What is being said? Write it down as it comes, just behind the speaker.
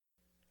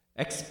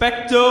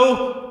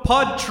Expecto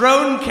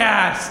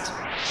Patroncast!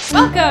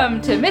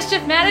 Welcome to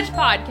Mischief Managed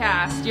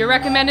Podcast, your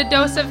recommended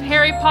dose of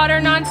Harry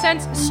Potter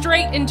nonsense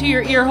straight into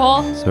your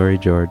earhole. Sorry,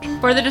 George.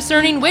 For the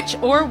discerning witch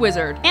or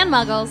wizard. And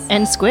muggles.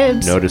 And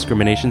squibs. No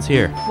discriminations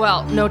here.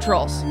 Well, no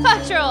trolls.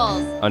 Fuck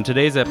trolls. On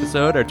today's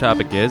episode, our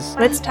topic is...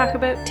 Let's talk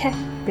about tech,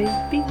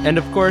 baby. And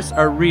of course,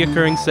 our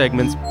reoccurring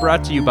segments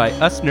brought to you by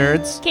us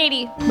nerds.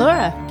 Katie.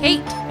 Laura.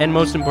 Kate. And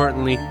most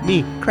importantly,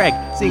 me, Craig,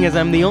 seeing as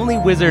I'm the only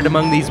wizard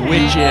among these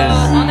witches.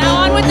 Well, now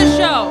on with the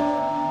show.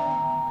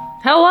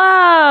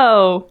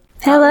 Hello.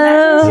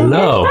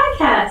 Hello.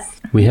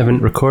 Podcast. We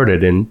haven't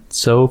recorded in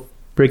so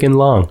friggin'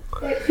 long.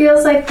 It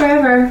feels like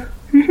forever.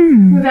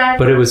 We're back.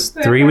 But it was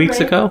 3 weeks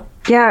ago?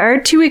 Yeah, our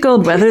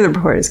 2-week-old weather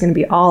report is going to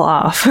be all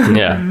off.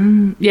 Yeah.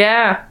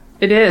 Yeah,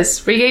 it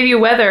is. We gave you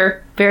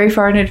weather very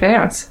far in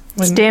advance.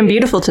 It's damn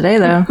beautiful today,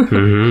 though.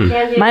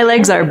 Mm-hmm. My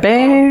legs are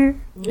bare.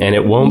 And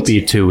it won't be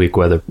a 2-week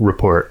weather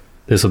report.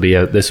 This will be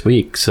out this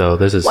week, so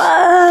this is...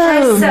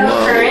 Whoa. So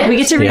current. We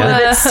get to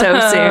relive it so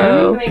Oh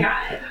soon. my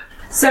god.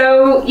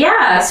 So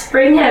yeah,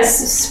 spring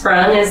has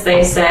sprung, as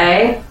they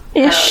say.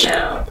 Ish. I don't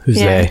know. Who's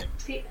Yeah.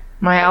 they?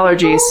 My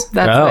allergies.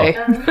 That's Oh.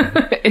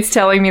 they. It's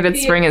telling me that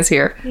spring is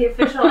here. The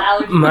official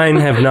allergy. Mine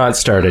have not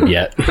started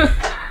yet.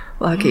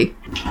 Lucky.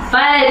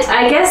 But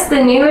I guess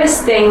the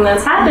newest thing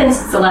that's happened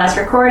since the last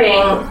recording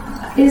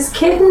is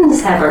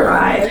kittens have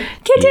arrived.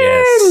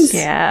 Yes.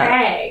 Yeah.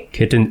 Right.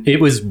 Kitten.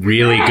 It was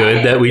really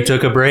good that we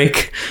took a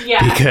break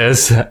Yeah.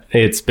 because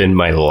it's been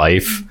my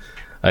life.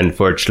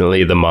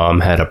 Unfortunately, the mom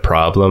had a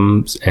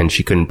problem and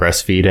she couldn't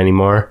breastfeed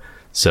anymore.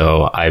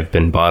 So I've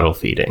been bottle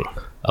feeding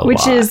a Which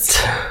lot.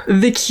 is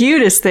the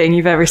cutest thing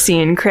you've ever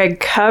seen. Craig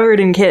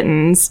covered in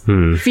kittens,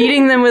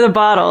 feeding them with a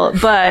bottle,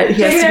 but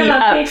he has Check to it be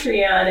out on up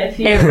Patreon if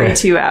you every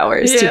 2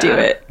 hours to do Yeah.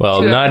 it.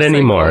 Well, 2 not hours, like,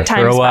 anymore. For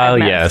times a while, 5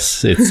 math.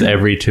 yes. It's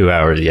every 2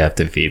 hours you have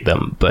to feed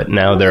them. But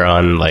now they're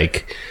on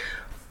like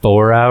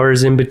 4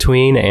 hours in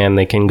between and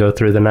they can go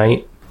through the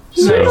night.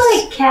 You So need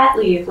like cat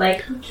leave.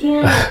 Like you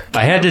can't.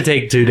 I had to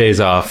take 2 days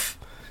off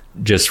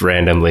just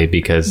randomly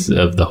because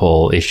of the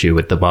whole issue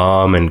with the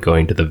mom and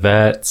going to the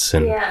vets.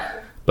 And Yeah.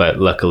 But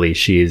luckily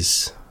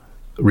she's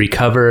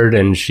recovered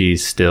and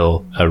she's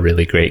still a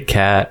really great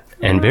cat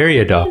and very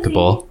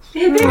adoptable.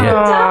 They're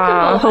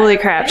adoptable. Holy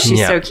crap, she's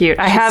Yeah. so cute.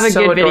 I have a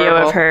so good video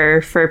adorable. of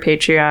her for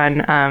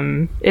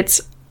Patreon.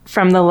 It's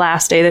from the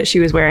last day that she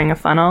was wearing a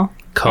funnel.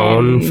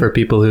 Cone for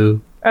people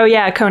who... Oh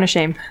yeah, cone of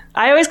shame.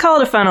 I always call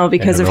it a funnel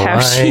because I of don't know how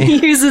why.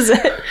 she uses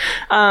it.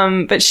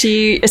 But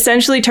she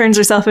essentially turns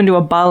herself into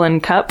a ball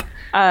and cup.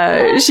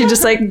 She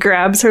just like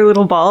grabs her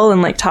little ball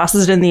and like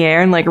tosses it in the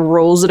air and like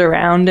rolls it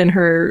around in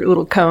her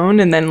little cone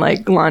and then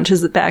like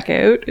launches it back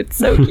out. It's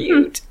so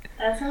cute.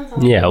 That sounds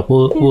awesome. Yeah,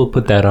 we'll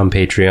put that on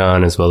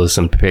Patreon as well as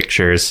some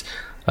pictures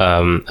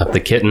of the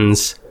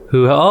kittens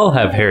who all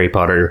have Harry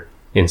Potter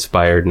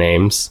inspired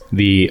names.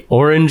 The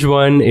orange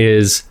one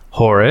is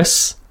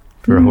Horace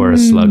for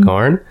Horace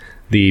Slughorn.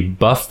 The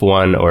buff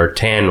one or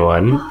tan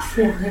one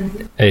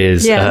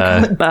is Yeah,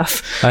 I call it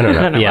buff. I don't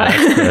know. why. Yeah,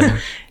 that's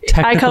the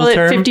technical I call it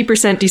term.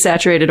 50%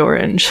 desaturated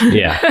orange.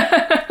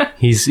 Yeah,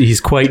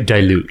 he's quite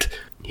dilute.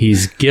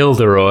 He's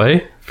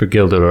Gilderoy for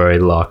Gilderoy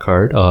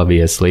Lockhart,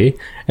 obviously.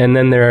 And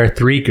then there are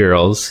 3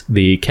 girls.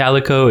 The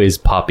Calico is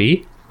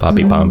Poppy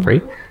Pomfrey.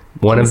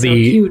 One of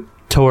the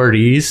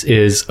Toadies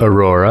is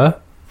Aurora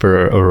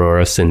for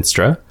Aurora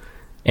Sinstra.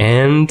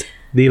 And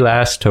the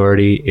last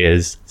Toady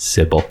is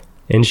Sybil.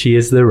 And she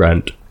is the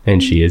runt.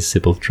 And she is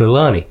Sybil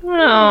Trelawney.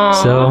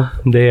 So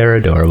they are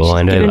adorable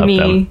and I Giving love me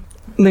them.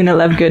 Luna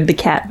Lovegood the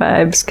cat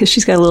vibes because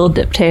she's got a little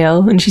dip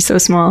tail and she's so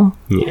small.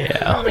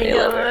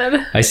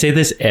 Yeah. I say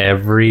this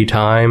every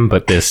time,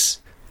 but this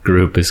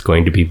group is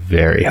going to be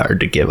very hard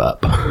to give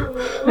up.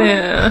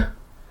 Yeah.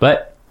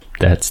 But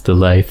that's the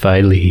life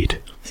I lead.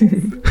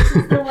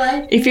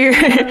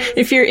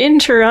 If you're in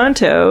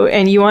Toronto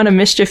and you want a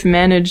mischief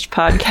managed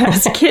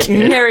podcast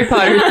kitten, Harry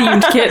Potter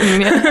themed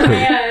kitten.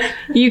 Yeah.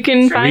 you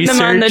can find them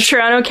on the Research.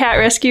 Toronto Cat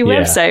Rescue Yeah.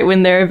 website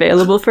when they're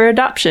available for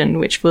adoption,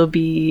 which will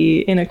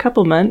be in a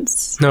couple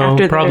months. No,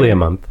 after probably they're- a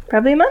month.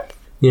 Probably a month?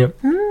 Yep.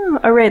 Oh,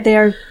 right. They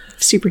are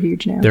super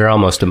huge now. They're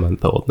almost a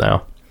month old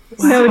now.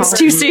 No, it's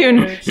too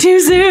soon. Too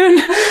soon.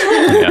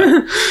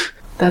 Yeah.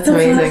 That's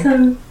amazing.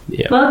 Awesome.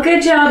 Yeah. Well,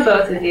 good job,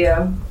 both of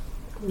you.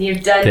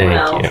 You've done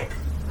well. Thank you.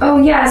 Oh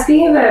yeah,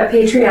 speaking of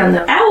Patreon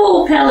though,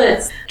 owl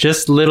pellets.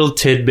 Just little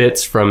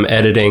tidbits from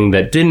editing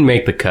that didn't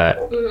make the cut,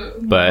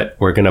 but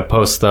we're going to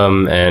post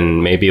them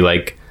and maybe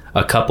like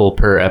a couple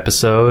per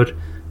episode.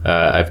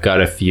 I've got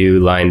a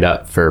few lined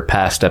up for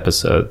past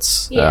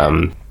episodes.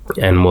 Yeah.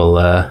 And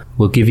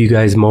we'll give you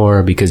guys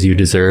more because you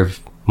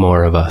deserve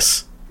more of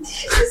us.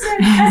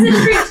 As a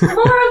treat,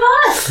 more of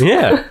us.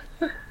 Yeah.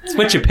 It's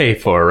what you pay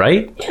for,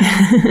 right?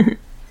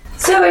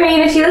 So, I mean,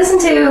 if you listen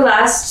to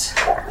last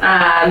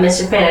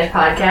Mischief Managed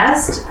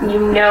podcast, you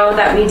know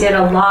that we did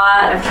a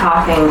lot of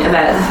talking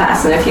about the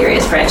Fast and the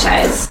Furious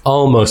franchise.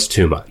 Almost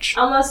too much.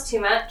 Almost too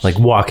much. Like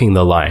walking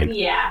the line.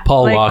 Yeah.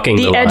 Paul Like walking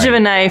the the edge line. of a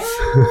knife,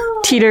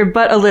 teeter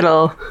but a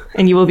little,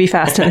 and you will be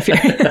fast and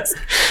furious.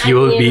 You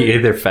will be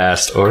either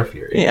fast or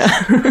furious.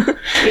 Yeah.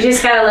 We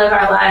just gotta live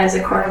our lives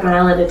a quarter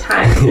mile at a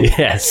time.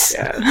 Yes.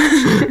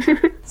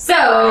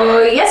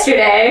 So,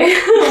 yesterday,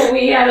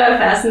 we had a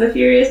Fast and the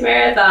Furious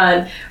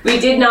marathon. We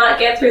did not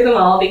get through them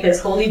all because,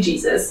 holy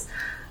Jesus,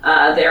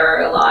 there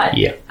are a lot.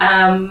 Yeah.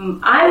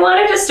 I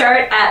wanted to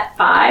start at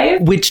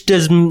 5. Which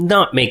does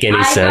not make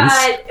any sense.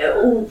 I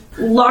got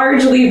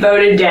largely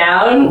voted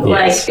down.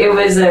 Yes. Like, it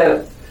was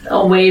a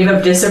wave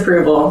of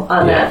disapproval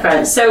on Yeah. that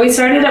front. So, we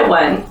started at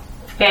 1.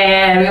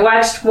 And we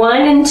watched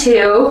 1 and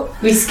 2.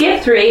 We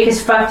skipped 3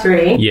 because fuck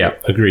 3. Yeah,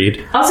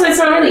 agreed. Also, it's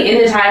not really in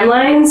the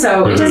timeline,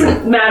 so it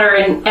doesn't matter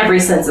in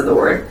every sense of the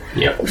word.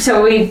 Yeah.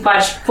 So we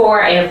watched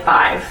 4 and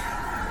 5.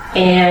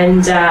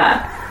 And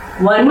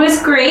 1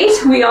 was great.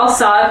 We all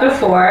saw it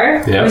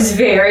before. Yeah. It was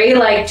very,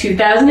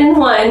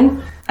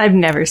 2001. I've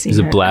never seen It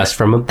was a it. blast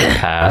from the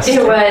past.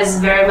 It was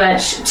very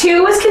much.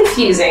 2 was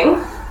confusing.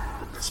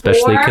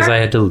 Especially because 4. I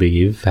had to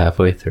leave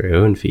halfway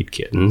through and feed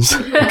kittens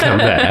and come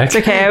back. It's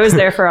okay, I was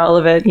there for all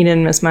of it. You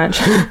didn't miss much.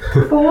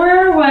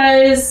 4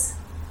 was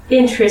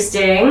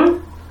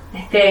interesting,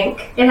 I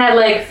think. It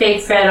had,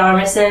 fake Fred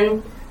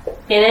Armisen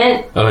in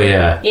it. Oh,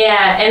 yeah.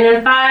 Yeah, and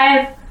then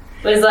 5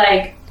 was,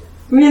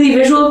 really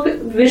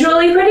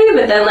visually pretty,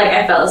 but then,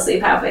 I fell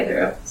asleep halfway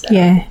through. So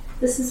Yeah.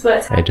 this is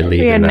what's I had to happening.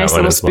 leave We had in a that nice one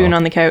little as spoon well.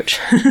 on the couch.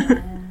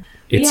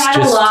 We It's had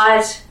just a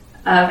lot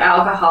of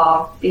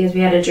alcohol because we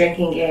had a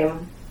drinking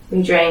game.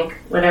 We drank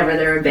whatever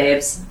there were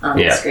babes on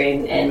the Yeah.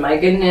 screen, and my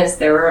goodness,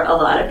 there were a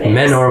lot of babes.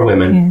 men or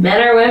women.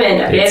 Men or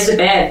women, a babes a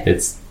bed.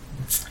 It's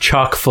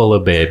chock full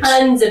of babes.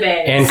 Tons of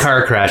babes. And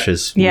car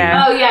crashes.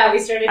 Yeah. Oh yeah, we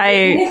started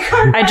drinking the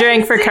car I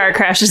drank for car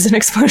crashes and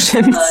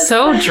explosions.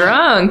 So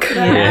drunk.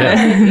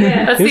 Yeah.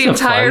 Yeah. That's It the was a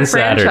entire fun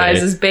Saturday.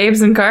 franchise is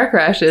babes and car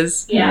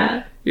crashes.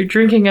 Yeah. You're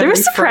drinking There every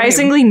was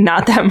surprisingly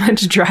not that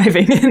much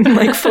driving in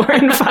 4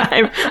 and 5.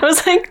 I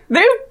was like,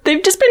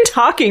 they've just been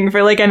talking for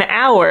an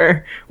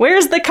hour.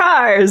 Where's the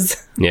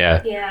cars?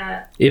 Yeah.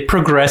 Yeah. It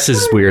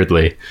progresses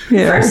weirdly.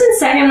 Yeah. First and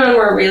second one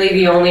were really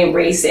the only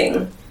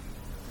racing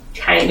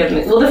kind of.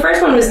 Well, the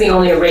first one was the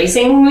only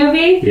racing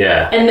movie,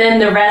 Yeah. and then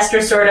the rest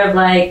are sort of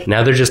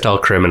Now they're just all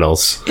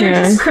criminals. they're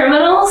just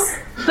criminals.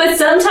 But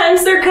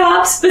sometimes they're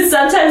cops, but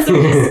sometimes they're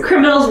just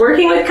criminals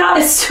working with cops.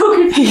 It's so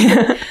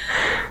confusing.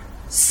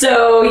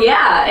 So,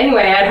 yeah,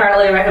 anyway, I'd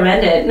heartily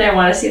recommend it, and I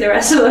want to see the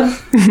rest of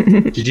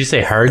them. Did you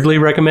say hardly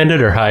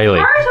recommended or highly?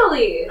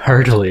 Heartily!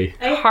 Heartily.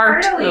 I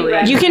Heartily.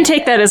 recommend You can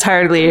take that as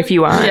hardly if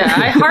you want. Yeah,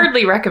 I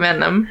hardly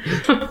recommend them.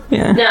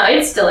 No,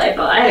 it's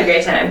delightful. I had a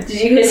great time. Did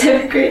you guys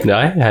have a great time? No,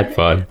 I had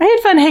fun. I had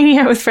fun hanging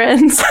out with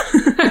friends.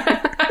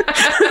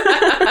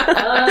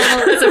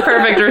 That's a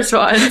perfect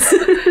response.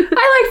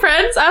 I like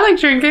friends. I like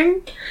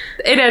drinking.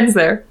 It ends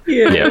there.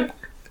 Yeah.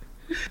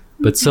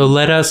 But so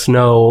let us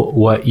know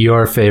what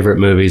your favorite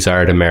movies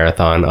are to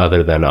marathon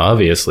other than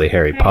obviously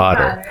Harry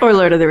Potter. Or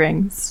Lord of the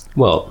Rings.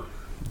 Well,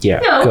 yeah.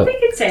 No, go. they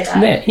can say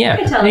that. Yeah,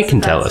 they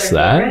can tell us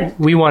that. favorite.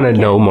 We want to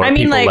know more I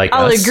mean, people like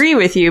I'll us. agree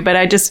with you, but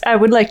I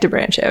would like to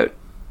branch out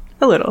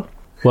a little.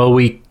 Well,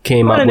 we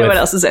came I up want to know with what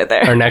else is out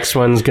our there. next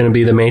one's going to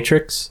be The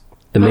Matrix.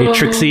 The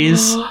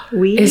Matrixies.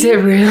 Is it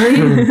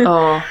really?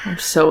 Oh, I'm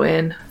so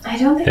in. I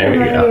don't think There I've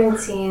you ever go. even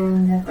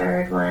seen the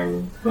third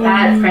one.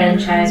 That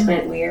franchise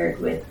went weird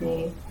with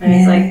me. I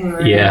was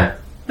like, Yeah.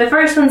 The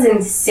first one's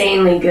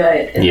insanely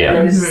good. And Yeah.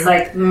 then it was just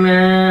like,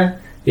 meh.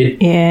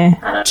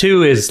 Yeah.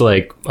 2 is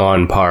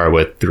on par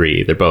with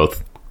 3. They're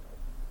both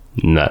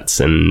nuts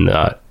and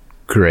not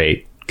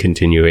great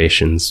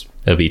continuations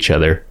of each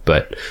other,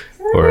 but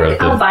or Like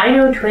the,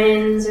 albino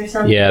twins or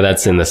something. yeah,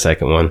 that's in the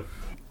second one.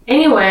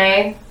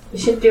 Anyway, we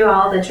should do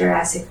all the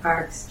Jurassic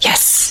Parks.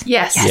 Yes.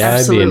 Yes, Yeah,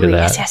 I'd be into absolutely.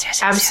 that. Yes.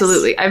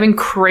 Absolutely. I've been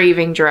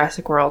craving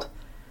Jurassic World.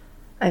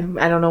 I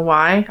don't know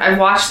why. I've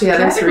watched the other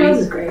Jurassic three. World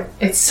is great.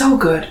 It's so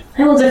good.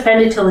 I will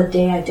defend it till the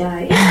day I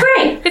die. It's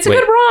great. It's a Wait,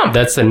 good romp.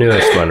 That's the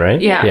newest one, right?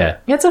 Yeah. Yeah.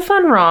 It's a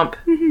fun romp.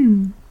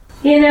 You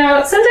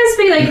know, sometimes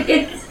be like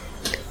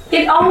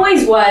it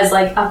always was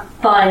like a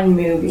fun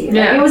movie. Like,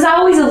 Yeah. it was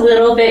always a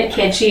little bit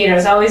kitschy and it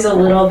was always a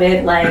little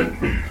bit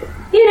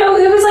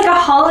it was like a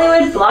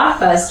Hollywood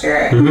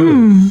blockbuster.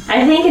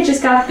 I think it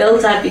just got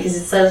built up because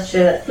it's such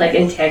a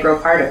integral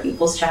part of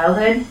people's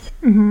childhood.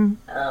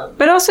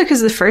 But also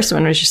because the first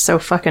one was just so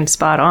fucking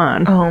spot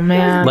on. Oh,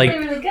 man. Like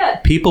Really, really good.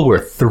 people were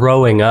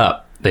throwing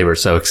up. They were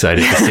so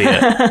excited to see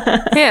it.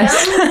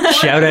 Yes.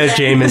 Shout out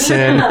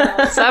Jameson.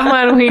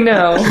 Someone we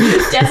know.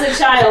 As a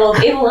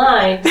child in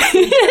line,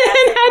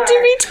 It had to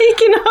be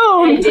taken I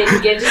home.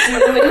 didn't get to see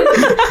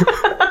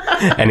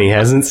the movie. And he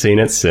hasn't seen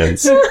it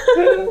since.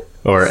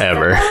 Or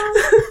ever.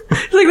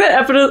 It's like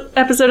that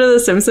episode of The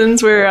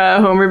Simpsons where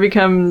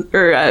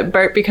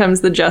Bart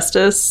becomes the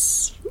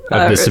justice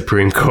of the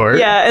Supreme Court.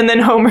 Yeah, and then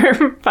Homer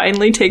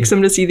finally takes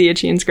him to see the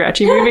Itchy and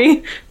Scratchy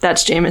movie.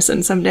 That's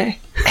Jameson someday.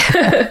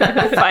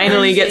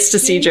 Finally gets to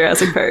see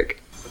Jurassic Park.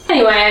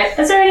 Anyway,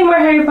 is there any more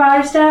Harry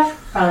Potter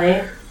stuff?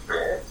 Probably.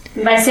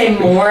 If I say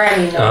more, I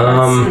mean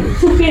no.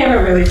 We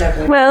never really talked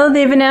about it. Well,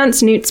 they've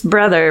announced Newt's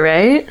brother,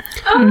 right?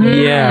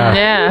 Yeah.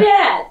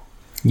 Yeah.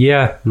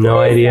 Yeah, no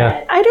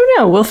idea. I don't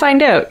know. We'll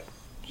find out.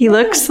 He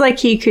looks like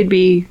he could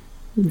be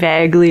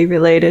vaguely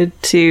related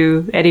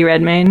to Eddie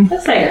Redmayne.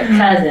 Looks like a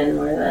cousin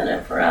more than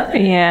a brother.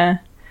 Yeah.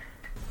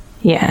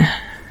 Yeah.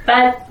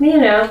 But,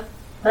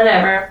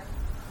 whatever.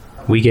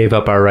 We gave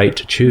up our right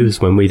to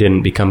choose when we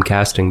didn't become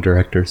casting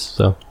directors,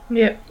 so.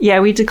 Yeah. Yeah,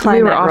 we declined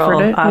We were that offered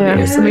role, it.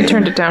 obviously. Yeah. We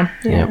turned it down.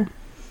 Yeah.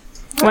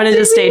 Wanted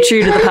to stay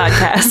true to the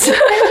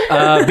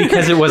podcast.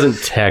 Because it wasn't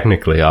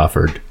technically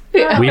offered.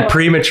 We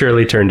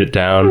prematurely turned it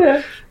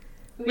down.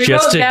 We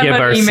Just wrote to them give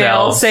an email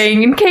ourselves-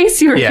 saying, in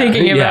case you were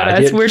thinking about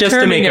us, we're just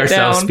to turning make it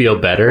ourselves down. feel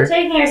better.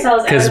 Taking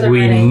ourselves out Because of the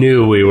we running.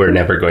 knew we were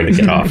never going to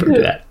get offered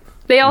that.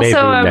 They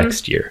also Maybe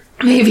next year.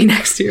 Maybe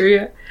next year,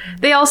 yeah.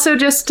 They also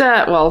just,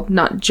 well,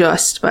 not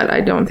just, but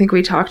I don't think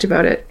we talked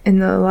about it in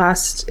the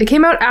last... It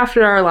came out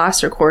after our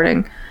last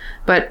recording,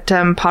 but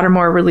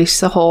Pottermore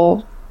released the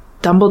whole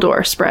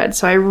Dumbledore spread,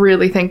 so I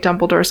really think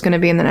Dumbledore's going to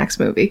be in the next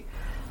movie.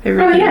 I Oh,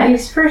 really yeah, do.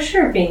 he's for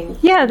sure being.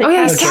 Yeah, they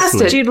he's cast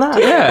casted. Jude Law.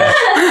 Yeah.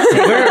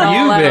 Where have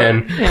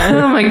you been?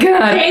 Oh my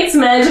god. Kate's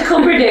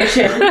magical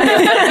prediction.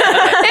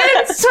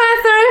 It's 34%,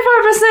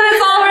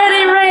 it's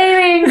already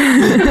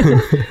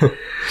raining!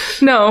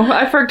 No,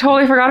 I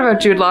totally forgot about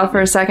Jude Law for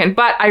a second,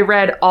 but I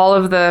read all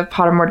of the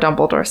Pottermore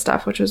Dumbledore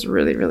stuff, which was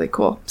really, really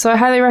cool. So I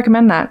highly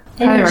recommend that.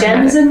 Highly Any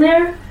recommend gems it. in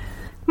there?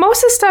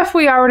 Most of the stuff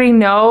we already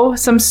know,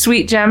 some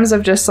sweet gems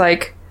of just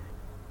like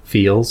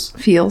Feels.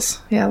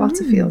 feels. Yeah, lots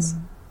of feels.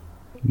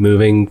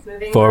 Moving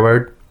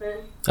forward,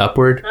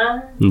 upward,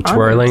 and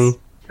twirling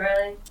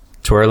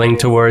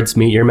towards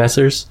Meet Your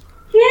Messers.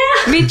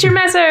 Yeah. Meet your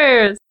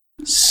messers!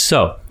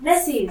 So,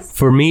 Messies.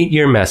 for Meet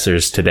Your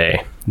Messers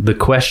today, the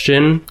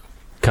question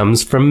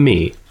comes from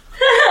me,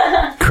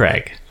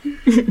 Craig.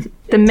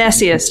 The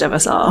messiest of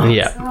us all.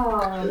 Yeah.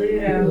 Oh,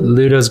 Ludo.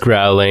 Ludo's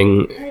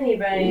growling.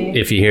 Anybody.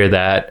 If you hear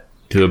that,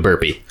 do a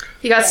burpee.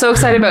 He got so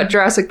excited about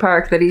Jurassic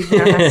Park that he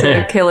has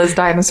to kill his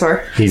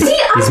dinosaur. He's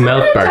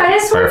mouth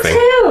Dinosaur barfing.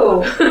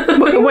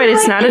 too. Wait,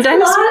 it's not a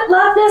dinosaur?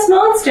 Loch Ness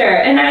Monster.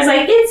 And I was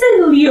like, it's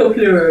a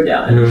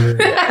Leopleurodon.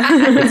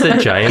 It's a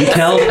giant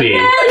kelpie.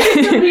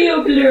 It's a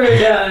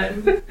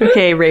Leopleurodon.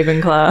 Okay,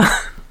 Ravenclaw.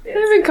 I've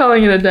been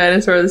calling it a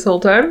dinosaur this whole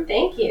time.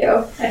 Thank you.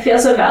 I feel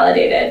so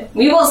validated.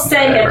 We will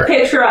send Whatever. a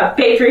picture on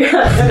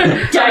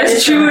Patreon.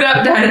 Just chewed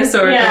up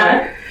dinosaur.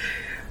 Yeah.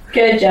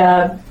 Good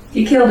job.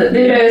 You killed it,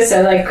 Ludo is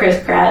so like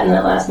Chris Pratt in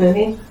that last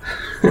movie.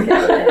 Killed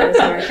the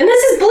dinosaur. And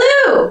this is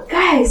Blue!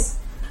 Guys.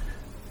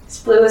 This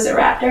Blue is a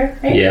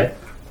raptor, right? Yeah.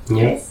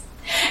 Yeah. Nice.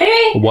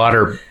 Anyway.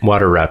 Water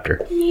raptor.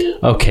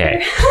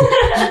 Okay.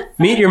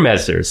 Meet Your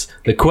Messers.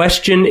 The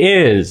question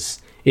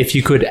is, if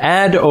you could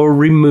add or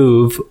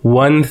remove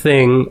one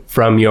thing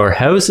from your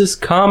house's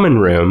common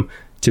room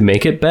to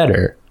make it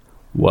better,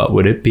 what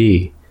would it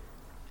be?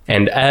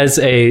 And as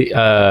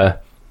a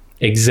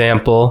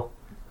example,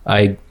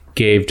 I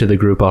gave to the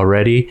group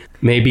already,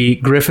 maybe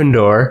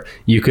Gryffindor,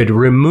 you could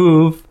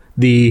remove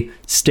the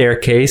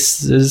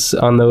staircases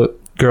on the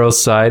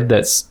girls' side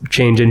that's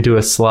change into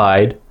a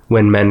slide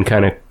when men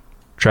kind of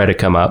try to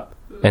come up,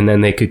 and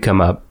then they could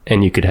come up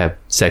and you could have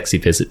sexy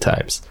visit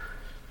times.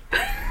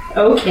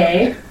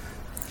 Okay.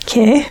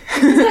 Okay.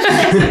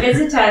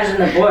 Visit times in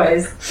the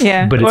boys.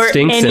 Yeah. But it or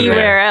stinks in anywhere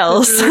there.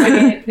 else.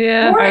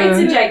 Yeah. Or it's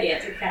a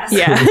gigantic castle.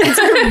 Yeah. It's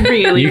a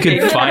really You could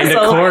big find a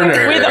castle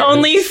corner. with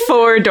only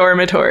 4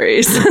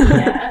 dormitories.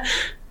 Yeah.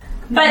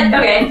 But,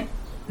 okay.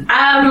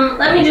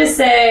 Let me just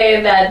say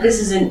that this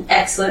is an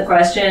excellent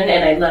question,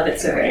 and I love it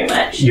so very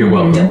much. You're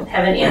welcome. I don't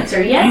have an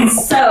answer yet,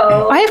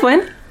 so... I have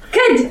one.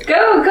 Good!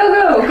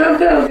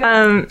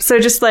 Go! So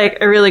just like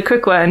a really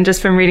quick one,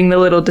 just from reading the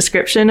little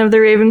description of the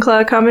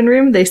Ravenclaw common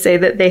room, they say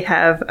that they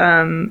have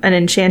an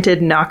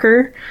enchanted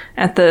knocker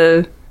at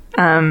the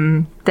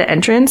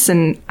entrance,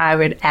 and I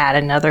would add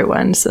another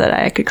one so that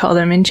I could call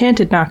them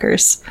enchanted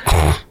knockers.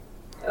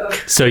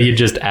 So you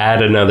just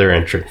add another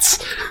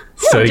entrance.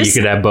 So you just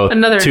could have both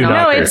another two knocker.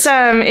 No, knockers.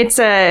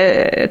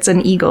 it's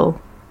an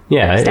eagle.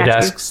 Yeah, it statue.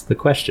 asks the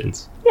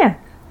questions. Yeah.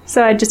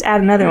 So I'd just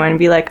add another one and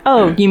be like,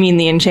 oh, you mean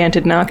the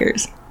enchanted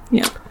knockers.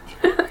 Yeah.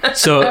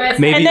 So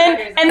maybe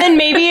And then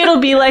maybe it'll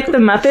be like the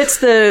Muppets,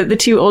 the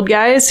 2 old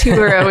guys who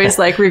are always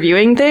like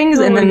reviewing things,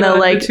 and then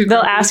God,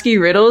 they'll ask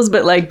you riddles,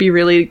 but like be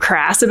really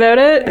crass about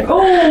it.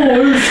 Oh,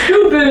 you're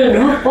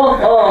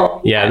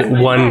stupid!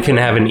 yeah, one can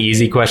have an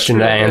easy question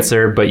to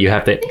answer, but you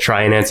have to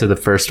try and answer the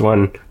first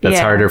one that's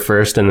Yeah. harder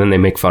first, and then they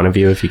make fun of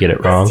you if you get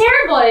it wrong.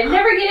 Terrible, I'd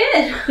never get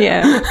in.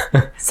 Yeah.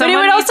 But it Someone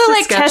would needs also to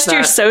like sketch test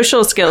your that.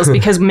 social skills,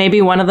 because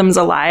maybe one of them's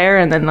a liar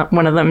and then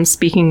one of them's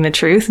speaking the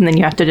truth, and then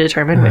you have to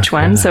determine which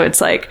one. So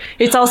it's like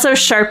it's also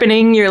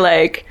sharpening your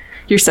like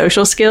your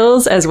social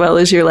skills as well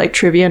as your like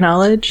trivia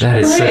knowledge. That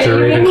is such a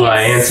You're making Ravenclaw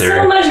it answer.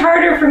 so much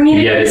harder for me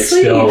to Yet go to it's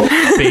sleep. still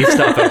based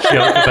off a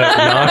joke about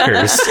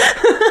knockers.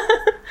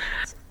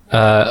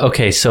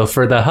 Okay, so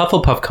for the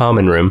Hufflepuff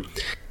Common Room,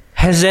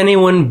 has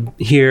anyone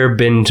here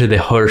been to the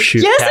Horseshoe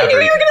Yes, Tavern? I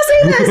knew you were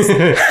going to say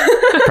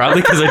this.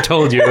 Probably because I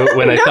told you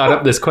when I thought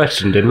up this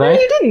question, didn't I?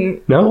 You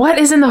didn't. No? What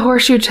is in the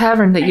Horseshoe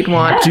Tavern that you'd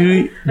want?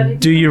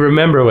 Do you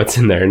remember what's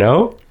in there?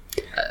 No?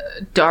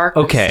 Dark.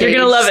 Okay. stage, You're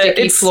gonna love it.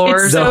 Sticky It's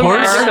floors. so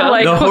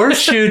magical. The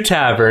Horseshoe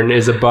Tavern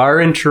is a bar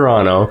in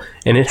Toronto,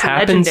 and it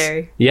happens.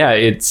 legendary. Yeah,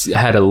 it's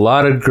had a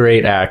lot of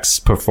great acts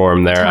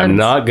perform there. I'm Tons.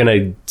 not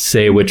gonna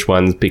say which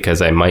ones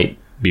because I might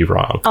be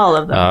wrong. All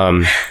of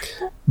them.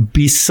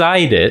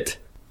 Beside it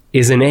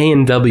is an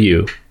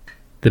A&W,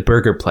 the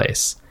burger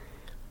place.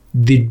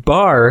 The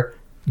bar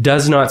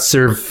does not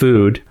serve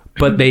food,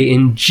 but they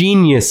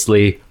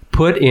ingeniously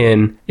put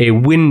in a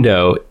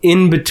window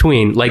in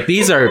between. Like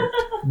these are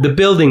the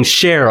buildings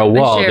share a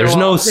wall. share There's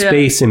no walls, yeah.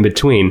 space in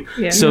between.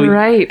 So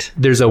Right.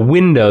 there's a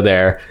window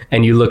there,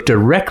 and you look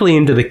directly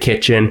into the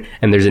kitchen,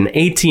 and there's an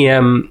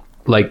ATM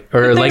like a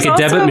there's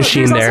debit also-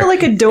 machine there's there, also,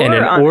 like, a door and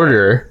an on it.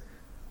 order.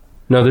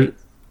 No, there's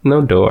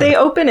no door. They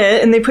open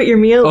it and they put your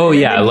meal Oh in,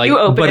 yeah, and then like you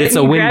open but it it's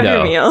and a you grab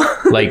window. your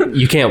meal. Like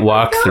you can't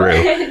walk through.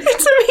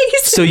 It's amazing.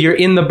 So you're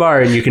in the bar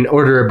and you can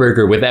order a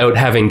burger without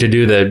having to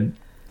do the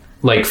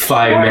like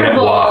 5-minute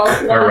walk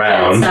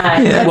around.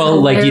 outside. Well,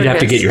 like you'd have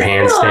to get your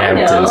hand Oh, I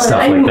stamped know. and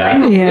stuff I'm like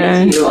that.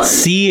 Yeah. with you on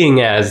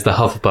Seeing as the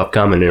Hufflepuff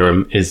Common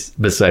Room is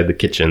beside the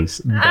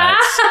kitchens,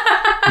 that's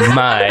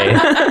my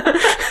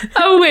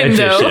A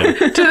window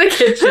addition. to the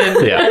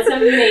kitchen. Yeah. That's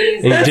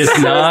amazing. And you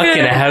just knock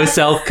and a house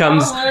elf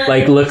comes,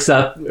 like looks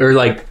up or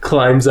like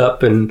climbs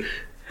up and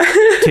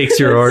takes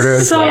your order.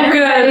 It's So like,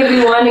 good. Everybody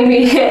be wanting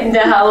me to get into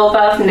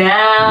Hufflepuff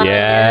now.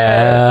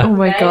 yeah. Oh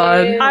my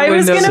god. I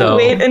was Window. gonna So-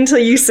 wait until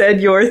you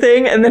said your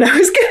thing, and then I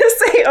was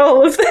gonna say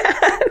all of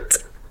that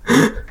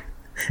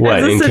What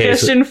as a in case?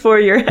 suggestion for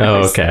your house.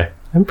 Oh, okay.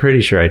 I'm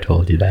pretty sure I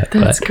told you that.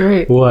 That's but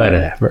great.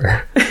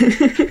 Whatever.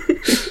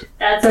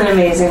 That's an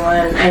amazing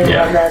one. I love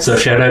Yeah. that. So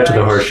shout out to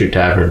the Horseshoe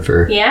Tavern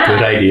for Yeah.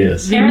 good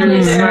ideas. They're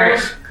really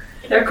smart.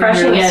 They're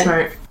crushing Really it.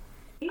 smart.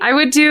 I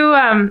would do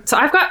so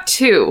I've got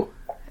two.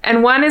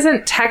 And one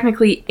isn't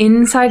technically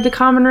inside the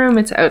common room,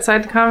 it's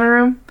outside the common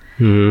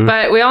room.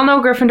 But we all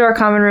know Gryffindor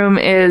common room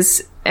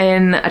is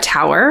in a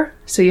tower,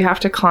 so you have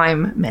to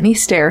climb many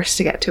stairs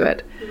to get to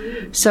it.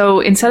 So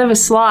instead of a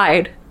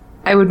slide,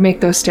 I would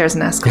make those stairs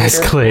an escalator.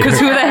 Escalator. Because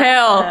who the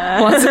hell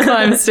wants to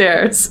climb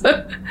stairs?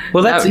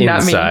 Well, that's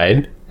Not me.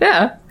 inside.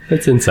 Yeah.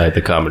 That's inside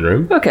the common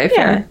room. Okay,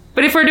 fair. Yeah.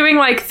 But if we're doing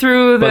like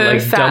through the But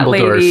like fat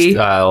Dumbledore lady,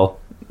 style.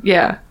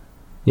 yeah.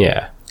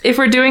 Yeah. If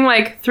we're doing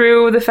like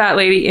through the fat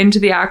lady into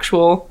the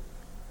actual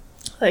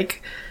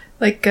like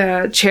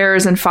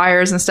chairs and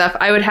fires and stuff,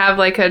 I would have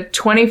like a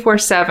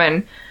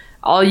 24/7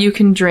 all you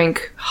can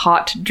drink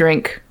hot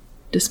drink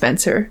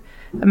dispenser,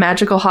 a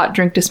magical hot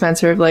drink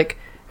dispenser of like,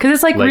 because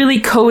it's like really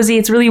cozy,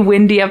 it's really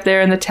windy up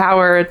there in the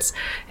tower, it's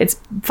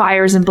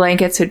fires and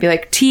blankets, so it'd be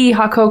like tea,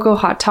 hot cocoa,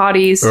 hot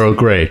toddies. Earl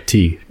Grey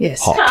tea.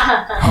 Yes.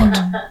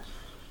 Hot.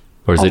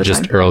 Or is All it the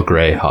just time. Earl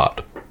Grey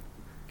hot?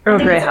 Earl I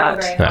think Grey it's Earl hot.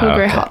 Grey. Ah,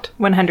 Very okay. hot.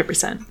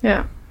 100%.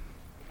 Yeah.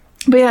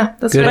 But yeah,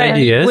 that's Good what I-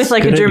 idea. Yes, With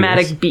like good a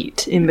dramatic ideas.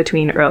 beat in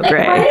between Earl Like,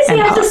 Grey why does he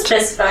and have to hot.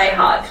 specify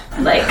hot?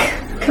 Like,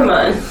 come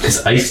on.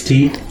 Is iced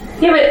tea?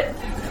 Yeah, but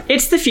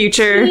It's the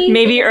future. Tea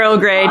Maybe Earl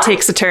Grey hot.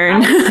 takes a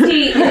turn.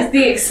 tea is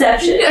the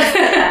exception.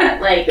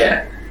 Like,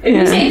 if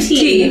you say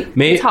tea,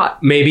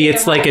 Maybe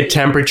it's like a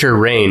temperature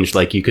range.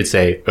 Like you could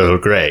say Earl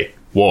Grey,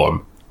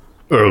 warm.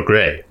 Earl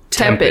Grey,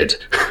 Tepid.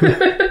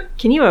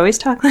 Can you always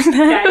talk like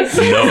that? guys.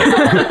 No.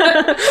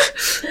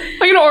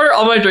 I'm gonna order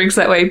all my drinks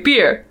that way.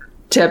 Beer,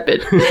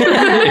 tepid.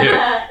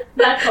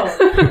 Not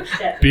cold.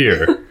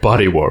 Beer,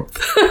 body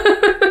warmth.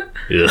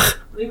 Ugh.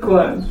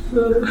 Lukewarm.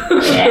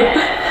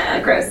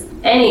 Yeah, gross.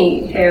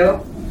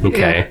 Anywho.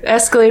 Okay.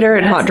 Escalator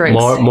and hot drinks.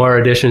 More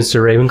additions to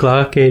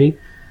Ravenclaw, Katie?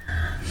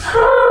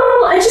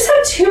 Oh, I just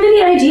have too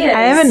many ideas.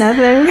 I have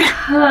another.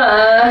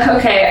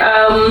 Okay.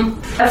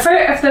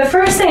 The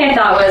first thing I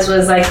thought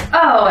was like,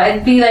 oh,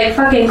 it'd be like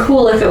fucking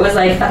cool if it was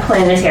like a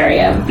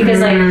planetarium, because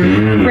like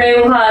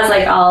Ravenclaw is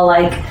like all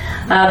like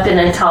up in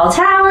a tall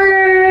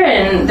tower,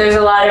 and there's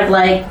a lot of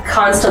like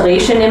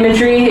constellation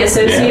imagery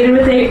associated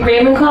with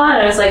Ravenclaw,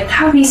 and I was like,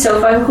 that would be so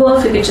fucking cool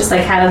if we could just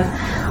like have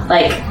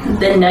like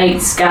the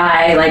night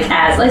sky like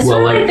as like sort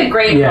of like the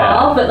Great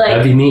Wall, but that'd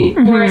like be neat.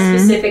 more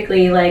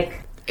specifically like.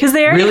 Because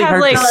they already Really have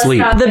hard like to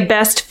sleep. the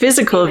best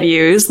physical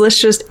views. Let's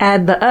just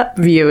add the up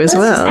view as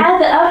Let's just well.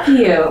 add the up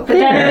view. But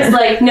then it was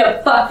like,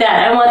 no, fuck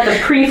that. I want the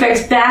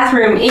prefect's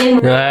bathroom in.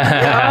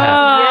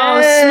 Oh,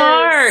 Yes.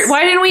 smart.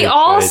 Why didn't we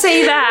all choice.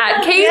 say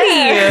that?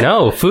 Katie!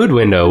 No, food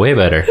window, way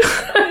better.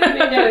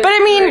 But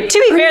I mean, to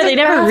be fair, they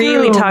never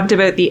really bathroom. talked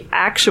about the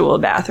actual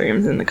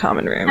bathrooms in the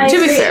common room. I To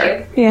be agree.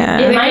 fair. Yeah.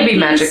 It They might could be be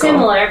magical.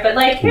 similar, but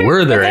like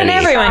Were there And any?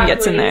 everyone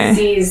gets in when he there.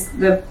 sees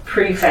the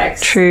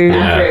prefect's True.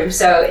 bathroom.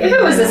 So if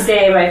it was the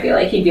same, I feel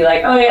like he'd be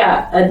like, oh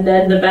yeah, and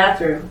then the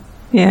bathroom.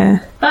 Yeah.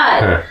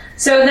 But Huh.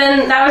 So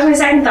then that was my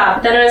second thought.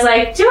 But then I was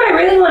like, do I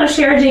really want to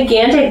share a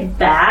gigantic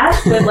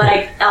bath with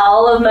like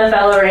all of my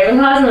fellow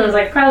Ravenclaws? And I was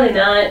like, probably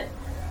not.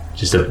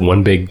 Just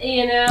one big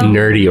You know?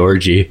 nerdy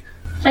orgy.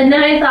 And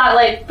then I thought,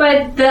 like,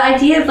 but the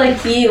idea of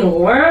like being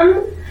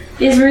warm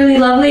is really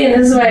lovely, and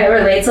this is why it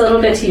relates a little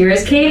bit to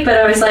yours, Kate. But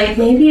I was like,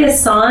 maybe a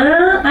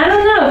sauna? I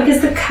don't know,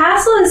 because the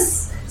castle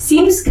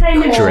seems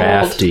kind of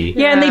Drafty.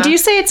 Yeah, and they do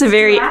say it's a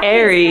very Drafty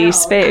airy as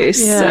hell.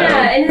 space. Yeah. So.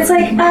 Yeah, and it's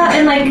like,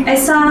 and like I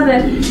saw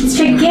these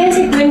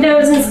gigantic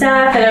windows and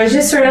stuff, and I was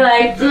just sort of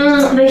like,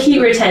 the heat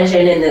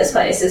retention in this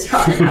place is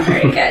probably not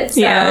very good. So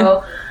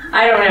Yeah.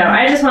 I don't know.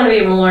 I just want to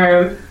be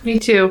warm. Me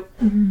too.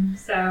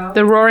 So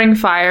The roaring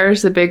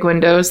fires, the big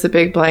windows, the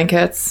big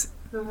blankets,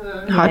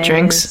 hot Yes.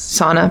 drinks,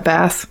 sauna,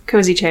 bath.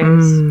 Cozy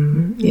chairs.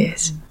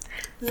 Yes.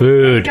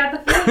 Food.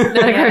 got the food.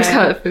 Heck,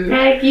 got food.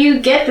 Heck, you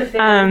get the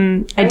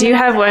food. I do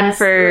have one An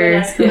for...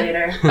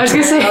 escalator. I was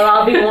gonna say So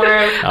I'll be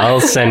warm.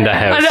 I'll send a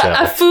house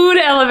a up. food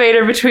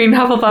elevator between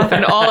Hufflepuff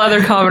and all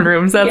other common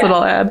rooms. That's what Yeah.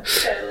 I'll add.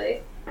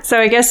 Totally.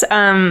 So I guess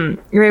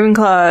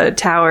Ravenclaw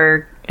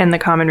Tower and the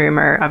common room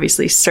are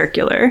obviously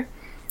circular.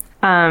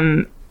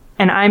 And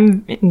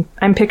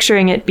I'm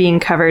picturing it being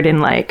covered in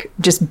like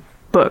just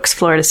books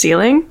floor to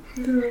ceiling.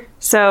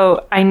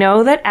 So I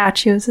know that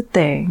Accio is a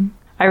thing.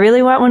 I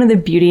really want one of the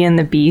Beauty and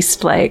the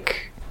Beast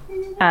like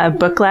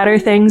book ladder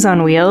things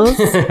on wheels.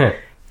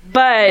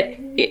 But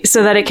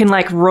so that it can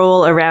like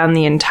roll around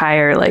the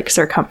entire like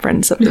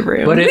circumference of the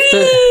room. But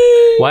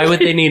why would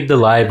they need the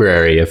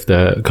library if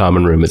the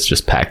common room is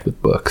just packed with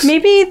books?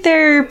 Maybe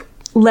they're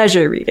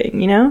leisure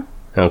reading, you know?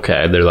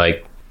 Okay, they're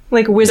like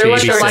Like wizard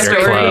like the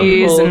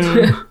stories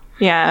library. and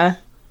yeah,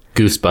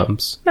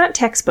 Goosebumps. not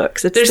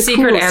textbooks. It's There's the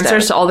secret cool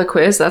answers stuff. to all the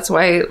quiz. That's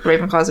why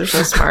Ravenclaws are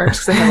so smart,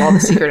 because they have all the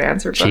secret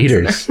answer books.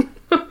 Cheaters.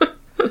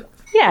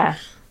 Yeah,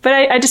 but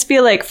I just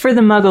feel like for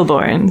the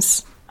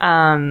Muggleborns,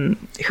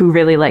 who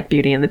really like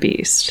Beauty and the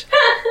Beast,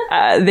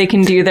 they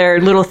can do their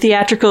little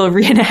theatrical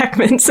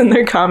reenactments in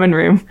their common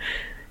room,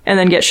 and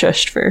then get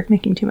shushed for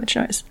making too much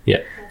noise.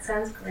 Yeah. That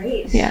sounds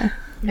great. Yeah,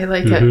 I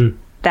like it.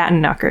 that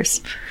and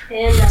knockers.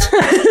 And,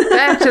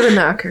 Back to the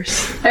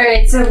knockers. all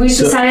right, so we've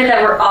decided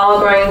that we're all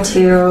going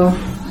to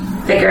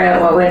figure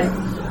out what would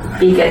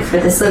be good for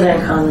the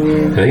Slytherin common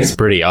room. I think it's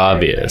pretty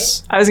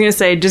obvious. I was gonna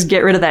say just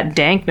get rid of that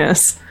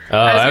dankness. Oh,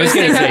 I was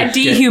going to say.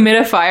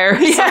 dehumidifier.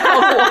 Yeah.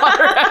 All the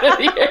water out of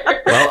the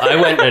air. Well, I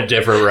went in a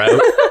different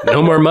route.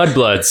 No more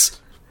mudbloods.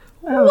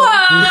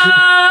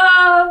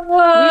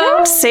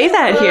 Don't say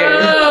that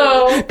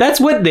here. That's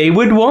what they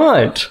would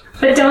want.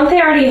 But don't they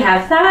already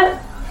have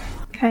that?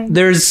 Okay.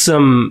 There's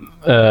some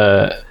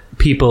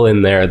people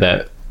in there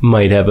that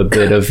might have a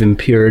bit of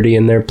impurity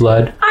in their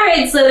blood. All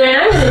right, Slytherin,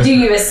 I'm going to do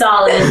you a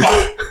solid.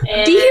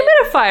 And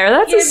Dehumidifier.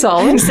 That's a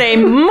solid. Say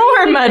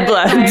more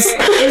mudbloods.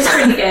 It's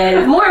pretty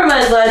good. More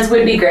mudbloods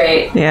would be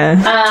great.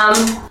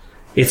 Yeah,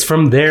 It's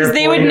from their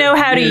they would point know of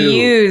how to view.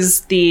 use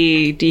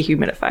the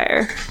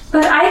dehumidifier.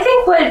 But I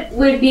think what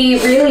would be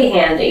really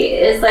handy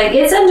is like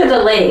it's under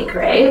the lake,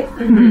 right?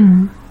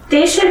 Mm-hmm.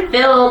 They should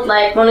build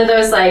like one of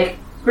those like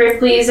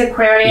Ripley's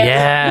aquarium.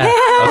 Yeah.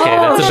 Okay,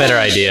 that's a better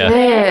idea.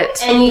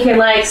 Shit. And you can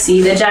like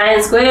see the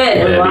giant squid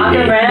and That'd walk be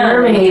neat.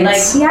 around. And be like,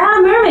 yeah,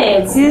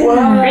 mermaids.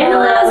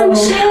 Grindelows and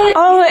shit.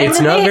 Oh, and It's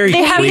then not very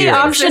they have clear. the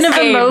option of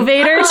a Game.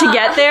 movator to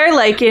get there,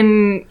 like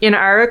in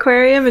our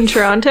aquarium in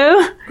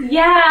Toronto.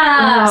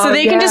 Yeah. So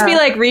they can just be yeah.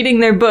 like reading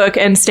their book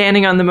and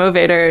standing on the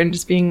movator and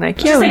just being like,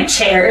 yo, Just like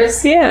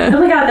chairs. yeah,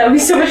 Oh my god, that would be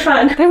so much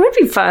fun. that would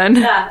be fun.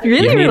 Yeah.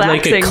 Really You need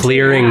like relaxing. a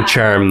clearing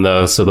charm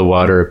though, so the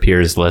water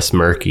appears less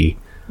murky.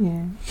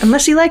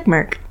 Unless you like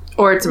Merc.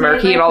 Or it's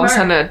murky and all of a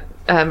sudden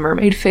a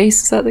mermaid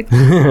face. Is that like?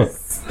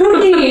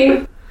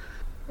 Spooky.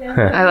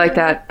 I like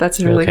that. That's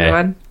a really Okay. good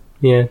one.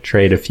 Yeah,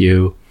 trade a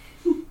few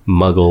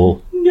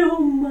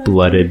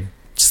muggle-blooded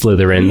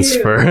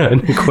Slytherins for an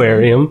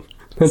aquarium.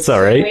 That's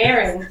all right.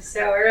 Wearing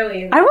so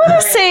early. I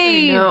want to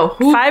say I know.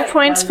 5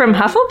 points from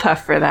Hufflepuff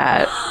for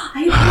that.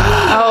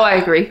 Oh, I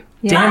agree.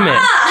 Damn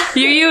it.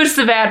 You used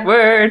the bad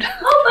word.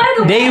 Oh, by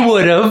the way. They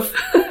would have.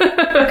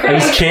 I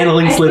was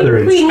channeling I think we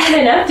Slytherins. need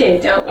an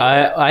update, don't we?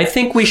 I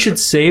think we should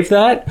save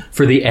that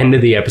for the end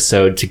of the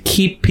episode to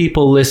keep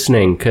people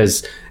listening,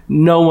 because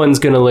no one's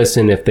going to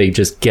listen if they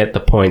just get the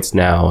points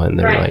now and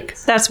they're Right. like,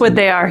 That's what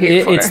they are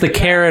here for. it's the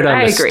carrot on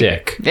I the agree.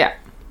 stick. Yeah.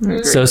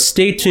 So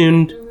stay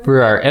tuned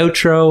for our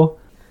outro.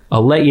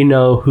 I'll let you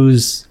know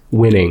who's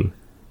winning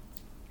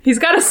He's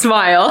got a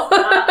smile.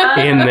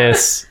 in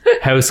this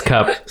House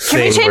Cup Can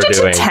thing we change we're it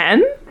doing. to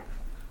 10?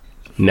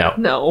 No.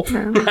 No. I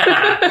mean,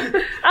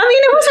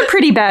 it was a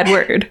pretty bad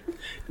word.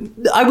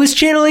 I was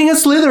channeling a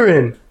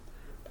Slytherin.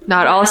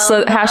 Not all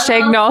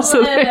hashtag no all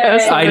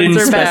Slytherins. I didn't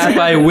are bad.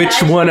 specify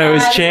which one I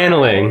was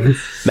channeling.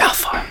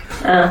 Malfoy.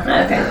 Oh,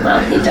 okay. Well,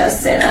 he does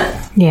say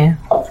that. Yeah.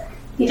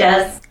 He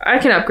does. I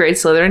can upgrade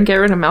Slytherin. Get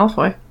rid of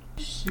Malfoy.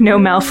 No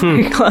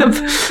Malfoy Club.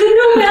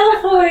 No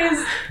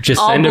Malfoys. Just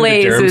All send him to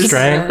blazes.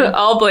 Durmstrang.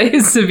 All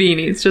blaze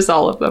Savinis. Just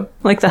all of them.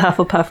 Like the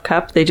Hufflepuff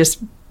cup, they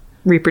just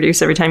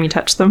reproduce every time you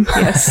touch them.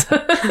 Yes.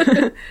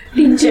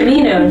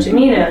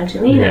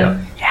 Jamino.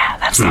 Yeah. Yeah,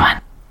 that's the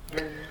one.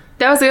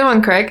 That was a good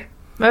one, Craig.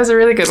 That was a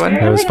really good one.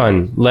 That was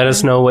fun. Let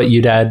us know what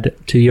you'd add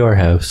to your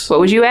house. What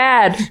would you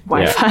add?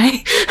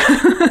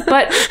 Wi-Fi.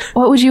 But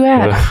what would you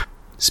add?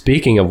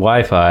 Speaking of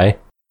Wi-Fi,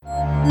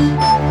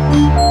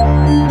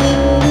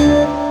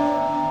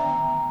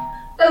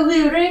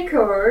 We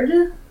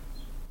record.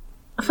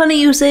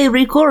 Funny you say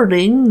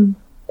recording,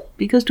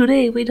 because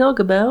today we talk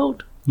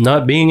about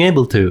not being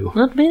able to.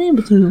 not being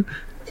able to.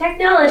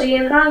 Technology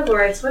in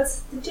Hogwarts. What's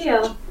the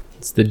deal?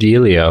 It's the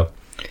dealio.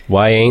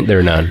 Why ain't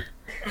there none?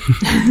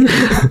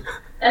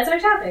 That's our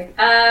topic.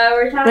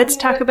 We're talking. Let's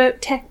talk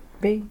about tech,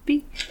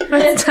 baby.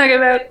 Let's talk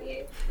about.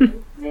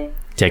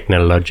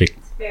 Technologic.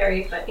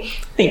 Very funny.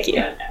 Thank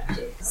you.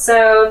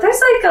 So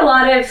there's like a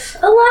lot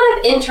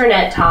of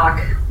internet talk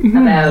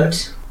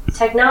about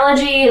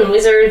technology and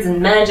wizards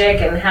and magic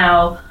and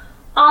how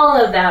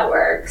all of that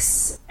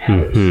works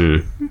out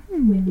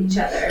with each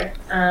other.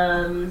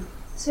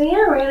 So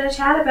yeah, we're gonna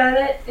chat about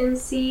it and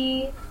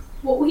see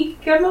what we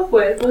can come up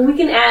with, what we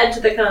can add to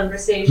the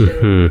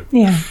conversation.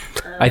 Yeah.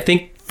 I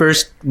think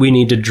first we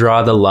need to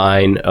draw the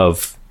line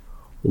of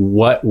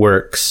what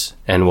works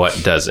and what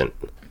doesn't.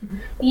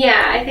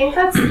 Yeah, I think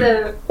that's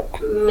the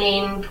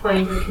main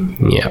point of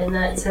contention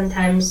that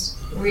sometimes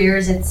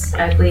rears its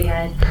ugly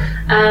head.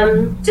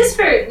 Just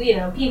for,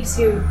 peeps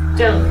who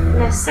don't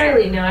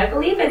necessarily know, I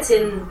believe it's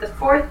in the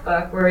 4th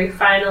book where we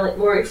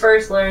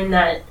first learn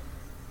that,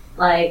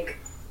 like,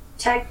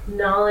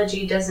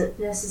 technology doesn't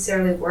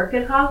necessarily work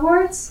at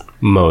Hogwarts.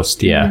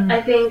 Most, yeah.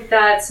 I think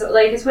that's,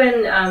 like, it's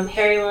when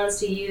Harry wants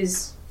to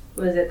use,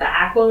 was it the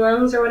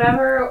Aqualungs or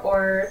whatever,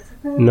 or...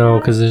 No,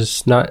 because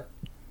there's not...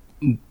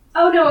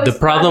 Oh, no, it was the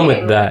problem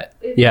bugging. with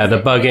that,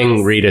 the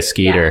bugging Rita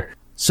Skeeter. Yeah.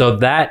 So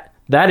that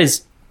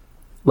is,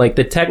 like,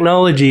 the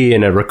technology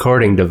in a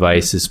recording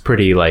device is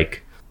pretty,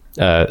 like,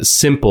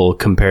 simple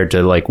compared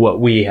to, like, what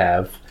we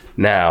have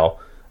now.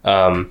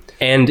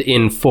 And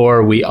in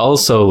 4, we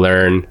also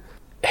learn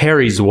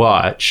Harry's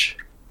watch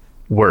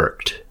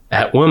worked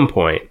at one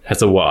point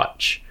as a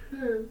watch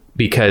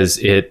because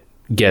it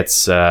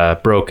gets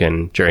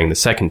broken during the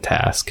second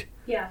task.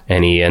 Yeah.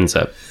 And he ends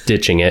up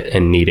ditching it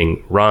and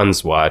needing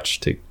Ron's watch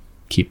to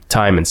keep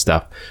time and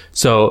stuff.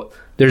 So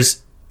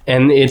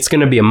and it's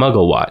going to be a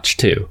Muggle watch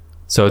too.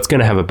 So it's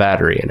going to have a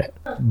battery in it.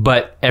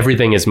 But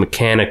everything is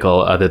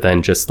mechanical other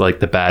than just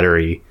like the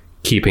battery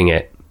keeping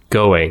it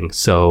going.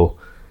 So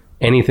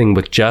anything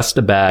with just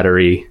a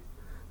battery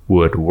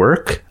would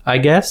work, I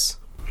guess.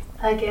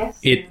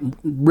 It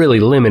really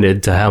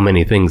limited to how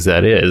many things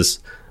that is.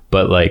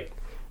 But like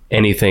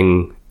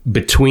anything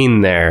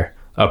between there,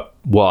 a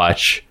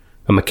watch,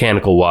 a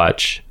mechanical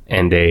watch,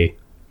 and a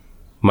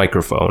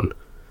microphone.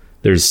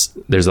 There's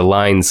a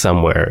line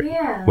somewhere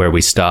where we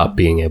stop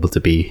being able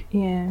to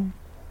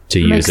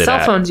use it.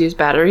 Cell phones use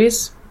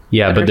batteries.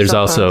 Yeah, but there's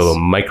also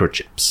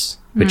microchips,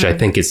 which I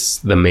think is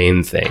the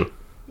main thing.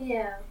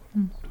 Yeah.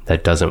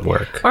 That doesn't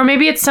work. Or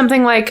maybe it's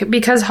something like,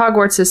 because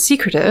Hogwarts is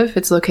secretive,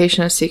 its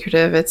location is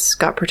secretive, it's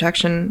got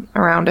protection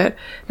around it.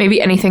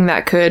 Maybe anything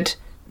that could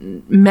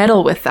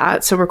meddle with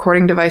that. So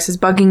recording devices,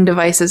 bugging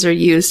devices are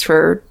used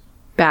for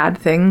bad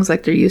things,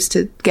 like they're used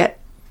to get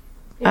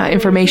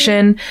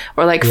information,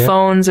 or like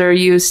phones are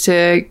used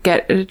to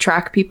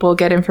track people,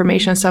 get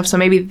information and stuff. So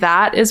maybe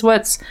that is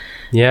what's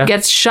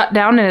gets shut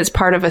down and it's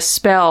part of a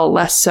spell,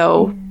 less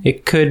so.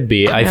 It could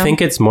be. I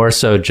think it's more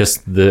so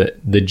just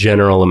the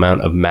general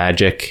amount of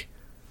magic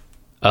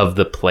of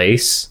the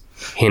place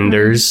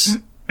hinders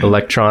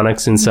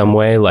electronics in some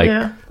way. Like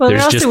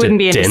there's just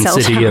a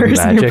density of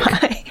magic.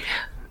 Nearby.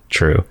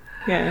 True.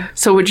 Yeah.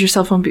 So would your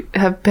cell phone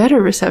have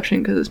better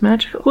reception because it's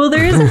magical? Well,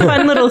 there is a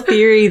fun little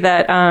theory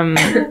that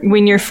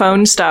when your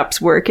phone stops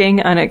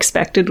working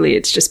unexpectedly,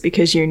 it's just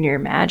because you're near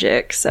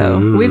magic.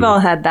 So we've all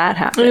had that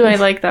happen. Ooh, I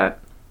like that.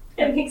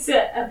 It makes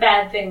it a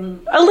bad thing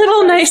a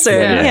little nicer.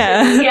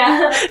 Yeah.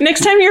 Yeah.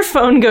 Next time your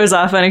phone goes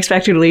off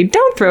unexpectedly,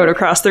 don't throw it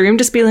across the room.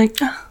 Just be like,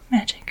 oh,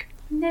 magic.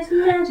 There's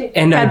magic.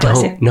 And I God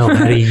bless don't you. know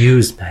how to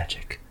use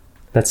magic.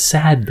 That's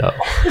sad, though.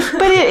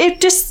 But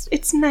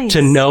it's nice.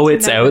 To know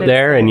it's out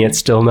there and yet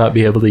still not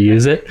be able to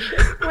use it.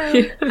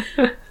 Well,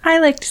 I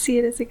like to see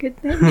it as a good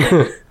thing.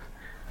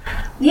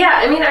 Yeah,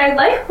 I mean, I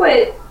like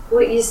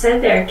what you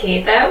said there,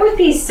 Kate. That would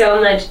be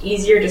so much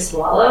easier to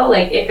swallow,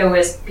 like, if it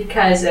was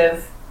because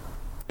of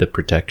the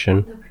protection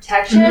of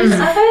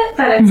it.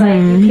 But it's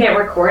like, you can't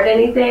record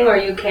anything, or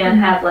you can't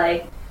have,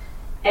 like,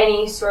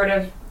 any sort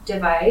of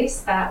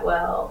device that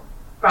will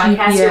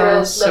broadcast your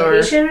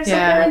location or something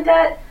like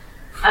that.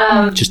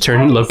 Just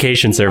turn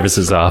location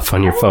services off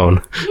on your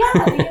phone.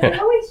 Yeah, because I've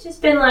always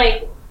just been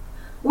like,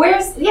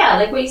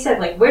 like what you said,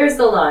 like, where's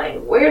the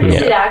line? Where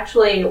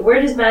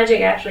does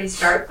magic actually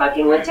start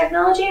fucking with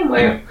technology, and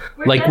where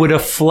like, would a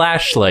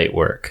flashlight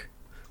work?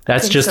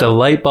 That's just a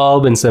light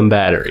bulb and some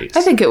batteries.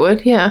 I think it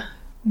would, yeah.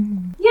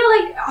 Yeah,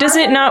 like... Does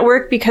it not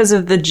work because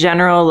of the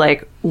general,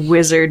 like,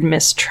 wizard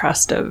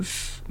mistrust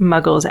of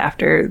muggles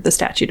after the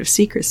Statute of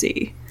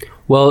Secrecy?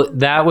 Well,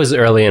 that was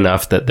early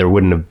enough that there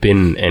wouldn't have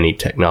been any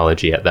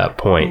technology at that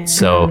point.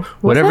 So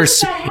whatever,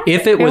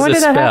 if it was a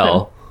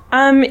spell,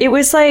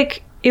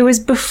 it was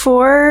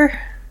before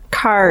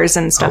cars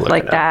and stuff look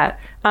like it up.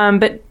 that.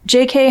 But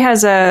JK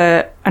has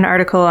an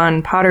article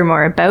on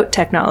Pottermore about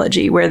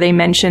technology where they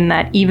mention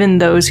that even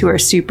those who are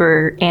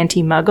super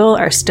anti-Muggle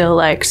are still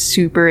like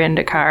super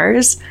into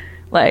cars,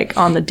 like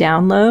on the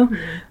down low.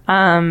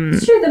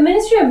 It's true, the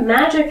Ministry of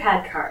Magic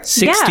had cars.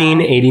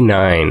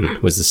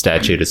 1689 was the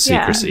statute of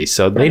secrecy,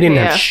 so they didn't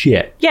Yeah. have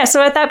shit. Yeah,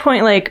 so at that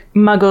point, like,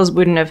 Muggles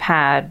wouldn't have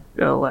had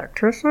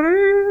electricity.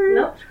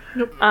 Nope.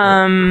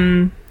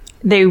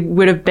 They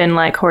would have been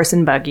like horse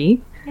and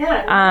buggy.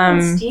 Yeah,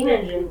 steam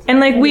engines. And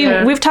like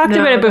Yeah. we've talked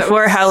No, about it that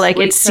before, was how like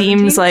late it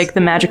seems 17s? like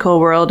the magical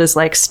world is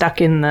like stuck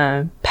in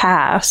the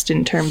past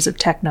in terms of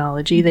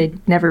technology. They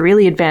never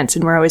really advance,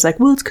 and we're always like,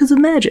 well, it's because of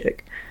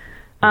magic.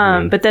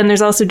 But then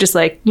there's also just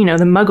like, you know,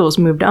 the Muggles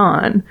moved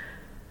on.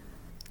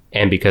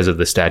 And because of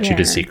the statute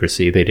Yeah. of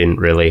secrecy, they didn't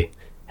really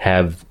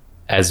have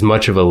as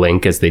much of a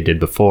link as they did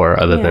before,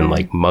 other than Yeah.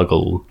 like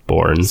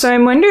Muggle-borns. So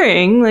I'm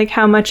wondering, like,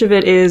 how much of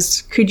it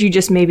is, could you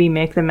just maybe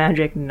make the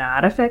magic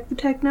not affect the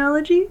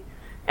technology?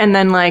 And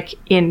then, like,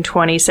 in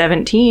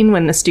 2017,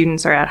 when the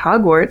students are at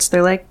Hogwarts,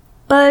 they're like,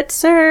 but,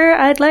 sir,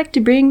 I'd like to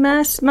bring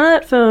my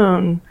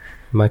smartphone.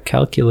 My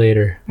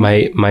calculator,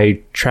 my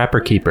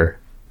trapper keeper.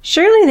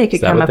 Surely they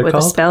could that come what up they're with a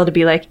called? spell to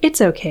be like, it's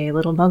okay,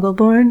 little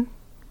Muggleborn.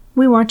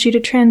 We want you to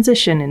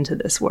transition into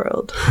this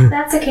world. If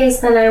that's the case,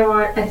 then I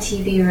want a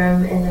TV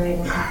room in the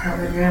Ravenclaw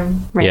common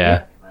room. Right?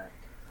 Yeah.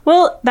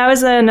 Well, that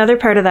was another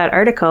part of that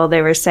article.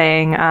 They were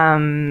saying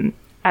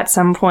at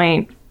some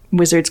point,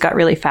 Wizards got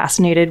really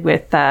fascinated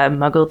with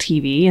Muggle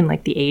TV in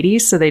like the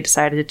 80s, so they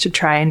decided to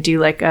try and do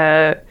like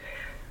a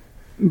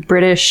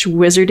British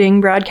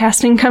wizarding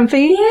broadcasting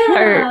company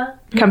or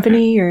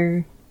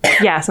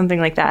something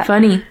like that.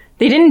 Funny.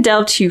 They didn't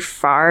delve too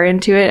far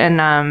into it,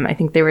 and I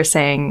think they were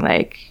saying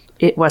like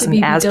it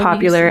wasn't as BBWs.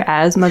 popular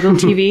as Muggle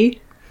TV.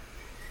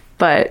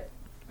 But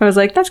I was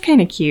like, that's kind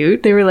of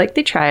cute. They were like,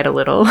 they tried a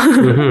little. I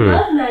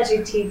love Magic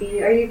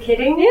TV. Are you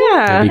kidding me?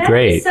 Yeah. That'd be That'd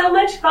great. be so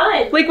much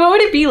fun. Like, what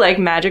would it be like?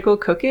 Magical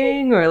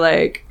cooking, or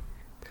like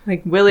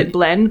will it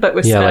blend but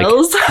with Yeah,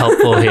 smells? like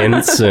helpful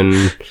hints, and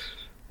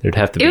there'd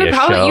have to be It would a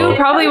probably show. you would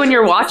probably when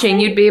you're watching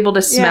you'd be able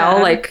to smell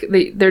Yeah. like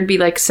there'd be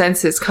like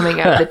senses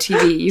coming out of the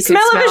TV. You could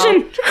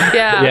Smell-o-vision!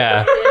 Yeah.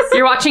 Yeah.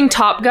 You're watching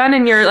Top Gun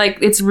and you're like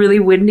it's really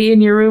windy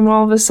in your room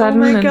all of a Oh sudden.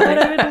 my and god, like,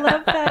 I would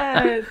love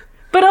that.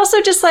 But also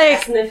just like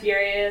Fast and the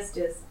Furious,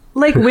 just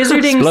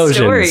wizarding Explosions.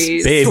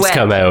 stories. Babes sweat.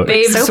 come out.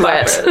 Babe Soap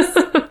sweat.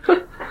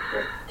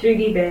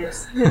 3D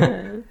babes.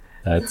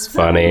 That's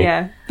funny.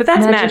 Yeah, but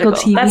that's Magical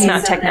magical. TV. That's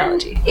not So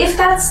technology. then, if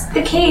that's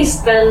the case,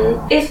 then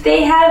if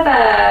they have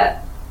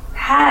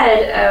had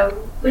a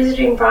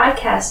wizarding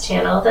broadcast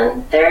channel,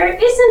 then there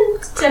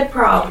isn't a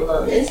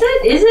problem, is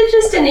it? Is it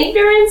just an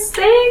ignorance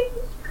thing?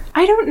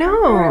 I don't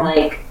Or know.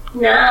 like,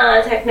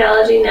 nah,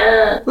 technology,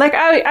 nah. Like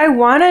I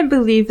want to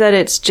believe that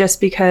it's just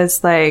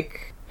because like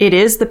it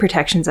is the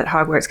protections at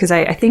Hogwarts, because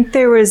I think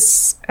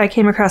I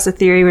came across a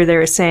theory where they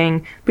were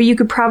saying, but you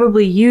could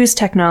probably use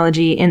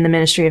technology in the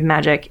Ministry of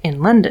Magic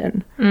in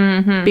London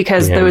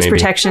because Yeah, those maybe.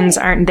 protections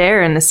aren't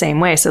there in the same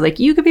way. So like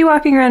you could be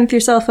walking around with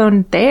your cell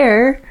phone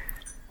there.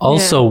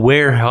 Also,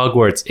 where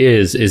Hogwarts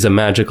is a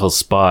magical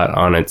spot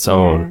on its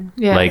own.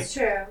 Yeah. Like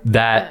True.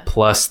 that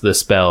plus the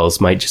spells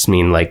might just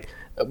mean like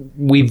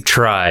we've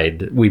tried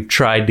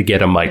to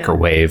get a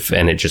microwave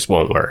and it just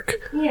won't work.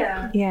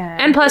 Yeah. Yeah.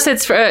 And plus,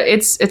 it's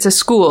a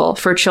school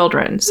for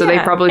children, so they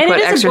Yeah. probably And it put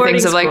is a extra boarding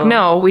things of like, school.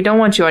 no, we don't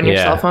want you on your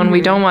Yeah. cell phone. We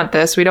don't want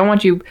this. We don't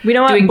want you. We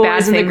don't want doing boys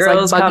bad in the things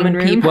girls' like common bugging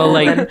room. people. Well,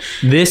 like and-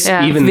 this,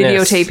 Yeah, even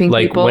this, videotaping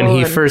like people when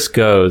he and- first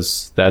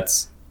goes,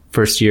 that's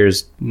first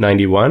year's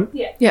 91.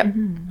 yeah,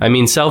 I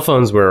mean, cell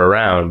phones were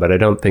around, but I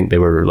don't think they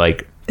were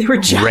like they were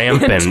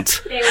giant.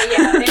 rampant. They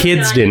were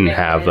Kids not didn't ubiquitous.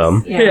 have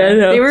them. Yeah,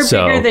 they were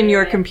So- bigger than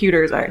your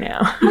computers are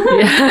now.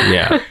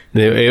 Yeah,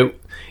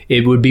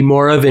 it would be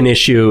more of an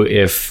issue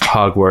if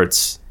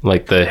Hogwarts,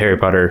 like the Harry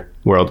Potter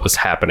world, was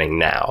happening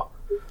now.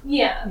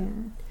 Yeah.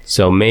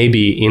 So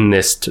maybe in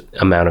this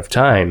amount of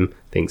time,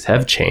 things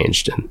have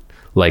changed, and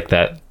like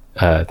that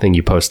thing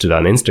you posted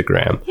on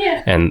Instagram,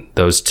 Yeah. and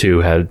those two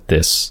had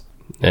this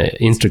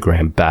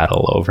Instagram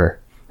battle over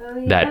Oh,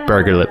 yeah. that.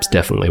 Burger Lips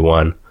definitely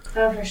won.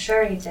 Oh, for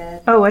sure he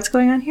did. Oh, what's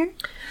going on here?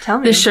 Tell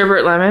me. the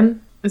sherbet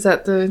lemon. Is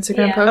that the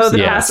Instagram Yeah. post? Oh, the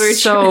Yeah. password.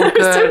 so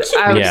good.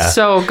 I was Yeah.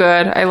 so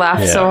good. I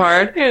laughed so Yeah.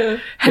 hard. Yeah.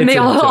 And It's they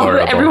all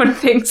adorable. everyone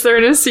thinks they're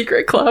in a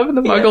secret club, and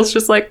the Muggles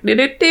just like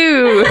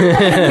do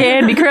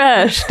Candy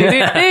Crush.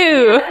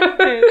 do.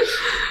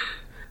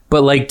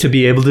 But like to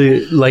be able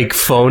to like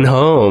phone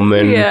home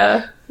and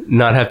Yeah.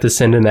 not have to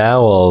send an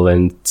owl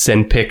and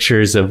send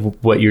pictures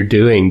of what you're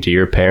doing to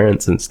your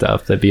parents and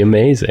stuff, that'd be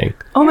amazing.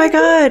 Oh my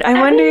god! I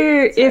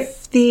wonder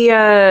if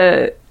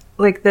the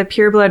like the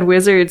pureblood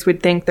wizards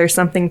would think there's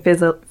something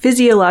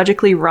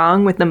physiologically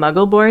wrong with the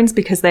Muggleborns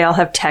because they all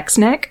have text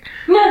neck.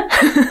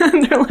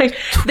 They're like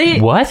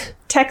What?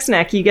 text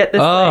neck. You get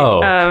this. Oh.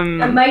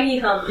 Like, A mighty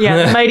hump.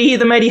 yeah,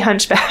 the mighty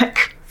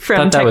hunchback from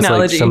I thought that was like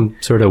technology. some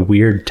sort of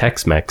weird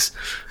Tex-Mex.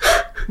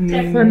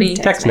 Funny.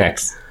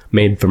 Tex-Mex.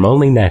 Made from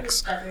only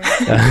necks.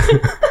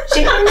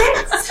 Chicken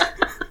necks.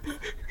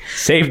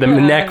 Save the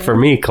neck for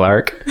me,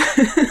 Clark.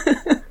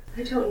 I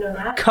don't know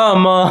that.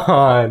 Come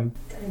on.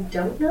 I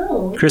don't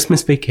know.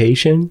 Christmas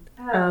Vacation?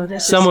 Oh,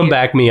 that's Someone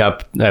back me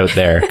up out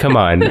there. Come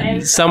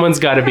on. Someone's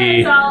got to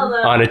be It's all of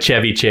them. on a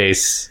Chevy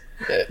Chase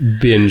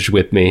binge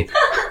with me.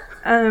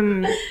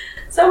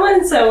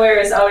 Someone somewhere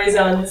is always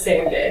on the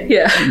same day.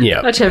 Yeah. Yeah.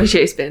 A Chevy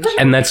Chase binge.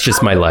 And that's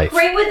just my life.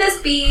 Great would this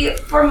be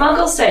for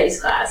Muggle Studies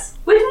class?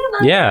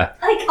 Wouldn't Yeah.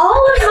 like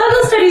all of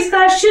Muggle Studies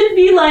class should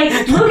be like,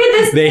 look at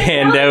this. They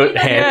hand out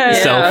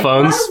cell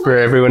phones for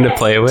everyone to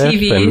play with.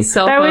 TV, and-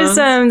 cell That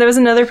phones. was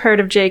another part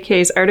of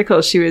JK's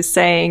article. She was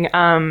saying,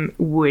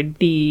 would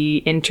the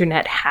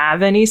internet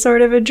have any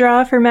sort of a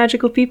draw for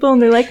magical people? And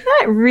they're like,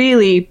 not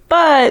really,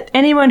 but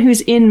anyone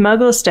who's in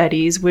Muggle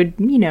studies would,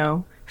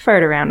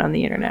 fart around on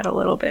the internet a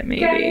little bit, maybe.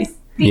 Guys,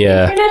 the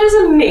Yeah. internet is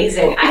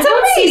amazing. I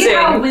don't see amazing.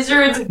 how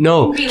wizards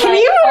No. be Can like,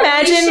 you "Holy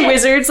imagine shit,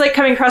 wizards like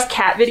coming across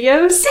cat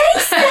videos?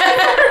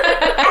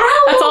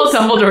 That's all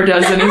Dumbledore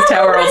does in his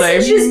tower all day.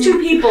 messages to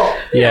people.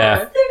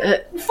 Yeah.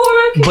 Form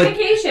of But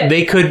communication.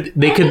 they could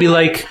be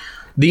like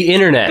the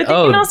internet. But they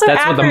Oh, can also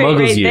that's what the apparate Muggles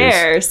right use.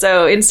 there.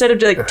 So instead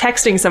of like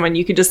texting someone,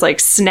 you could just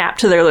like snap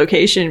to their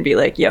location and be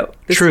like, "Yo,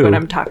 this True. is what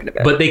I'm talking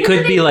about." But they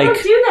could be don't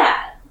like, do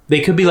that.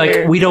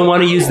 we don't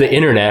want to use the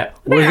internet.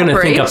 We're going to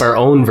think apparate. up our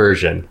own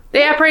version.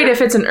 They apparate if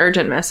it's an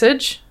urgent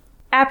message.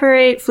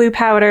 apparate, flue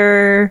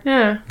powder,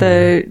 Yeah.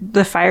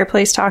 the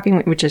fireplace talking,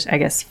 which is I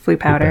guess flue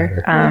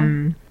powder.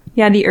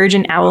 Yeah, the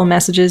urgent owl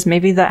messages.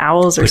 Maybe the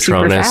owls are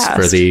super Patronus fast.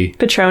 for the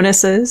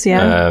Patronuses,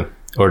 yeah.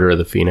 Order of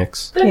the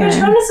Phoenix. But Yeah.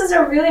 Patronuses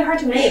are really hard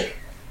to make.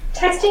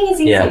 Texting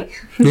is easy. Yeah.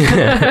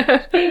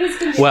 Babies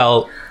can do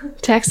Well,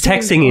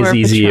 texting is or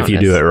easy if you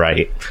do it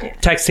Patronus.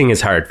 right. Texting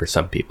is hard for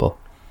some people.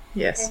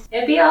 Yes.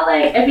 It'd be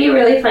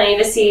really funny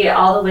to see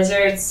all the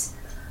wizards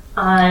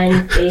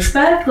on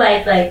Facebook,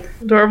 like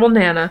Adorable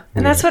Nana.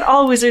 And that's what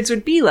all wizards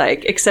would be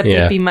like, except Yeah.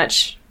 it'd be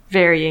much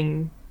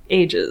varying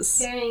ages.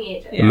 varying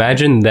ages.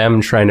 Imagine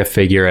them trying to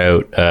figure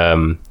out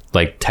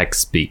like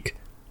text speak.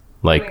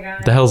 Like, Oh my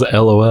God. the hell's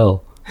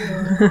LOL?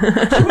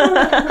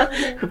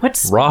 What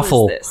spell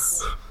Raffle. is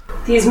this?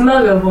 These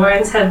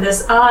Muggleborns have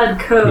this odd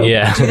code.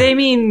 Yeah. Do they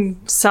mean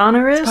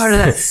sonorous? Part of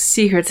that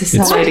secret What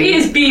society.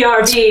 is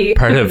BRB?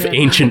 Part of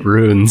ancient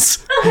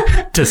runes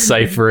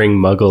deciphering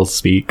Muggle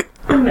speak.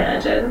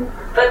 Imagine.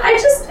 But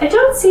I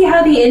don't see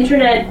how the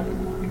internet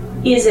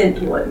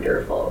isn't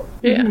wonderful.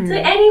 Yeah. To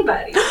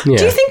anybody. Yeah.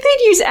 Do you think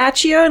they'd use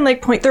Accio and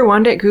like point their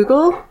wand at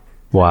Google?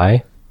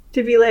 Why?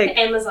 To be like,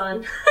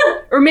 Amazon.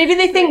 or maybe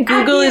they think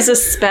Google is a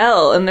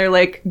spell and they're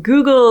like,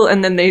 Google,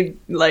 and then they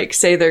like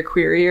say their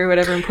query or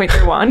whatever and point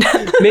their wand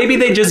at them. Maybe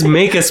they just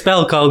make a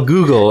spell called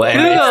Google, and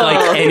it's Google.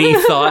 like any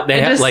thought they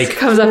have. Just Like,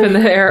 comes up in the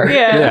air.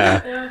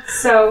 yeah,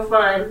 So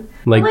fun.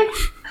 like Like,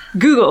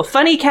 Google,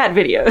 funny cat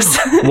videos.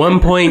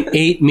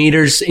 1.8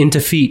 meters into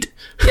feet.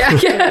 Yeah.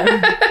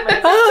 Yeah.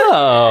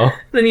 Oh,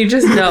 Then you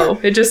just know.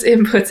 It just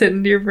inputs it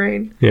into your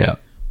brain. yeah.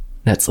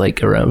 That's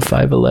like around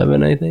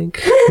 5'11", I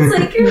think. it's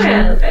like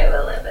around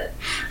 5'11".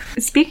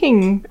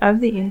 Speaking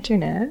of the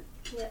internet,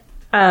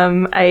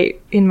 I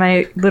in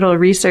my little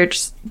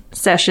research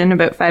session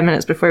about 5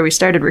 minutes before we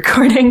started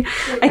recording,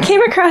 I came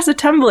across a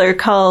Tumblr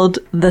called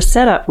The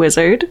Setup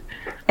Wizard.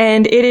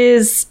 And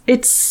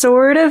it's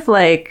sort of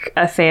like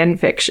a fan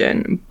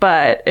fiction,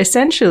 but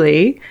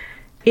essentially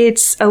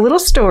it's a little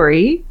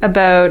story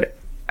about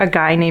a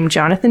guy named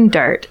Jonathan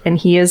Dart, and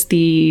he is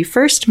the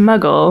first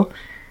Muggle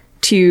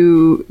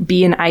to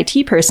be an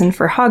IT person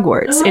for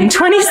Hogwarts in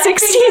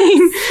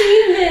 2016.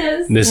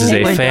 This is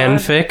a my God.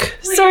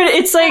 fanfic. Sort of,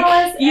 it's like,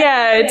 tell us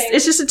yeah, everything.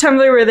 it's just a Tumblr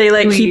where they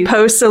like, he Please.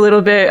 posts a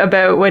little bit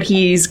about what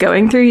he's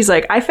going through. He's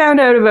like, I found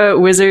out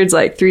about wizards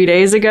like 3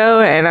 days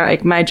ago, and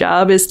like my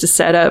job is to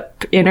set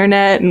up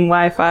internet and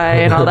Wi-Fi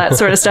and all that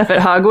sort of stuff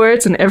at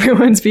Hogwarts, and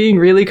everyone's being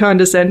really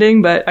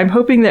condescending, but I'm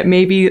hoping that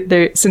maybe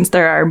since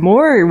there are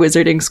more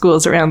wizarding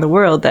schools around the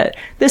world, that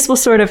this will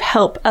sort of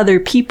help other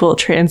people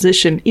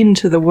transition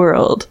into the world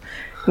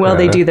while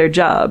they do their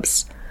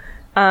jobs.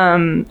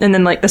 And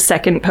then like the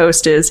second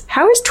post is,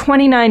 how is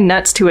 29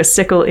 nuts to a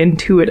sickle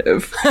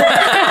intuitive?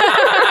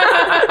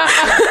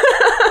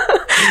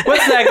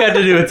 What's that got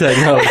to do with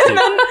technology?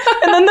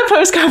 And then the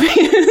post copy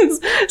is,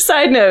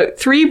 side note,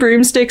 3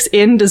 broomsticks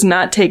in does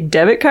not take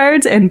debit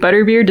cards, and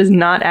butterbeer does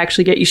not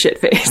actually get you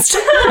shit-faced.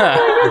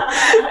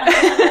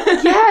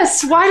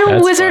 Yes. Why don't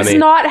That's wizards funny.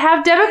 not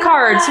have debit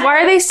cards?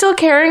 Why are they still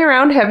carrying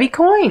around heavy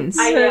coins?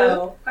 I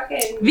know.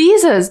 Fucking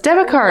Visas,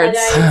 debit cards.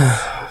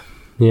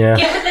 Yeah.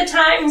 Get with the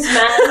times,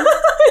 man.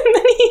 And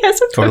then he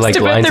has a Or, post like,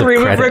 about lines the of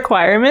room credit. of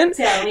requirement,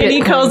 Yeah, and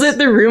he calls it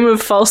the room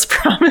of false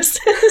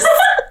promises.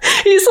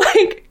 He's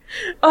like,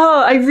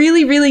 oh, I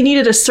really, really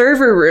needed a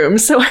server room,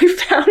 so I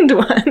found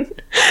one.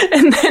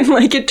 And then,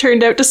 like, it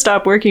turned out to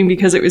stop working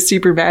because it was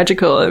super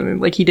magical, and,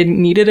 like, he didn't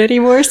need it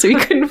anymore, so he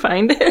couldn't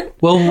find it.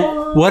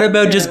 Well, what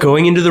about just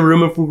going into the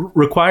room of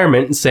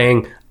requirement and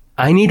saying,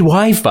 I need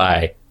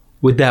Wi-Fi?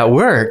 Would that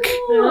work?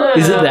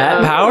 Is it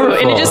that powerful?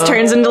 And it just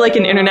turns into, like,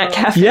 an internet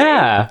cafe.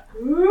 Yeah.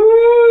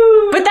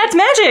 But that's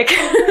magic.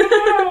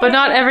 But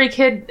not every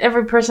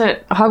person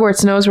at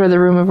Hogwarts knows where the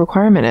room of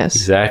requirement is.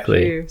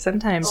 Exactly.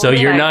 Sometimes. So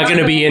you're not going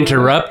to be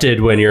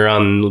interrupted when you're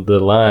on the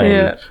line.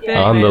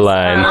 Yeah. On the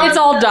line. It's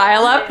all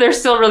dial up. They're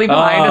still really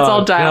behind. It's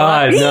all dial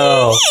up. God,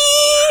 no.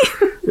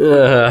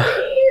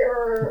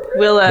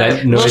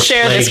 We'll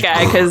share this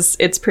guy because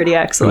it's pretty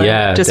excellent.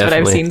 Yeah, just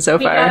definitely. what I've seen so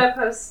We far. gotta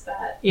post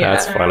that. Yeah,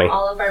 That's funny.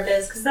 All of our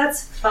biz because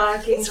that's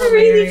fucking it's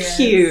really hilarious.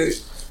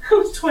 cute. I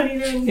was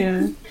 29.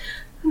 Yeah.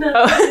 No,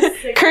 Oh,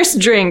 cursed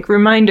drink.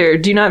 Reminder: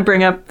 do not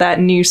bring up that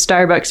new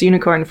Starbucks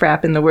unicorn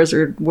frap in the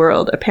wizard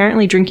world.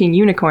 Apparently, drinking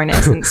unicorn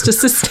essence to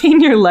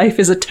sustain your life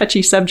is a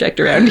touchy subject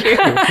around here.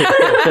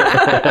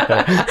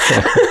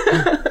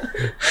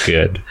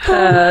 Good.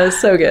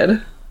 So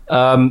good.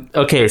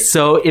 Okay,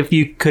 so if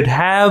you could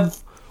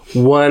have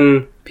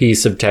one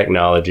piece of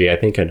technology, I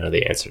think I know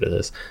the answer to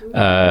this,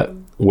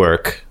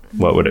 work,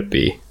 what would it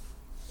be?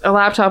 A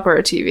laptop or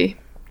a TV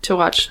to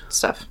watch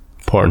stuff.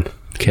 Porn.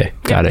 Okay,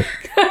 got it.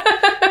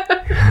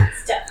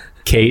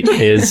 Kate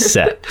is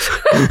set.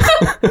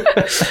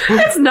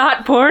 It's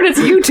not porn. It's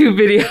YouTube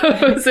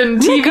videos and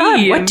TV.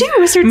 God, what and do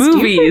wizards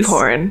movies. do for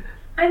porn?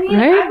 I mean,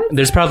 Right? I would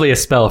There's probably a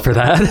spell for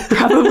that.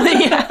 Probably.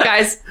 Yeah.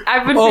 Guys,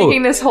 I've been Oh.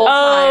 thinking this whole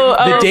Oh,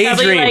 time. The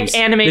probably daydreams.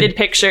 like animated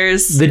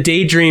pictures. The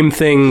daydream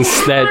things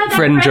that the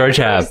Fred and George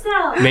Fred have.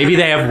 yourself. Maybe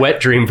they have wet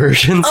dream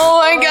versions. Oh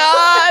my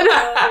god!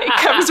 It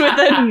comes with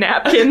a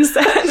napkin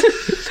set.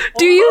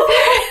 Do you?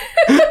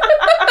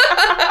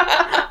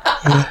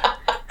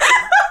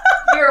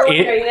 You're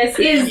wondering, this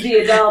is the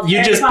adult. You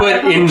Harry just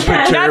Potter put in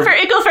podcast. Not for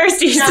ickle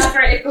firsties. Not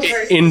for April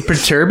 1st. In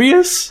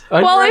Perturbius?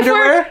 Well, if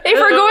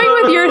we're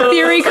going with your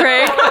theory,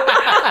 Craig,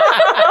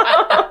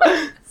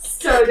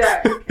 So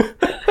dark.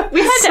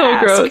 We had to so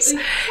ask. gross.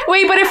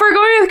 Wait, but if we're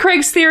going with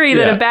Craig's theory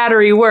that Yeah. a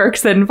battery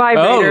works, then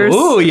vibrators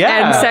ooh,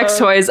 yeah. and sex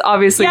toys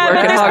obviously Yeah, work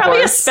but at there's Hogwarts.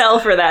 probably a spell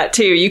for that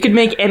too. You could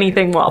make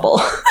anything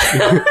wobble.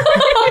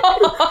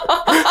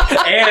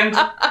 And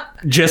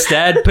just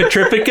add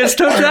Petrificus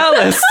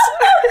totalis.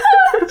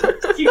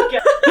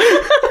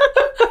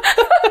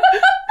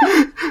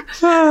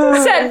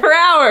 Set for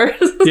hours.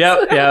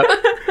 Yep.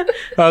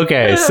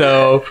 Okay,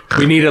 so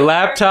we need a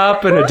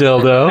laptop and a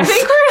dildo. I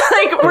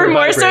think we're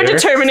more so vibrator.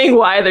 determining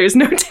why there's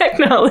no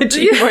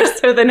technology more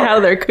so than how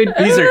there could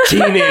be. These are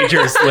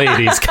teenagers,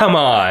 ladies. Come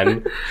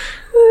on.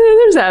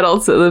 There's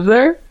adults that live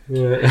there.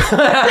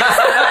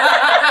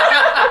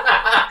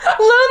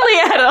 Lonely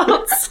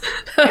adults.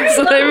 That's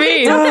what I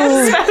mean.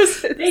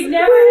 They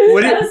never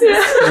What discuss is,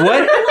 this.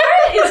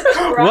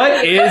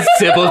 what is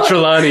Sybil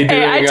Trelawney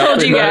doing I up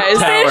told in you that guys.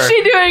 What tower? is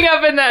she doing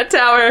up in that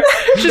tower?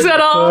 She's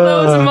got all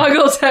those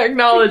Muggle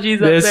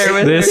technologies up This there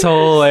with this her.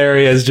 whole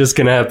area is just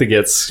gonna have to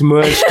get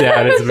smushed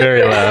down. It's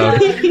very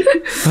loud.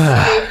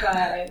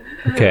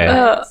 Okay.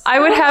 I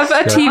would have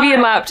a TV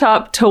and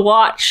laptop to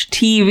watch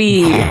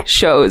TV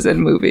shows and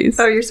movies.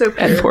 Oh, you're so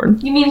and porn.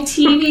 You mean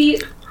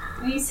TV?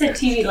 You said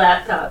TV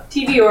laptop.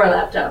 TV or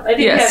laptop. I think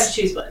Yes. you have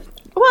to choose one.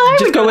 Well, I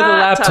Just would go with a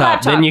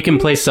laptop. Then you can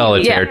play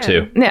solitaire Yeah.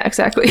 too. Yeah,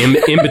 exactly. In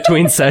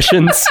between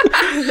sessions.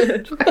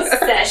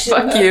 Session.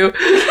 Fuck you.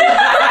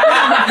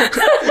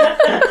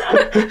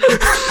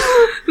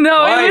 No,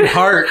 Fine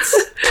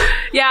hearts.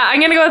 yeah, I'm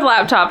gonna go with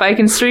laptop. I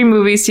can stream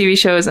movies, TV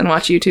shows, and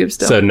watch YouTube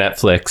still. So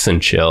Netflix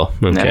and chill.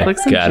 Okay, Netflix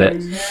and got chill.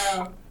 it.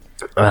 No.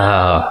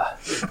 Ah,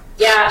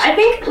 Yeah, I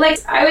think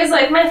I was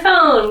like my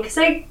phone because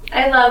I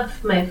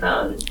love my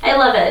phone. I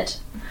love it,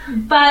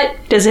 but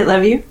Does it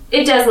love you?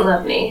 it doesn't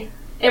love me.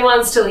 It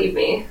wants to leave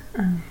me.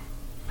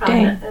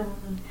 Dang.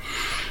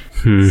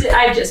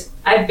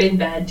 I've been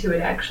bad to it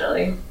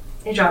actually.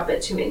 I drop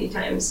it too many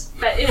times.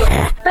 But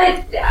anyway,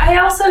 but I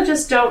also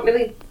just don't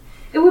really.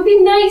 It would be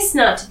nice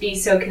not to be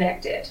so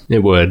connected. it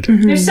would.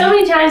 There's so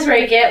many times where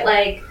I get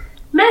like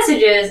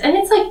messages, and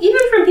it's like even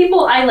from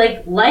people I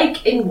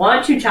like and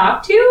want to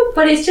talk to,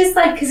 but it's just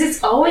like because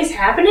it's always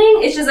happening.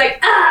 It's just like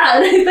and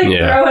I like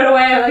Yeah. throw it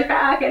away. I'm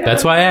like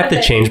That's why I have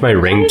to change my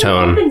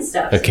ringtone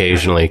occasionally.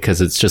 occasionally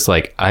because it's just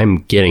like I'm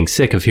getting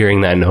sick of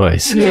hearing that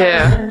noise.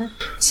 Yeah.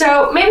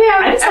 So maybe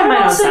I just have would mine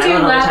on also do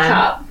silent all the time.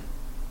 laptop.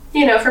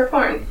 You know, for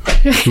porn.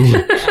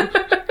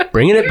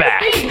 Bringing it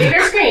back. Bigger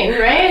screen,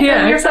 right?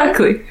 Yeah, On your phone.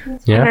 exactly.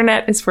 Yeah.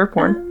 Internet is for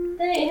porn.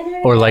 The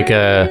internet Or like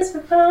a is for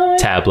porn.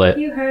 tablet.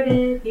 You heard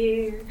it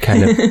here.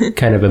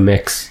 Kind of a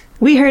mix.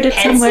 We heard it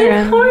somewhere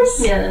Pensive porn?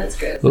 else. Yeah, that's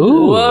good.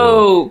 Ooh.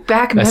 Whoa,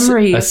 back A, s-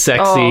 memories.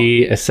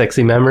 a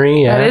sexy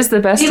memory. Yeah. That is the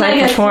best Be type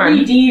like of a porn.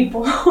 3D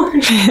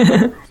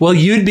porn. Well,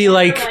 you'd be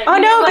like Oh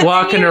no! But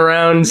walking then you,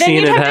 around Then seeing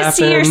you'd it have happen. to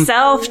see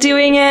yourself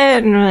doing it.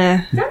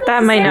 and,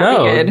 that might not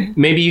No, be good.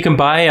 maybe you can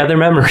buy other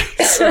memories.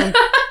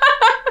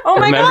 Oh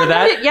my Remember god!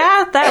 that?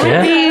 Yeah, that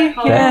would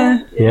be.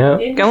 Yeah.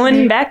 Yeah.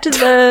 Going back to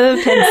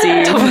the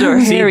Pensy.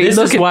 Dumbledore, See, Harry, this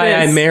look is at why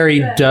I this.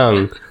 married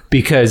Dung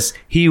because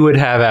he would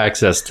have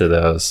access to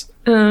those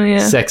Oh yeah.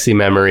 sexy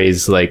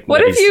memories. Like What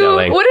that if he's you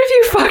selling. What if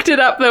you fucked it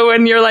up though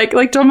when you're like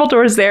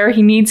Dumbledore's there,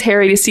 he needs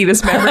Harry to see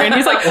this memory and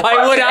he's like,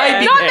 Why would I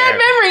be not there? that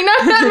memory,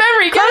 not that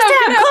memory.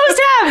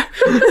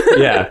 Close tab!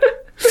 Yeah.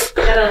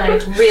 Gotta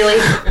like really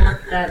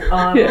that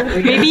bottle.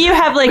 Maybe you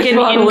have like an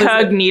bottle is it?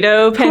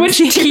 incognito pen. Which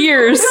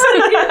tears?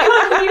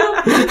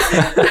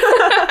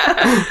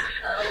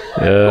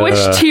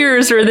 Which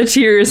tears were the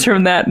tears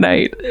from that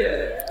night?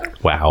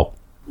 Wow.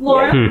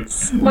 Laura,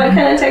 what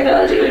kind of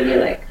technology would you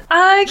like?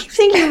 I keep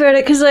thinking about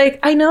it because, like,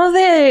 I know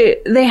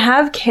they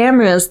have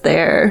cameras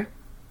there.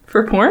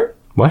 For porn?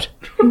 What?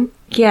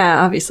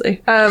 Yeah,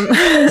 obviously.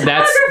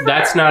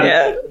 That's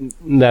not.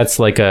 That's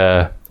like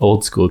a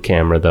old school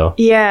camera, though.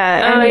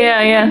 Yeah. Oh,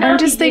 yeah. I'm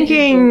just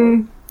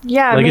thinking.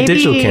 Yeah, Like maybe a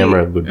digital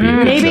camera would be a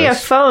good maybe a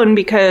choice. phone,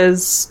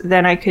 because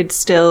then I could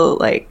still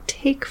like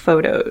take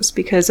photos,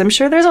 because I'm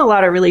sure there's a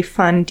lot of really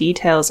fun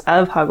details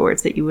of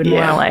Hogwarts that you wouldn't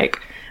want to like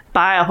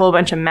buy a whole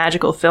bunch of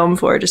magical film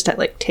for, just to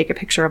like take a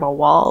picture of a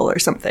wall or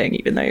something,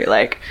 even though you're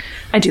like,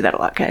 I do that a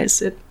lot,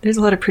 guys. There's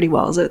a lot of pretty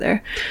walls out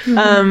there.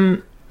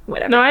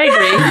 Whatever. No, I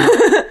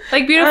agree.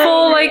 Like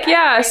beautiful,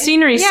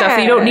 scenery stuff.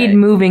 You don't need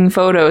moving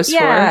photos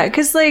Yeah, for.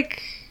 because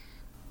like,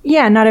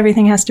 yeah, not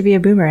everything has to be a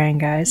boomerang,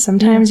 guys.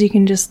 Sometimes you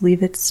can just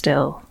leave it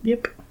still.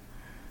 Yep.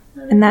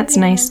 And that's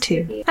nice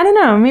too. I don't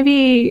know,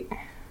 maybe,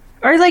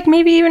 or like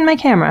maybe even my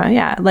camera.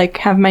 Yeah, like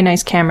have my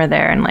nice camera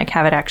there and like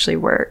have it actually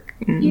work.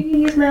 And You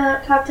can use my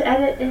laptop to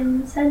edit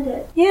and send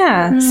it.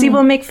 yeah, see,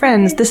 we'll make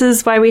friends. This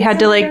is why we had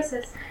to like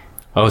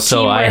Oh,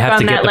 so I teamwork have on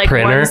to get that the like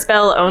printer. one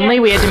spell only.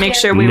 We had to make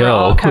sure we were No.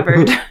 all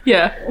covered.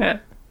 Yeah.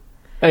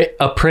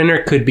 A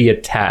printer could be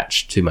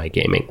attached to my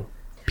gaming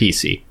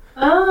PC.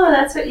 Oh,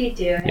 that's what you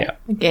do. Yeah.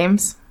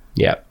 Games.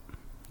 Yeah.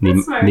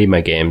 That's smart. Need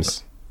my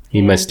games.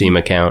 Need my Steam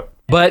account.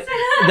 But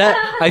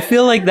that I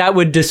feel like that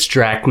would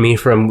distract me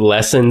from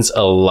lessons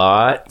a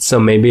lot. So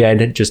maybe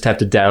I'd just have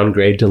to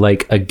downgrade to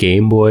like a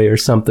Game Boy or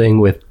something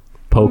with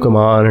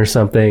Pokemon or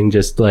something.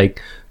 Just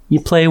like you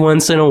play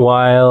once in a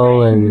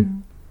while and.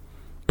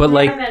 But There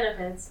like, are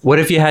benefits. what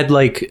if you had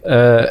like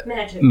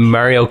Magic.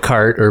 Mario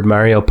Kart or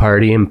Mario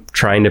Party and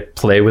trying to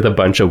play with a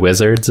bunch of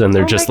wizards and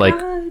they're just like,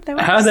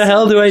 how the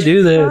hell do I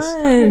do this?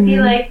 It'd be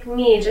like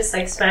me, just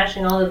like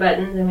smashing all the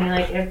buttons and be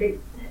like,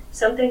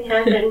 something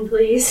happen,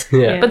 please.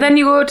 Yeah. But then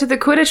you go to the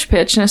Quidditch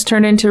pitch and it's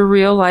turned into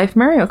real life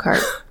Mario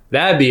Kart.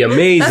 That'd be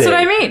amazing. That's what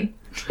I mean.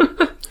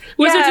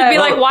 Wizards would be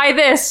like, why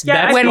this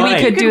That's when we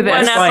fine. could do You could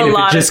this? one-up Fine. a If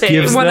lot it of just things.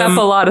 gives One up them,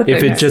 a lot of if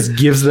it things. just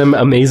gives them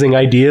amazing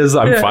ideas,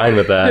 I'm fine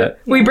with that.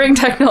 We bring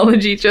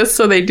technology just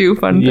so they do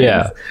fun things.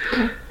 Yeah.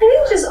 I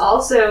think just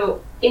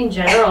also, in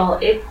general,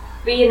 it'd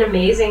be an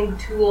amazing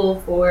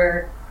tool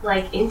for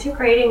like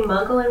integrating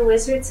Muggle and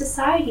Wizard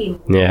society.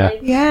 Yeah. Like,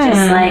 Yeah.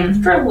 Just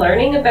like for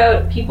learning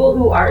about people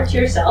who aren't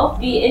yourself,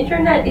 the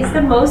internet is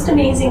the most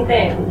amazing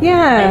thing. Like,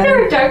 Yeah.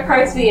 there are dark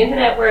parts of the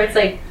internet where it's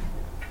like,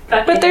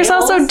 fucking But there's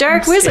also a-holes.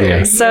 dark wizards,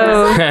 Yeah.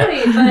 so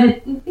Exactly,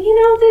 but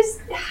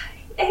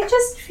I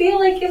just feel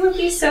like it would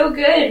be so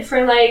good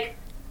for like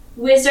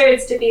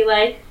wizards to be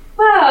like,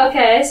 wow,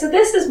 okay, so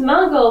this is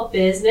Muggle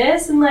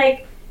business, and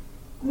like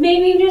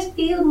maybe just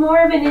be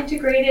more of an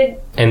integrated.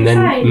 And then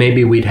society.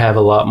 maybe we'd have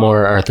a lot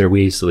more Arthur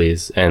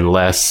Weasleys and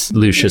less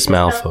Lucius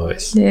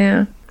Malfoys.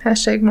 Yeah.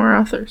 Hashtag more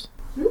authors.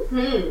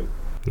 Mhm.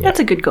 that's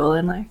a good goal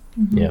in life.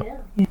 Yeah.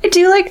 I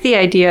do like the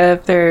idea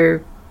of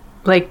their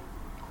like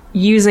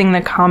using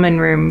the common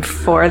room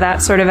for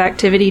that sort of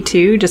activity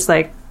too, just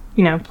like,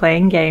 you know,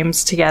 playing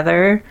games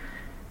together.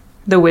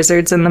 The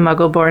wizards and the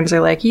Muggleborns are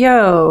like,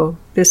 yo,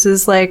 this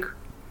is like,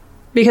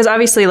 because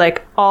obviously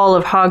like all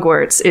of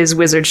Hogwarts is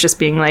wizards just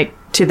being like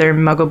to their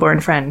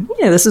Muggleborn friend,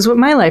 yeah, this is what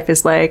my life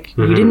is like.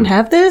 You didn't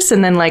have this?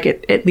 And then like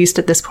at least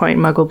at this point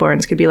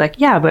Muggleborns could be like,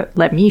 yeah, but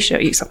let me show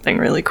you something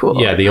really cool.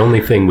 Yeah, the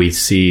only thing we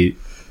see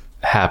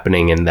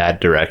happening in that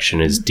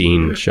direction is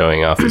Dean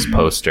showing off his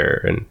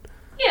poster and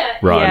Yeah.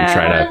 Ron Yeah.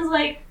 trying to Ron's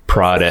like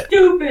prod it.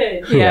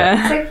 stupid.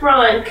 Yeah. It's like,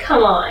 Ron,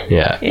 come on.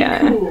 Yeah.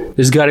 Yeah. Cool.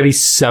 There's got to be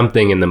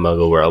something in the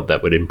Muggle world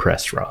that would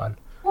impress Ron,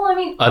 Well, I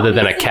mean, other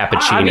than a obviously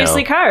cappuccino.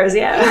 Obviously cars,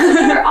 yeah.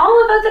 They're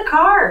all about the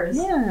cars.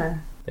 Yeah.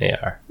 They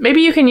are.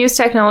 Maybe you can use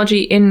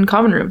technology in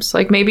common rooms.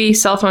 Like maybe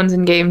cell phones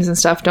and games and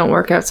stuff don't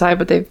work outside,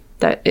 but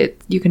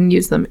you can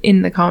use them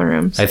in the common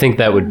rooms. I think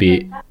that would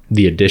be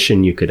the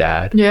addition you could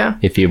add Yeah.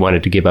 if you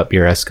wanted to give up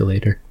your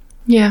escalator.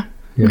 Yeah.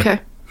 Okay.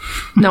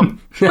 No.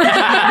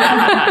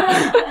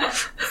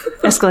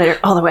 Escalator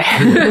all the way.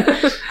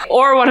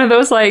 Or one of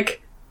those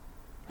like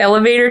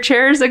elevator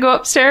chairs that go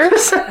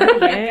upstairs.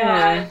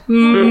 Yeah.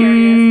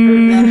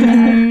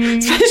 Mm.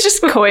 It's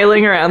just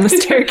coiling around the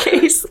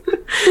staircase.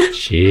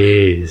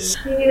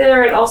 Jeez. Maybe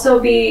there would also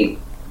be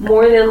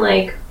more than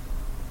like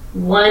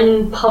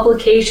one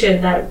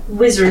publication that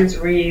wizards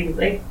read.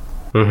 Like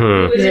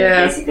Mm-hmm. wizards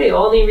Yeah. basically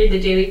only read the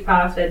Daily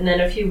Prophet, and then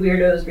a few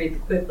weirdos read the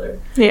Quibbler.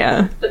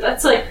 Yeah. But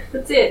that's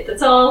it.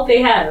 That's all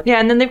they have. Yeah,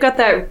 and then they've got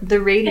the And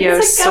radio,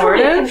 it's like sort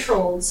government of.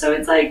 controlled, so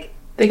it's like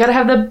They gotta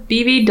have the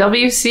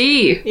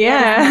BBWC.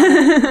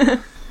 Yeah.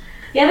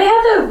 yeah, they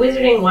have the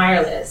Wizarding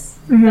Wireless.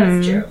 Mm-hmm.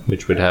 That's true.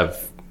 Which would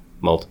have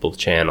multiple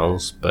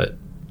channels, but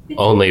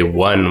only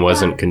one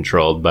wasn't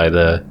controlled by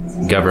the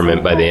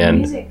government by the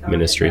end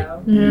ministry.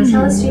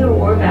 Celestina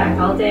Warbeck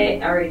all day,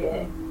 every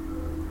day.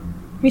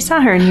 We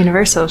saw her in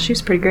Universal. She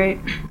was pretty great.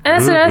 And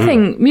that's another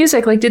thing.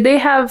 Music. Like, did they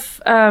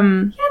have? Yeah,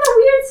 the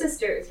Weird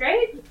Sisters,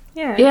 right?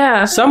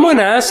 Yeah. Someone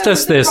asked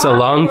us this a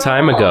long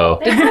time ago.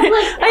 They have, like,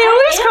 I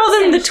always call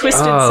them the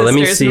Twisted Oh, Sisters. let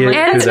me see it.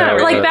 And Who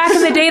that like was. back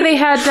in the day, they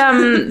had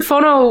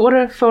phono. What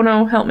a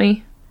phono! Help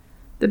me.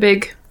 The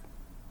big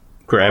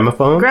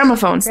Gramophone?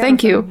 gramophones.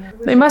 Thank you.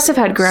 They must have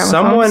had gramophones.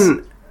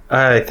 Someone,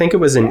 I think it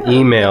was an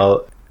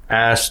email,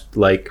 asked,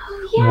 like,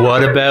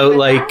 what about,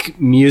 like,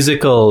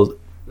 musical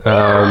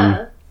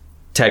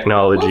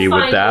technology?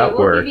 Would that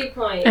work?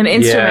 And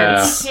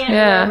instruments. Yeah. Yeah.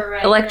 Can't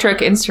override Electric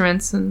that.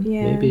 instruments and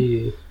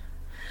Maybe.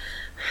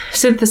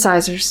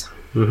 synthesizers.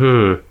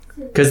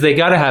 Because they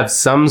got to have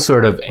some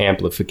sort of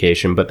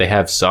amplification, but they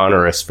have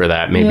sonorous for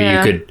that. Maybe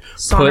Yeah. you could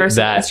Sonorous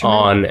put that instrument.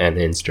 on an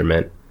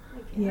instrument.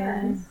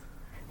 Yeah.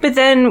 But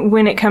then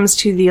when it comes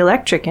to the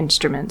electric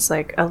instruments,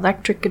 like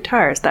electric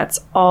guitars, that's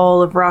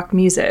all of rock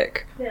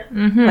music.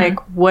 Like,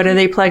 what are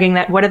they plugging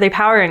that? What are they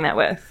powering that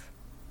with?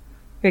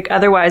 Like,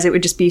 otherwise it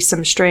would just be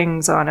some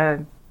strings on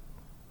a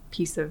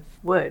piece of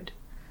wood.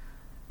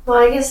 Well,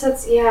 I guess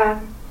that's,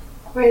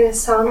 where the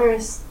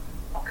sonorous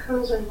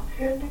comes in.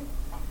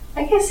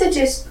 I guess it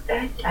just,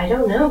 I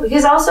don't know.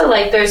 Because also,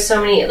 like, there's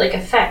so many, like,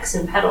 effects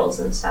and pedals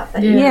and stuff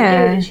that you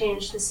can do to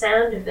change the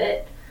sound of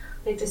it.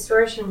 Like,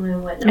 distortion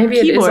and whatnot. Maybe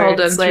it is all done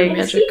Keyboards, through like- And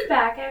magic.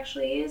 feedback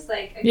actually is,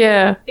 like, a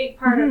Yeah. big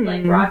part of,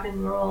 like, rock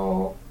and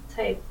roll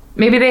type.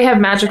 Maybe they have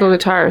magical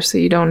guitars, so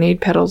you don't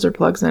need pedals or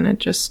plugs in it.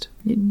 Just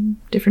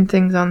different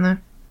things on the.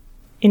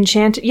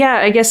 Enchanted. Yeah,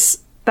 I guess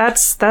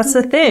that's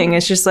the thing.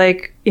 It's just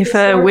like, if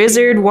a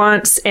wizard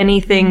wants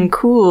anything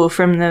cool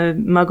from the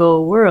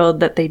Muggle world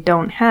that they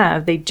don't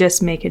have, they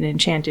just make an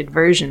enchanted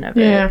version of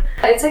it. Yeah.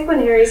 It's like when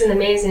Harry's in the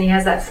maze and he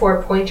has that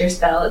 4-pointer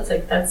spell. It's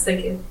like, that's like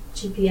a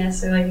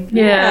GPS or like a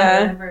Yeah.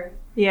 whatever.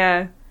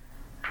 Yeah.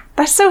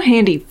 That's so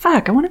handy.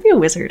 Fuck, I want to be a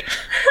wizard.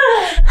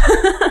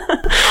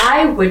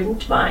 I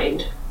wouldn't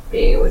mind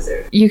being a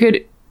wizard. You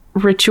could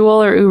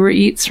ritual or Uber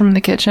Eats from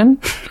the kitchen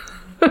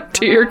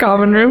to your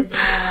common room.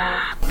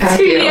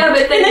 Yeah,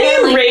 but then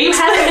again, like, you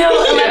have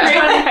no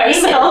electronic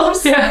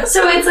incomes. Yeah.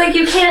 So it's like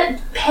you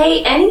can't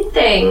pay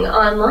anything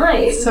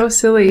online. So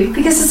silly.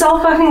 Because it's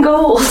all fucking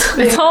gold.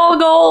 It's all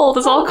gold.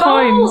 It's all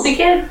coins. You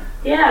can't,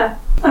 yeah.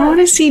 I want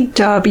to see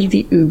Dobby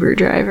the Uber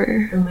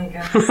driver. Oh my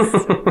god.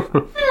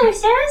 Hello,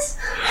 Stas.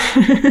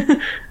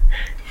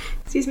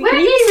 Excuse me, Where can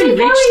is you he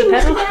even reach the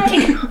pedal?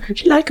 going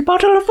Would you like a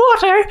bottle of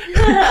water?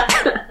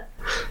 today?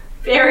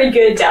 Very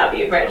good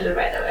Dobby impression,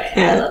 by the way.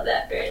 I love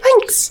that very much.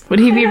 Thanks. Would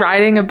he be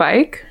riding a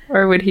bike,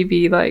 or would he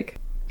be like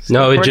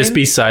No, it'd just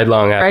be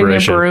sidelong riding a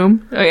apparition.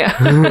 broom? Oh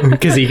yeah.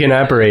 Because he can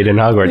apparate in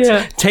Hogwarts.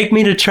 Yeah. Take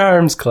me to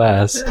Charms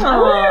class. I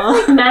wonder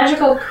if, like,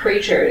 magical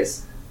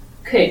creatures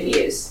could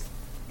use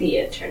the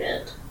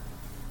internet.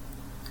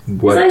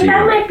 What Like do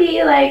that you might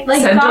be like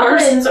Centaurs?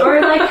 goblins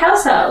or like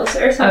house elves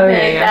or something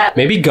like yeah. that.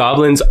 Maybe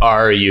goblins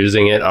are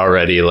using it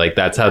already. Like,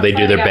 that's how they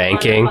do their Like,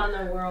 banking. on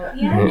the world.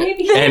 Yeah,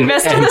 maybe. And-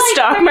 Invest in and- the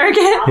stock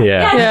market.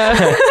 Yeah.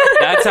 Yeah.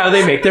 That's how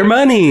they make their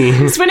money.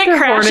 So when it hoarding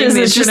crashes,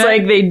 the it's just internet.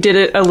 like they did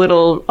it a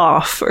little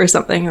off or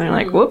something. They're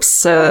like,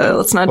 whoops,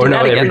 let's not do Or no,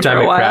 that again every for time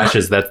a it while.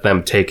 crashes, that's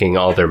them taking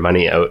all their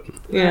money out.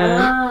 Yeah.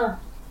 Ah,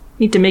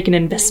 Need to make an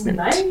investment.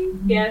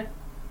 yeah.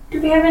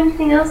 Do we have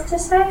anything else to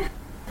say?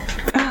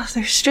 Oh,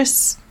 there's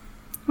just...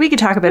 We could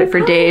talk about it for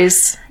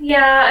days.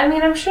 Yeah, I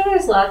mean, I'm sure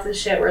there's lots of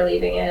shit we're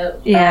leaving out.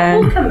 But Yeah.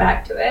 we'll come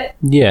back to it.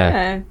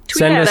 Yeah. Tweet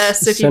Send at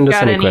us- us if send you've us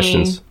got any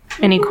questions.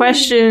 any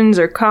questions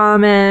or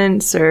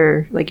comments,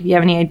 or like if you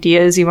have any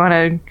ideas you want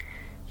to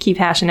keep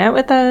hashing out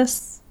with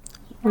us.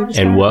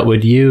 And what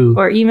would you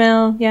Or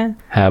email, yeah.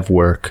 have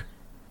work,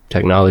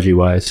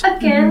 technology-wise?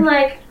 Again,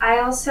 like, I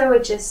also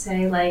would just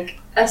say, like,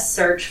 a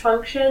search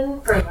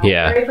function for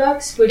library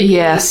books would be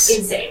Yes.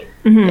 insane.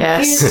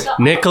 Yes.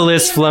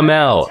 Nicholas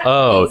Flamel.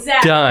 Oh,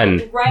 Exactly.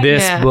 done. Right.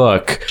 This Yeah.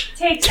 book.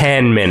 Takes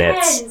 10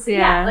 minutes. tens. Yeah.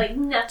 Yeah, like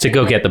nothing. To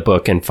go get the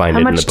book and find How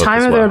it in the much book time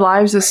as of well. their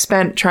lives is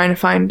spent trying to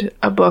find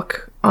a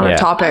book on Yeah. a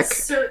topic?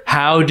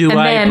 How do And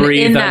I then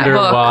breathe in that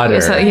underwater? book,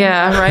 is that-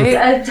 yeah, right?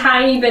 A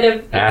tiny bit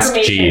of Ask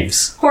information.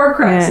 Jeeves.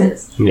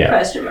 Horcruxes. Yeah.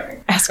 Question mark.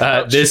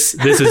 This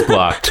is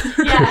blocked.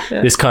 Yeah.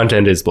 This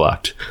content is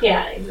blocked.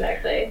 Yeah,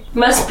 exactly.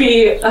 Must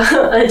be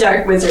a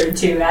dark wizard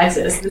to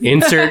access this.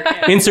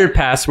 Insert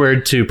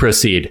password to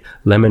proceed.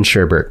 Lemon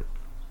sherbet.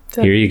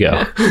 Here you go.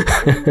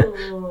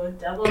 Ooh,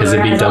 Dumbledore 'Cause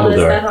it'd be has all this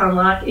Dumbledore. stuff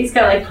unlocked. He's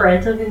got like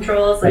parental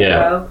controls. Like,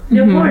 Yeah. oh,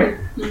 no porn.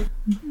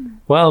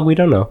 Well, we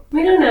don't know.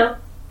 We don't know.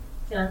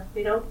 Yeah,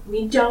 we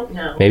don't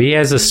know. Maybe he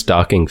has a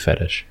stocking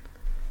fetish.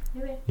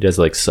 Maybe. He does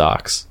like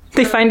socks.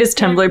 They find his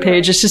Tumblr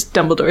page, it's just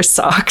Dumbledore's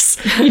socks.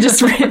 He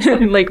just like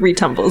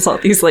retumbles all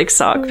these like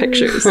sock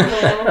pictures.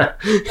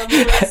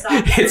 Dumbledore's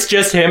socks. It's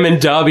just him and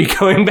Dobby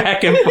going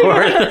back and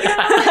forth.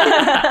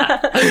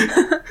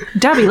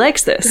 Dobby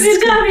likes this.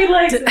 Dobby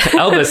likes it.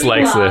 Elvis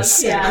likes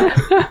this. Yeah,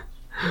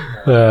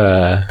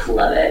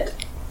 love it.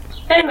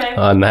 Anyway,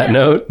 On that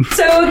note,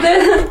 so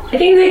I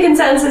think the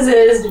consensus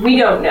is we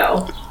don't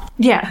know.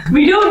 Yeah.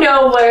 We don't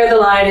know where the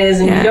line is,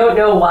 and we don't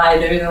know why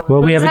there's a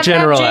well, we have a Let's have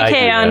general JK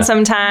idea. on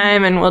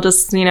sometime and we'll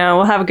just,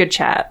 we'll have a good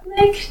chat.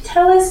 Like,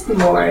 tell us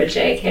more,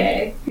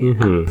 JK.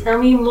 Mhm. Tell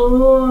me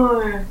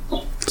more.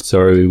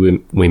 Sorry,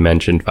 we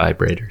mentioned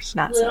vibrators.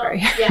 Not Little- sorry.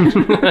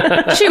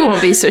 Yeah. She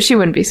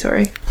wouldn't be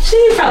sorry.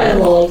 She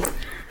probably won't.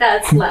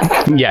 That's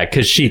left. Yeah,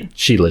 because she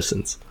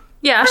listens.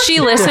 Yeah, she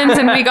listens,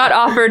 and we got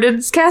offered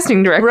as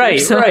casting director.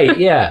 so Right,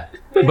 yeah.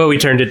 But we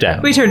turned it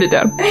down. We turned it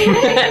down.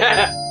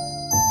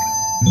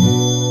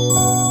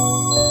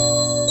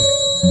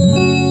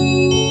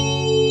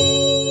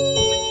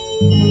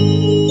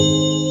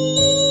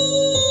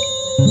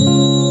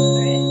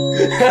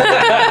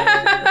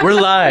 We're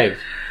live.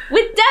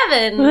 With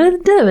Devin.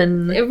 With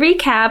Devin. A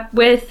recap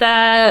with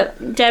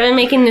Devin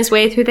making his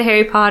way through the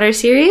Harry Potter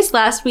series.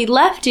 Last we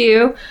left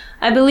you,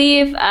 I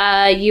believe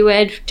you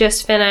had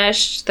just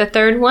finished the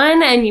third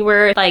one and you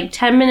were like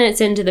 10 minutes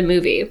into the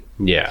movie.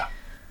 Yeah.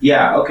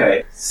 Yeah,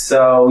 okay.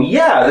 So,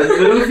 yeah, the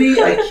movie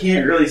I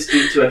can't really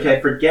speak to. I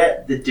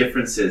forget the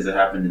differences that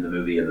happened in the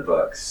movie and the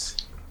books.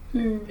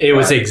 It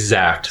was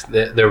exact.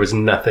 There was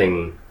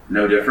nothing.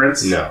 No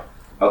difference? No.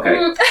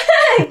 Okay.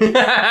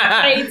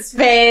 Great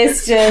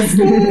space, just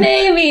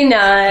maybe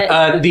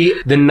not.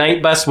 The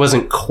night bus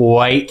wasn't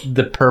quite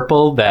the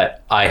purple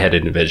that I had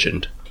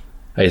envisioned.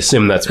 I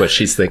assume that's what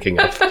she's thinking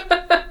of.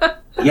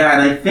 Yeah,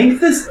 and I think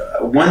this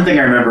one thing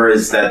I remember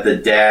is that the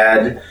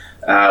dad,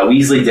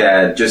 Weasley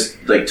dad, just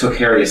like took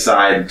Harry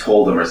aside and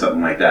told him or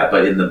something like that.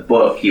 But in the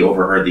book, he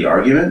overheard the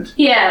argument.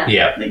 Yeah. I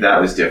Yeah. think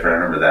that was different. I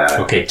remember that.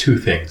 Okay, two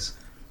things.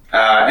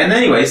 And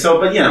anyway,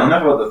 but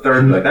enough about the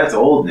third book. That's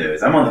old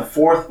news. I'm on the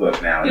fourth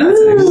book now, and that's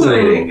an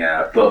exciting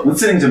book.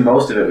 Listening to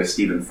most of it with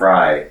Stephen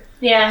Fry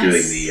Yes.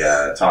 doing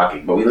the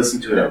talking, but we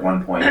listened to it at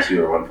 1.2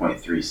 or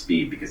 1.3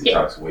 speed because he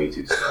talks way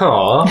too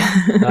slow.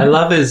 Aw, I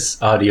love his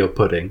audio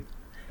pudding.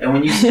 And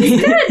when you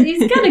speak,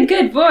 He's got a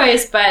good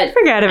voice, but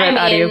Forgot about I mean,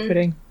 audio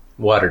pudding.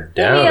 Watered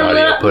maybe down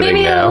audio pudding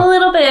maybe a now.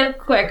 little bit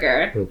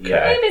quicker.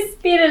 yeah, Maybe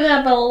speed it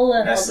up a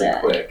little nice bit. and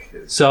quick.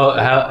 So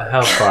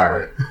how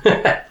far?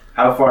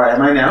 How far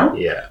am I now?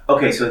 Yeah.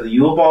 Okay, so the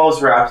Yule Ball is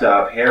wrapped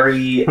up.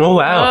 Harry. Oh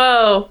wow.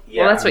 Oh,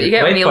 Yeah. well, that's what you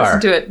get when Quite you far.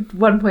 listen to it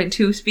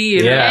 1.2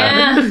 speed.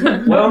 Yeah.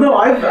 Yeah. Well, no,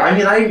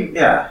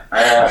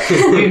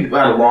 we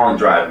had a long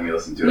drive when we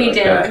listened to it. We like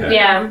did. that.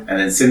 Yeah. And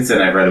then since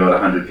then, I've read about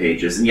 100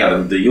 pages. And yeah,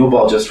 the Yule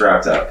Ball just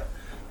wrapped up.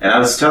 And I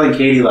was telling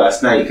Katie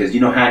last night, because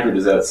Hagrid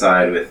was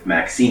outside with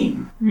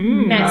Maxine.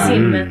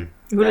 Maxime.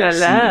 Ooh la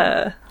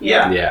la.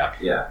 Yeah.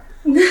 Yeah.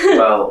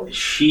 Well,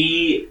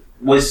 she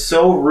was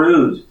so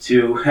rude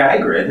to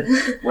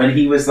Hagrid when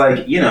he was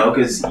like,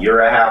 because you're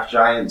a half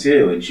giant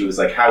too. And she was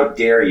like, how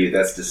dare you?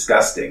 That's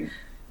disgusting.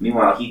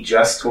 Meanwhile, he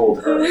just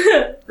told her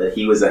that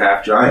he was a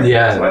half giant.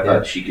 Yeah, So I yeah.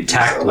 thought she could use a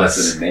Tactless.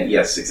 lesson in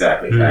Yes,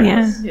 exactly. Mm.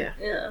 Tactless. Yeah.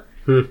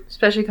 Yeah.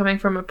 Especially coming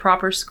from a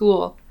proper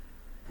school.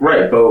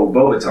 Right,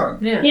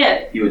 Bobaton. Yeah.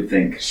 Yeah. You would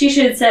think. She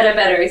should set a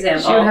better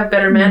example. She would have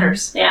better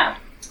manners. Yeah.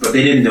 But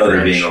they didn't know they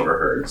were French. being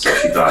overheard, so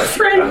she thought she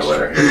could French. let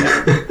her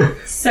hear them.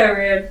 So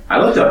rude. I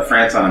looked up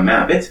France on a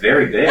map. It's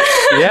very big.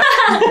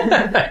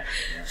 Yeah.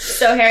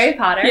 So Harry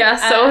Potter. Yeah,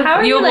 so how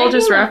are you Yule Ball liking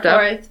just wrapped the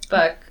up. fourth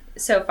book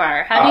so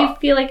far? How do you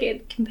feel like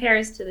it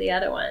compares to the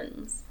other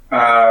ones?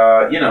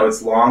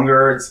 It's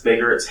longer, it's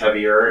bigger, it's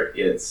heavier.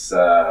 It's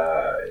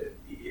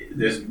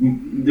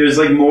there's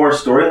like more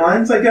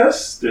storylines, I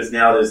guess. There's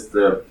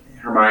the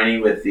Hermione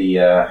with the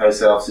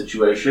house elf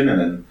situation,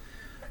 and then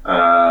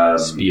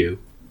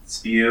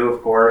Spew,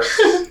 of course.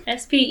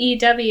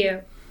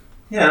 SPEW.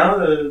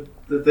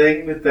 The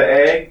thing with the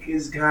egg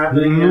is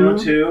happening now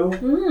too.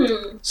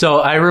 Mm. So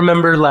I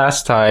remember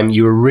last time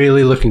you were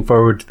really looking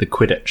forward to the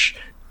Quidditch.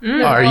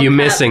 Are you World Cup.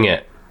 missing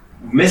it?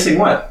 Missing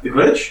what? The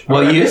Quidditch?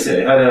 Well, I you- missed it.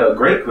 It had a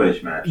great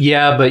Quidditch match.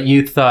 Yeah, but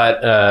you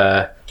thought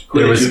there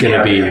Quidditch was would going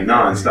to be happening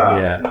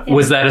nonstop. Yeah.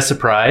 Was that a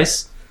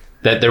surprise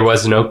that there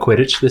was no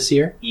Quidditch this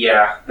year?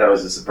 Yeah, that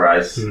was a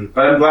surprise. Hmm.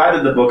 But I'm glad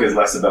that the book is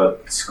less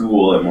about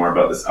school and more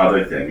about this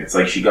other thing. It's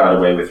like she got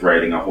away with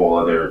writing a whole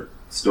other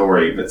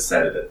story but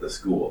set it at the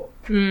school.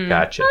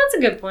 Gotcha. That's a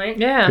good point.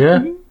 Yeah.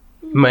 Yeah.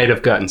 Might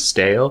have gotten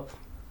stale.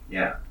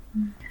 Yeah.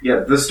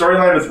 Yeah, the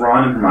storyline with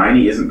Ron and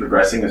Hermione isn't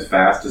progressing as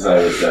fast as I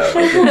was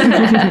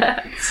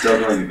hoping. It's still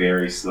going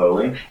very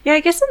slowly. Yeah,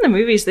 I guess in the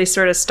movies they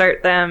sort of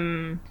start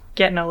them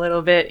getting a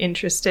little bit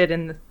interested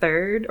in the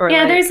third. Or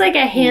Yeah, like, there's like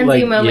a handsy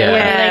Like, moment yeah.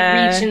 where they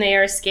Yeah. like reach and they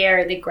are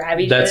scared. They grab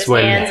each That's other's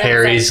when hands. and it's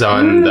Harry's like,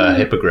 on the "Mm."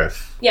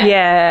 hippogriff. Yeah.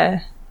 Yeah.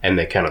 And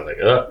they kind of like,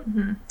 oh,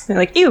 They're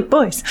like, ew,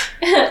 boys.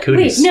 Wait,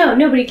 cooties. no,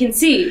 nobody can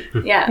see.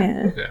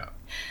 Yeah. Yeah.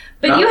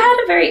 But you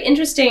had a very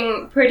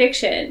interesting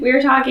prediction. We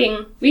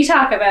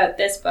talk about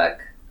this book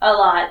a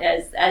lot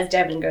as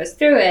Devin goes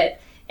through it.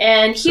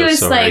 And he So was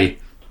sorry. like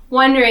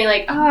wondering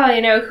like,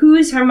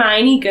 who's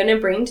Hermione gonna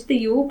bring to the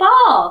Yule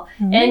Ball?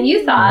 And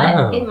you thought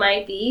Wow. it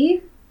might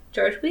be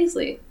George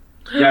Weasley.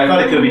 Yeah, I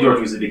thought it could be George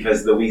Weasley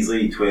because the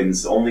Weasley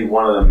twins, only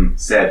one of them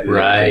said who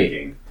Right. they were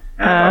taking.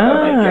 And I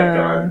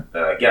thought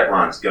that might get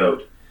Ron's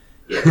goat.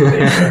 If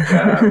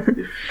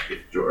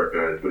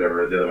George,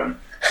 whatever the other one,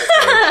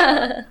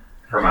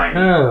 Hermione.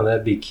 Oh,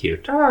 that'd be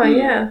cute. Oh,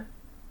 yeah.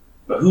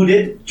 But who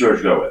did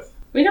George go with?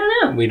 We don't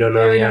know. We don't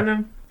know We yet.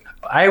 don't know.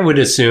 I would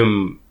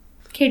assume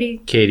Katie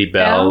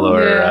Bell Bell?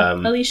 or Yeah.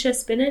 Alicia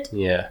Spinnet.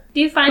 yeah.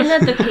 Do you find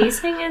that the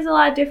pacing is a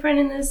lot different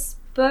in this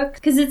book?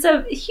 Because it's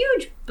a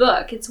huge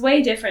book. It's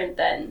way different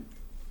than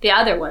the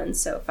other ones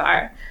so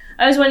far.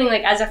 I was wondering,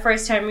 like, as a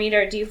first-time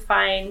reader, do you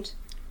find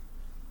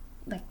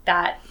like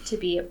that to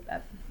be a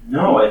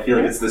No, I feel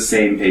like it's the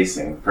same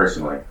pacing,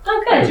 personally.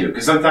 oh, I good. do.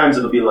 Because sometimes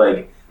it'll be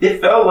like, it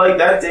felt like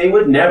that day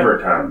would never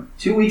come.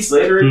 2 weeks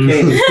later, it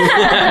came.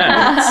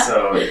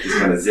 So it just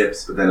kind of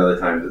zips, but then other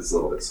times it's a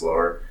little bit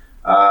slower.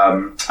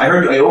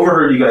 I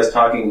overheard you guys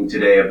talking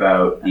today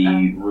about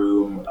the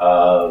room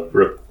of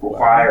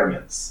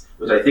requirements,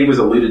 which I think was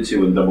alluded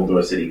to when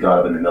Dumbledore said he got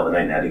up in the middle of the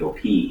night and had to go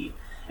pee.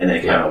 And then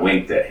he kind of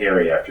winked at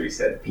Harry after he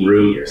said pee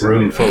or something.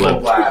 Room full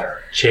of bladder.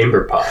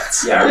 chamber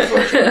pots. Yeah, room full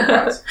of chamber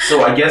pots.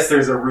 So I guess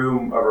there's a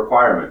room of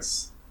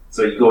requirements.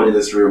 So you go into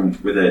this room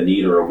with a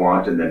need or a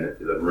want, and then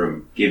the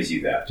room gives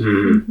you that.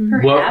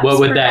 Mhm. What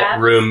would that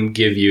room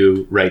give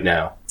you right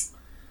now?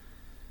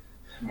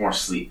 More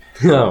sleep.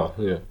 Oh,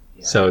 yeah.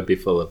 So it'd be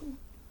full of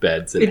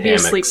beds and It'd be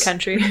hammocks. a sleep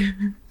country.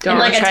 And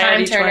like a try out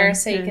time each turner, one.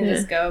 so you can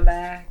just go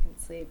back and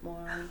sleep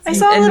more. I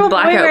saw a And little boy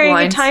blackout wearing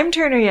blinds. a time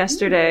turner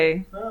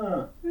yesterday.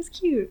 Ah. It was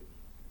cute.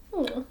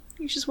 Oh.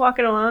 He was just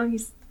walking along.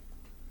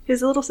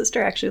 His little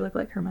sister actually looked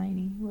like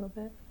Hermione a little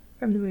bit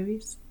from the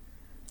movies.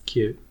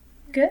 Cute.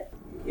 Good.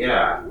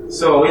 Yeah.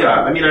 So,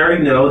 yeah, I mean, I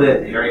already know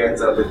that Harry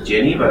ends up with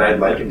Ginny, but I'd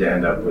like him to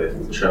end up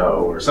with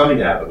Cho, or something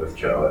to happen with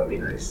Cho. That'd be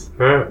nice.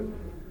 Huh.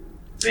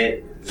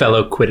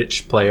 Fellow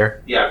Quidditch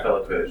player. Yeah,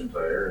 fellow Quidditch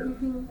player.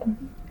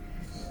 And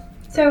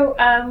So,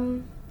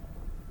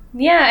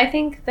 yeah, I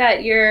think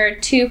that your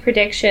two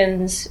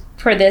predictions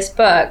for this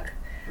book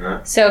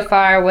Huh? so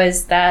far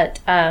was that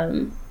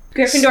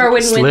Gryffindor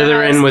wouldn't win the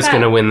Slytherin House was Cup.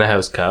 going to win the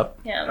House Cup.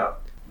 Yeah.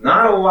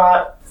 Not a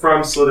lot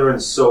from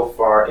Slytherin so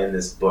far in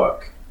this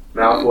book.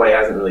 Malfoy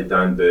hasn't really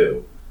done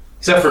boo.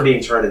 Except for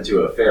being turned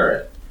into a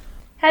ferret.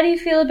 How do you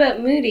feel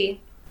about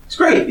Moody? It's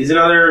great. He's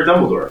another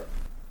Dumbledore.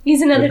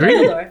 He's another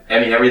Agreed. Dumbledore. I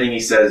mean, everything he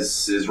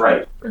says is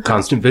right.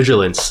 Constant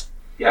vigilance.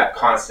 Yeah,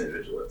 constant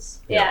vigilance.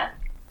 Yeah.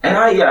 And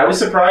I was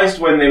surprised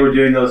when they were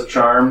doing those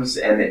charms,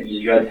 and that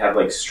you had to have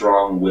like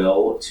strong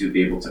will to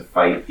be able to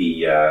fight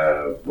the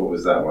what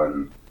was that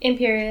one?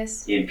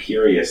 Imperious.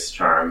 Imperious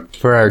charm.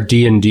 For our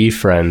D&D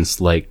friends,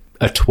 like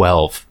a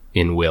 12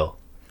 in will.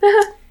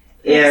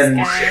 And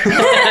Guy.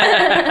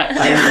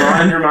 and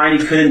Ron and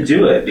Hermione couldn't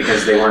do it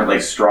because they weren't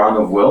like strong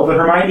of will. But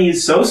Hermione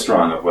is so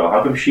strong of will.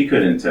 How come she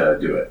couldn't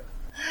do it?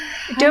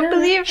 I don't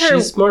believe her.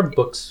 She's more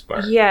book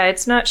smart. Yeah,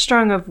 it's not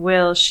strong of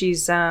will.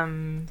 She's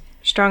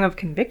strong of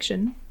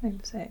conviction, I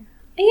would say.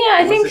 Yeah, I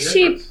What's think the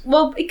she. difference?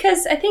 Well,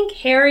 because I think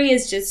Harry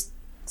is just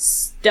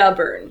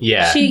stubborn.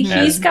 Yeah.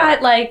 He's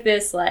got like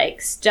this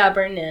like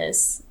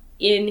stubbornness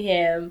in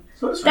him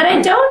So it's that I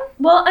fine. don't.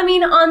 Well, I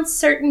mean, on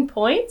certain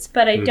points,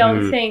 but I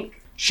don't think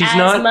She's as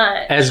not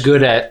much. as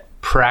good at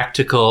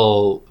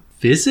practical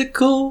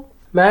physical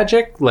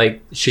magic.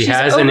 Like, she She's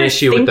has an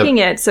issue with overthinking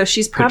the... it, so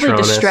she's probably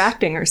Patronus.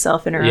 distracting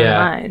herself in her Yeah.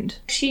 own mind.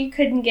 She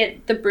couldn't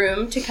get the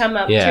broom to come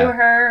up Yeah. to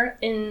her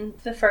in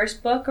the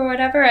first book or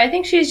whatever. I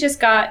think she's just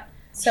got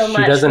so She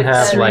much. doesn't with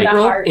have, the like,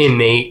 heart.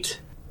 innate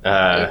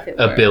If it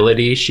were.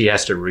 ability. She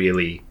has to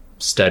really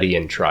study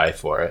and try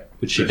for it,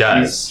 which she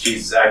does.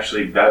 She's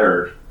actually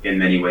better in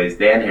many ways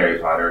than Harry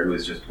Potter, who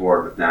was just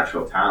born with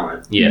natural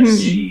talent. Yes.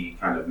 She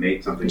kind of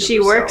made something. of She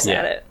herself. works Yeah.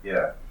 at it.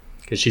 Yeah.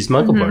 Because she's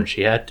Muggle-born.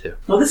 She had to.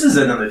 Well, this is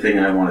another thing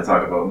I want to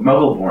talk about.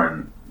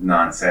 Muggle-born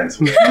nonsense.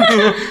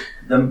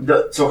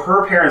 So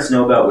her parents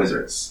know about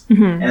wizards.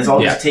 And it's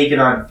all Yeah. just taken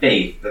on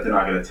faith that they're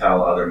not going to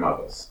tell other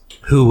Muggles.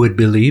 Who would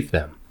believe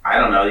them? I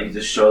don't know. You can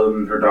just show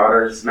them her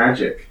daughter's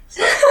magic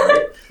stuff,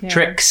 right? Yeah.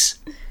 Tricks.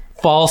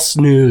 False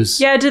news.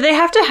 Yeah, do they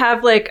have to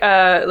have like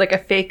a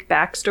fake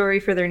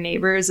backstory for their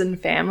neighbors and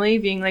family,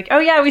 being like, "Oh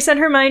yeah, we sent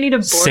Hermione to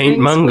boarding St.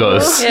 school."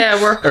 Mungo's.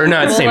 Yeah, we're Or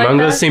not St. like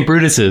Mungo's, that. St.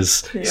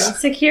 Brutus's. Yeah.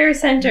 Secure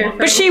center. For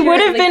But she would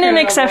have purely been an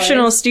criminal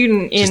exceptional boys.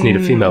 student in Just need a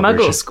female Muggle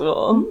version.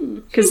 school.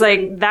 Because,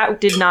 like, that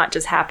did not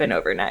just happen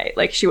overnight.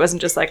 Like, she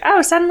wasn't just like,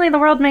 oh, suddenly the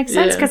world makes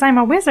sense Yeah. because I'm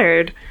a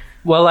wizard.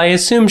 Well, I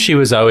assume she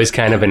was always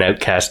kind of an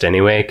outcast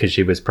anyway, because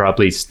she was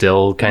probably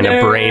still kind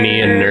of brainy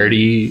and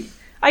nerdy.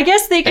 I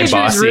guess they could And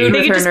just, bossy.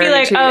 they could just be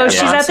like, Too, oh, yeah.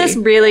 she's at this Bossy.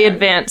 really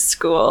advanced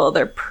school.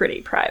 They're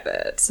pretty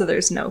private, so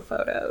there's no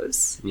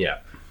photos. Yeah.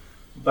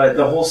 But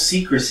the whole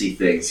secrecy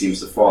thing seems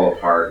to fall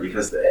apart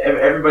because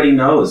everybody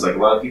knows. Like, a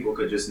lot of people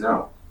could just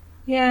know.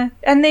 Yeah,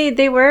 and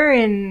they were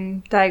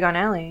in Diagon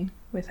Alley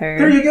with her.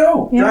 There you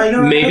go. Yeah.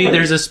 Diagon Maybe Alley.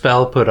 there's a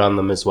spell put on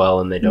them as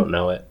well, and they don't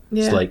know it.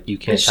 It's Yeah. like, you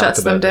can't It talk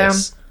shuts them about down.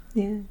 this.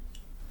 Yeah.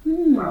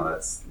 Well,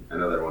 that's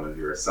another one of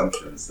your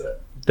assumptions that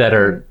That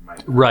are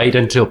might. right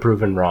until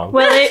proven wrong.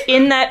 Well,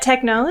 in that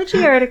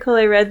technology article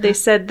I read, they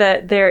said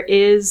that there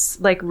is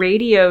like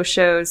radio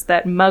shows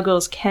that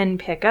Muggles can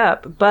pick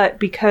up, but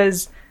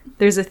because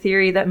there's a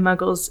theory that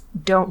Muggles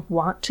don't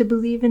want to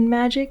believe in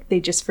magic, they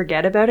just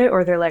forget about it,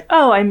 or they're like,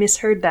 "Oh, I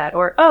misheard that,"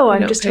 or "Oh,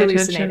 I'm don't just pay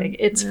hallucinating. attention.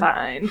 It's Yeah.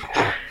 fine."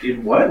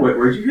 In what?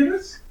 Where'd you hear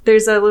this?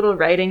 There's a little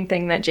writing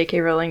thing that J.K.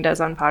 Rowling does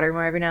on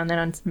Pottermore every now and then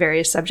on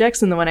various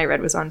subjects, and the one I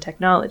read was on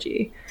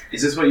technology.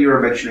 Is this what you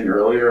were mentioning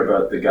earlier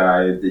about the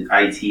guy, the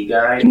IT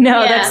guy?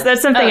 No, Yeah.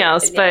 that's something Oh,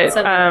 else, yeah, but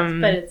something else,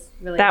 but it's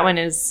really that one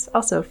is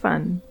also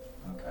fun.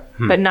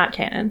 but not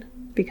canon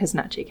because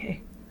not JK.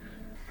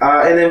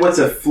 And then what's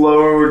a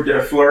fleur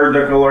de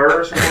couleur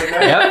or something like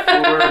that?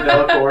 Yep. Fleur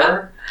de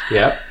couleur?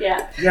 Yep.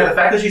 Yeah. Yeah, the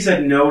fact that she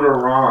said no to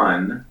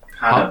Ron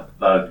kind of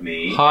bugged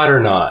me. Hot or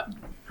not?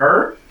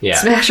 Her? Yeah.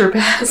 Smash or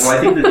pass. Well, I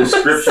think the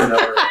description of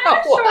her...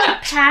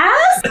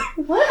 Pass?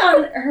 What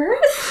on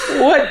earth?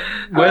 What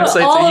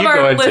websites all are of you our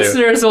going to?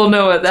 listeners will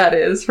know what that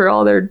is for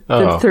all their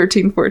Oh.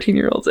 13,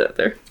 14-year-olds out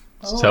there.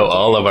 So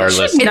all of our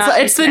listeners.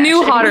 It's the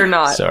new Hot or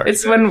Not. Sorry.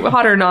 It's when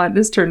Hot or Not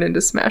is turned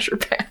into Smash or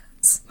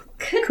Pass.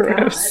 Good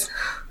Gross. God.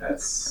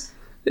 That's...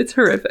 It's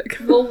horrific.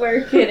 We'll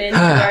work it into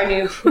our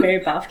new Mary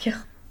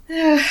Boffkill.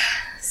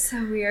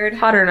 So weird.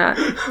 Hot or Not.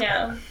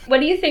 Yeah. What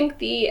do you think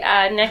the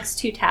next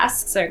 2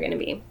 tasks are going to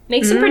be?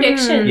 Make some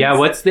predictions. Yeah,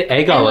 what's the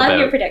egg I all love your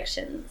about?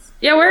 predictions.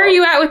 Yeah, where are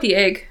you at with the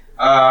egg?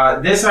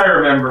 This I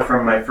remember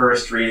from my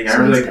first reading. I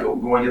remember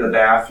going to the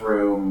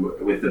bathroom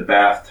with the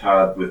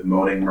bathtub with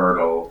Moaning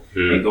Myrtle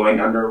and going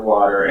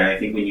underwater. And I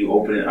think when you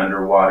open it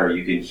underwater,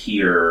 you can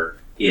hear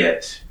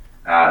it.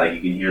 Like you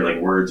can hear like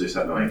words or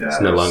something like that.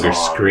 It's no or longer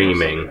song or screaming.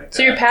 something like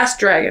So you're that. past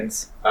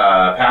dragons.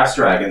 Past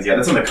Dragons. Yeah,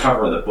 that's on the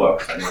cover of the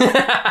book.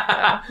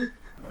 I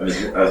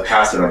was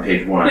past it on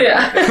page 1.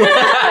 Yeah.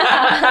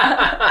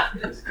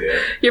 That's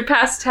good. You're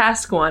past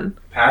task 1.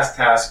 Past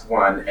task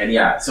 1, and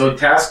yeah, so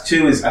task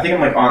 2 is, I think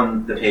I'm like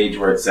on the page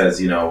where it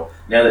says, you know,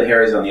 now that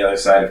Harry's on the other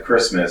side of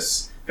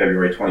Christmas,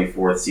 February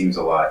 24th seems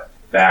a lot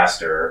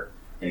faster,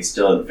 and he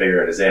still didn't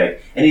figure out his egg.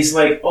 And he's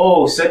like,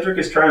 oh, Cedric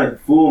is trying to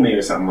fool me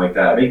or something like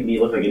that, make me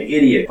look like an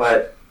idiot,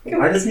 but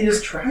why doesn't he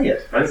just try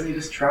it? Why doesn't he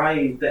just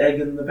try the egg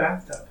in the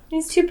bathtub?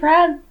 He's too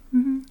proud.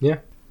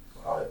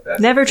 Well, that's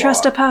Never a flaw.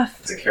 trust a puff.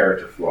 It's a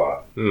character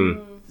flaw.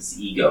 Mm, His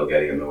ego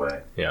getting in the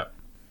way.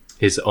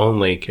 his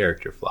only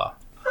character flaw.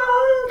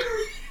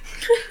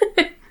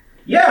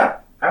 Yeah,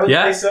 I would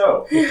Yeah? say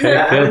so. Okay,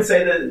 I good. would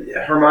say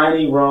that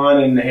Hermione,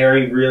 Ron, and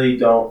Harry really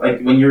don't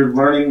like when you're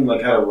learning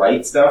like how to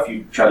write stuff.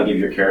 You try to give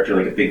your character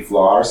like a big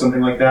flaw or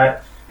something like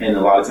that, and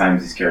a lot of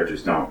times these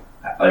characters don't.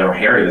 Or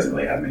Harry doesn't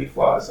really have many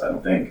flaws. I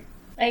don't think.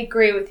 I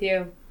agree with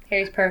you.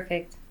 Harry's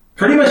perfect.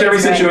 Pretty much every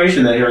That's right.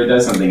 situation that Harry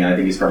does something, I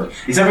think he's perfect.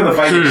 Except for the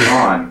fight with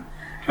Ron.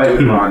 Fight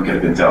with Ron could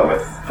have been dealt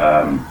with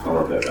a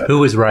little bit. But Who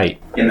was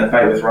right? in the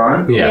fight with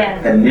Ron,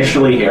 Yeah.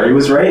 initially Harry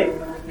was right,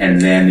 and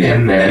then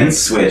And then? it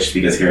switched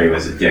because Harry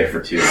was a dick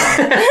for too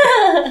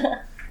long.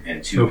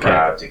 And too Okay.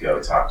 proud to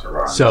go talk to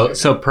Ron.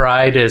 So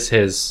pride is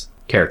his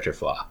character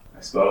flaw.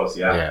 I suppose,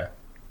 yeah. Yeah.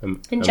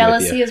 I'm And with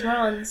jealousy you. is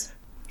Ron's.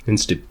 And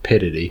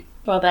stupidity.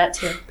 Well, that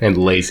too. And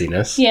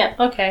laziness. Yeah,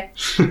 okay.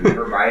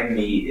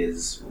 Hermione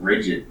is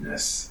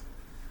rigidness,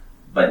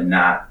 but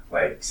not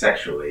like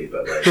sexually,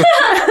 but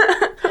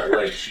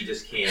like she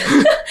just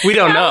can't. We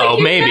don't know.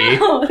 Maybe.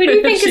 Who do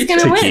you think is going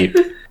to To win? keep.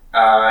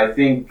 I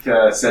think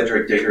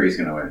Cedric Diggory is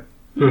going to win,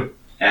 Hmm.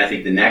 and I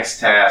think the next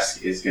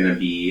task is going to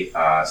be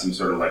some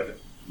sort of like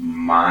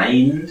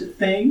mind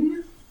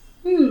thing,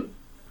 Hmm.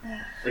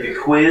 like a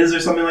quiz or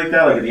something like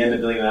that, like at the end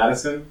of Billy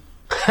Madison.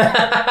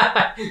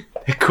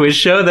 A quiz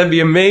show? That'd be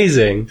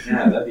amazing.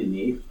 Yeah, that'd be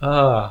neat.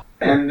 Ah.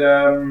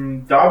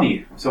 And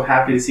Dobby, I'm so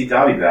happy to see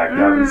Dobby back.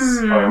 Dobby's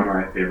probably one of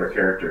my favorite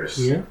characters.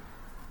 Yeah.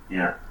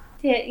 Yeah.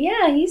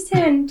 Yeah, he's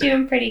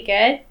doing pretty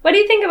good. What do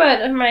you think about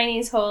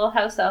Hermione's whole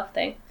house elf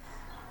thing?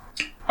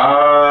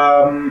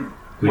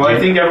 Well, I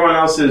think everyone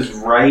else is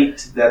right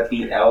that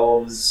the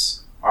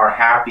elves are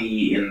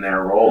happy in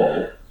their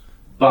role,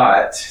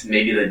 but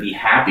maybe they'd be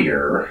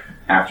happier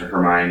after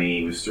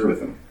Hermione was through with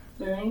them.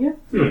 You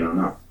don't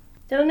know.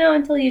 Don't know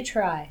until you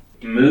try.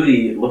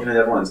 Moody looking at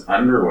everyone's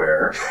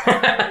underwear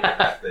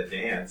at the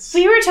dance.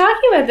 We were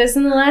talking about this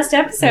in the last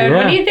episode.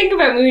 What Yeah. do you think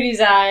about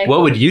Moody's eye?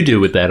 What would you do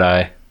with that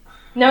eye?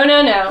 No.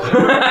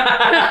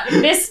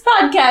 This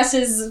podcast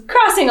is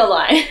crossing a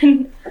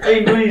line.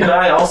 Hey, Moody's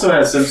eye also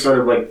has some sort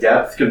of like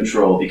depth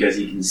control because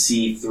he can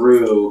see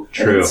through and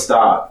True. then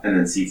stop, and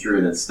then see through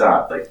and then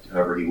stop, like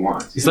however he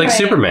wants. He's like Right.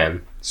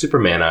 Superman.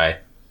 Superman eye.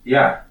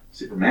 Yeah,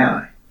 Superman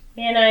eye.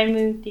 Man, I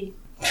Moody.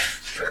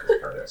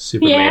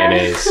 Superman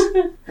is.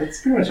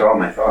 That's pretty much all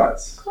my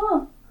thoughts.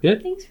 Cool.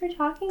 Good. Thanks for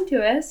talking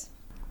to us.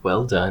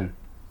 Well done.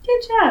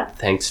 Good job.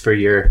 Thanks for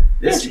your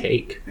This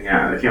take.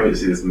 Yeah, I can't wait to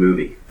see this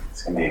movie.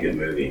 It's gonna be a good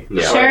movie.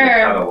 Yeah. Probably gonna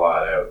Sure. cut a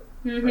lot out.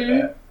 I Mm-hmm.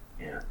 bet.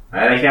 Yeah,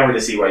 and I can't wait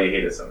to see why you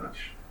hate it so much.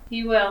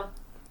 You will.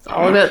 It's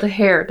all about the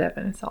hair,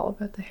 Devin. It's all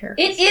about the hair.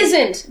 It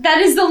isn't. That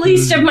is the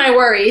least of my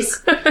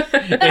worries.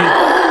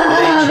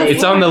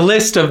 It's on the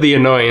list of the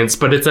annoyance,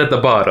 but it's at the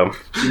bottom.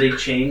 Do they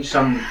change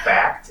some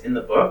fact in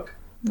the book?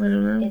 I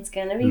don't know. It's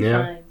gonna be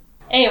Yeah. fine.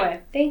 Anyway,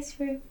 thanks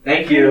for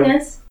Thank joining you.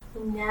 us.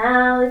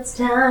 Now it's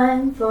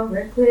time for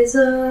a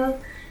quizzle.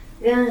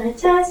 Gonna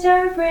test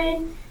our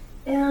brain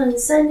on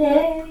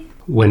Sunday.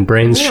 When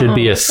brains should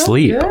be Oh,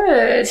 asleep. So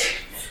good.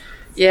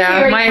 Yeah,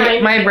 Very my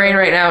kind. brain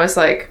right now is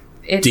like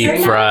it's Deep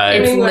Very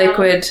fried. It's Doing well.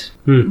 liquid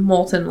Hmm.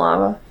 molten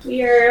lava.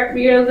 We are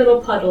little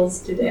puddles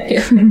today.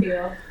 Yeah. I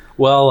feel.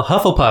 Well,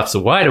 Hufflepuff's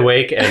wide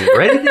awake and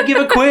ready to give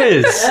a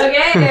quiz.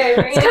 Okay.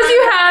 It's because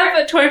you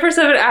have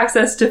 24/7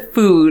 access to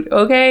food.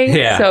 Okay.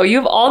 Yeah. So you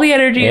have all the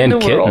energy And in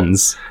the world.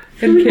 kittens.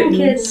 And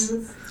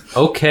kittens.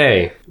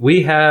 Okay,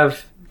 we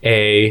have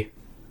a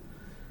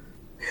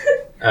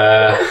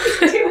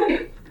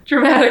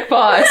Dramatic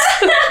pause.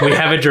 we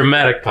have a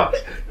dramatic pause.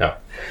 No.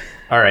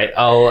 All right,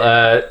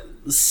 I'll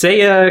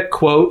say a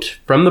quote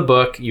from the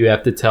book. You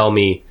have to tell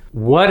me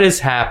what is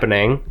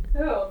happening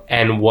Oh.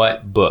 and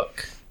what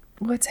book.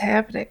 What's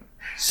happening?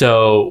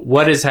 So,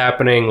 what is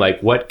happening,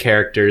 like what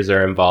characters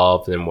are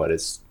involved and what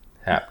is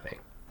happening.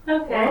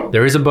 Okay.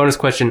 There is a bonus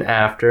question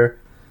after,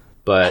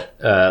 but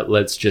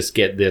let's just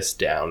get this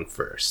down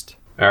first.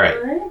 All right.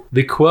 Alright.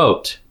 The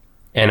quote,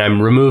 and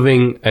I'm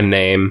removing a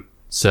name,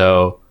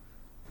 so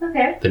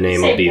Okay. the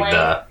name will Say be blank.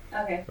 the,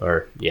 Okay.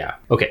 or yeah.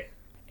 Okay.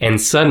 And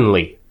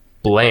suddenly,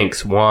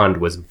 Blank's wand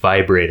was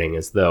vibrating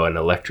as though an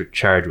electric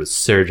charge was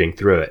surging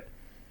through it.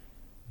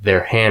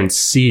 Their hands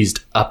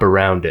seized up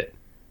around it.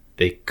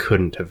 They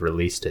couldn't have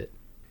released it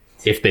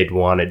if they'd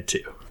wanted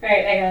to.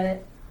 Alright, I got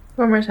it.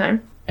 One more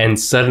time. And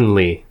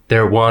suddenly,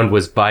 their wand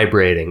was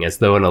vibrating as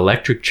though an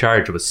electric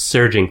charge was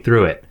surging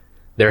through it.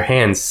 Their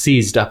hands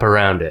seized up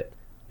around it.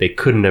 They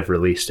couldn't have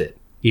released it,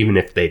 even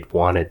if they'd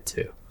wanted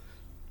to.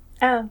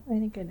 Oh, I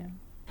think I know.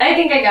 I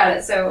think I got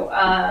it, so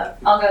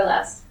I'll go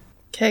last.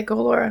 Okay, go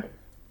Laura.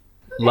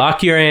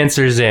 Lock your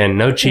answers in.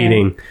 No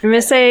cheating. I'm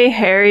gonna say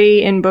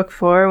Harry in book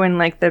 4 when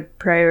like the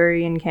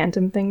Priory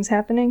Incantum thing's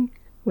happening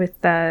with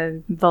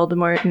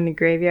Voldemort in the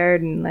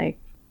graveyard and like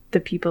the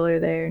people are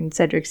there and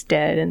Cedric's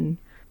dead and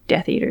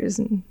Death Eaters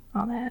and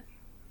all that.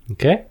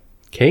 Okay.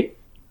 Kate?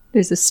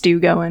 There's a stew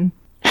going.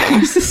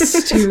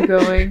 Stew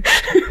going.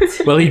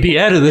 Well, he'd be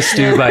out of the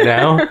stew by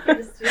now.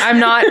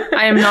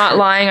 I am not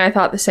lying. I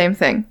thought the same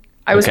thing.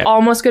 I was Okay.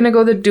 almost going to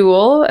go the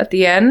duel at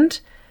the end,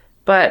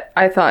 but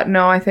I thought,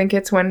 no, I think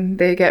it's when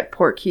they get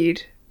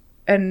portkeyed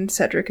and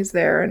Cedric is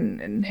there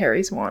and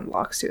Harry's wand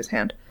locks to his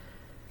hand.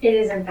 It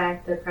is, in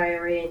fact, the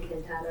Priory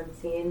Incantatum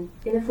scene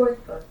in the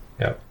 4th book.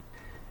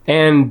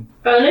 And,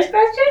 Bonus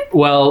question?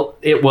 well,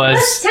 it was...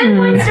 That's 10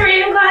 points to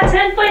Ravenclaw,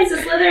 10 points to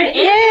Slytherin,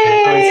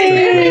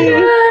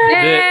 and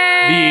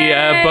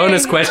The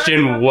bonus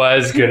question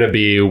was going to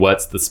be,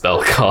 what's the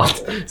spell called?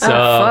 So,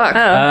 fuck.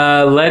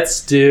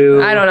 let's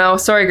do... I don't know.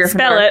 Sorry, Gryffindor.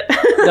 Spell it.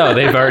 No,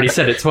 they've already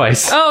said it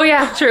twice. Oh,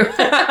 yeah, true.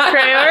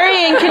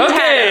 Priory Incantatum.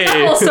 Okay.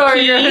 Oh,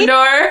 sorry,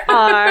 Gryffindor.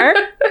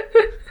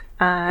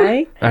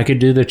 R-I. I could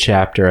do the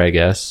chapter, I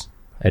guess.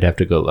 I'd have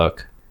to go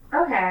look.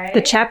 Okay.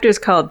 The chapter's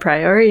called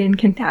Priory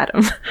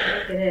Incantatum. I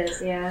think it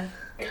is, yeah.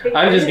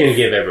 I'm just going to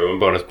give everyone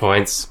bonus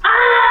points.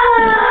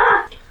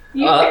 Ah!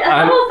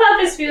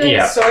 Hufflepuff is feeling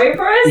yeah. sorry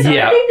for us, so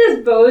Yeah. I think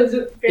this bodes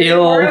very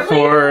Ill horribly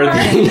for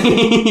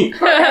the...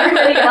 for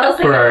everybody else.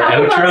 Like, For our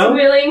Hufflepuff's outro?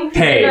 willing to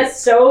Hey. give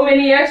us so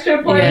many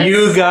extra points.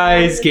 You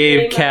guys Just gave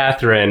getting us-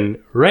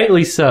 Catherine,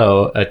 rightly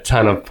so, a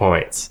ton of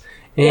points.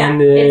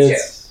 And Yeah, it's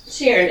it's...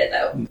 true. She earned it,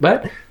 though.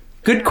 But,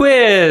 good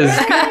quiz!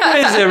 Good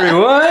quiz,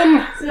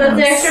 everyone! So that's an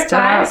extra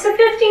stop. 5, so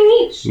 15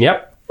 each.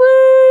 Yep.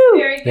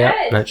 Very good. Yep,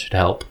 that should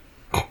help.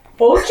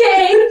 Okay.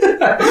 Oh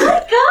my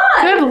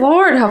god. Good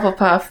Lord,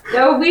 Hufflepuff.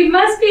 No, we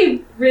must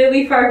be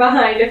really far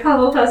behind if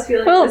Hufflepuff's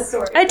feeling Well, this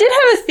sorry. I did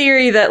have a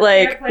theory that,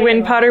 like, They're playing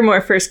when well.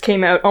 Pottermore first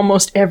came out,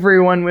 almost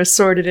everyone was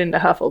sorted into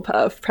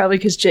Hufflepuff. Probably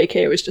because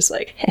JK was just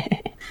like,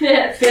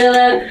 Fill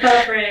out the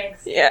puff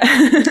ranks. yeah.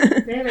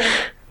 Anyway,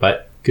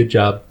 But, good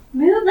job.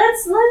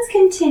 let's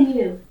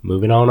continue.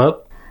 Moving on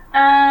up.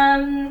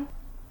 Oh,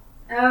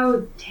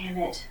 damn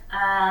it.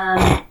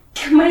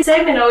 My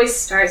segment always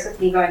starts with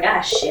me going, ah,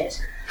 shit.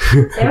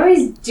 I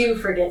always do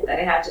forget that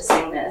I have to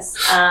sing this.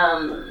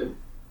 I'll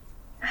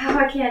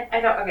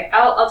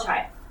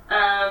try.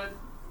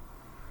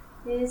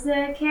 Is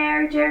the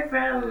character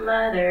from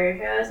Mother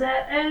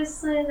Josette a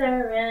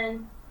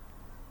Slytherin?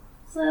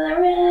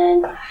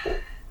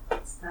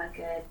 It's not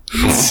good.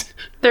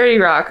 30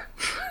 Rock.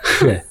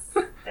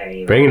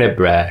 30 Bringing it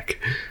back.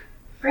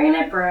 Bringing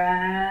it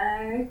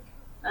back.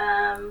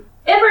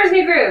 Emperor's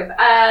New Groove.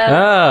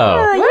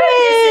 Oh.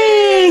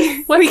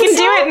 Yay! What's We the can do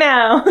song? it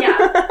now.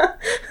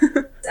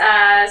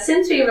 Yeah.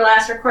 Since we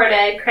last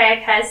recorded, Craig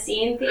has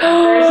seen the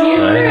Emperor's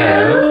New I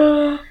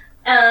Groove.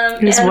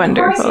 have. It was and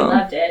wonderful. Of course, he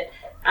loved it.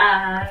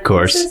 Of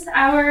course. This is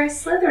our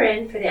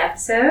Slytherin for the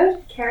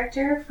episode.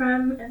 Character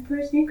from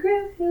Emperor's New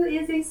Groove, who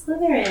is a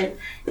Slytherin.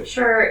 I'm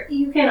sure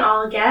you can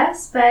all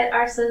guess, but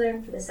our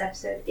Slytherin for this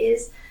episode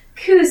is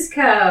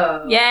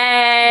Kuzco.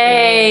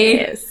 Yay!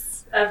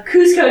 Yes. Of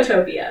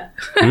Kuzcotopia.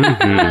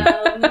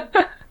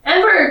 Mhm.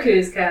 Emperor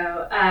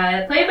Kuzco,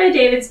 played by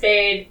David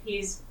Spade.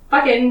 He's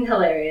fucking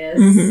hilarious.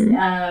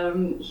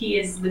 Mhm. He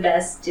is the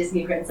best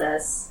Disney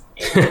princess.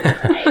 And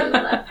I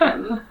love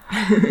him.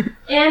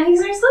 And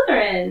he's our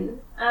Slytherin.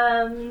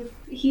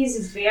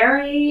 He's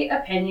very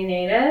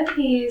opinionated.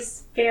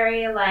 He's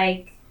very,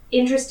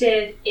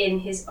 interested in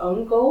his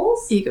own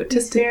goals.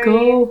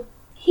 Egotistical.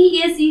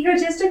 He is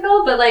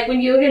egotistical, but,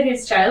 when you look at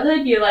his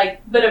childhood, you're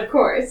like, but of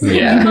course.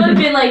 Yeah. People have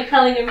been,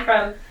 telling him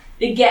from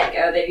the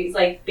get-go that he's,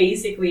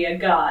 basically a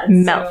god. so-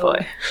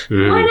 Malfoy. why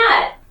Mm.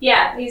 not?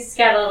 Yeah, he's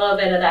got a little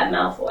bit of that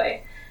Malfoy.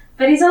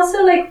 But he's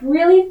also,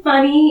 really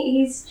funny.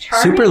 He's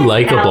charming. Super as hell.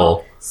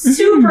 likable.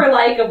 Super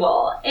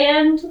likable.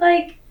 And,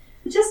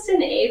 just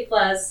an A+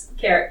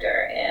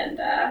 character, and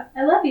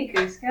I love you,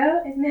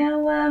 Cusco. And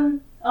now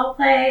I'll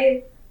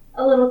play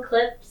a little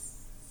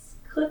clips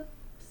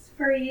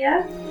for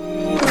you.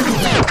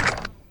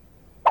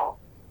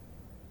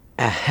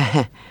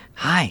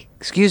 Hi,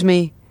 excuse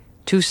me.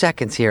 2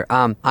 seconds here.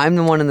 I'm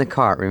the one in the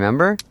car,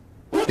 remember?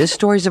 This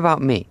story's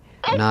about me,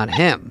 not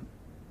him.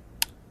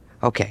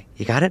 Okay,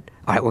 you got it?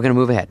 All right, we're gonna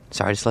move ahead.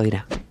 Sorry to slow you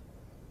down.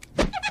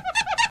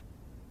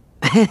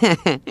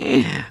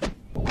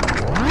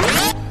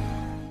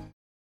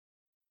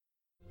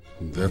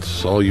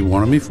 That's all you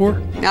wanted me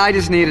for? I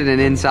just needed an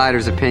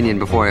insider's opinion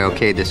before I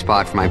okayed this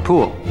spot for my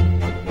pool.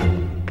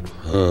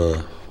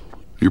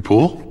 Your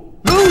pool?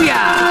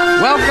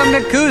 Booyah! Welcome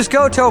to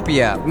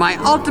Cusco-topia, my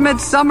ultimate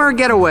summer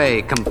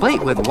getaway,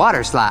 complete with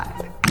water slide.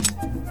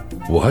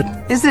 What?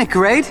 Isn't it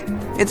great?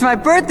 It's my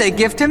birthday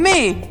gift to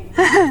me.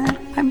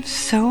 I'm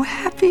so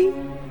happy.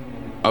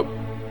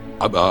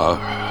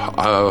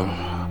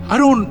 I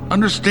don't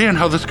understand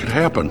how this could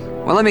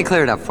happen. Well, let me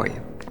clear it up for you.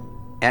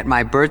 At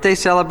my birthday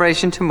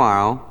celebration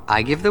tomorrow,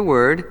 I give the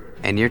word,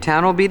 and your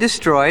town will be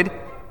destroyed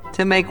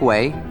to make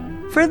way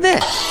for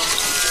this.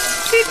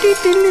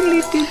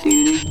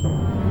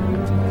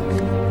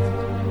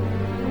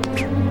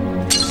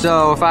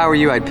 So, if I were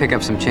you, I'd pick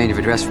up some change of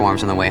address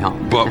forms on the way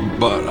home. But,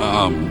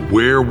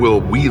 where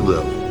will we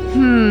live?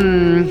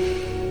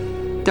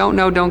 Don't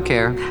know, don't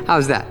care.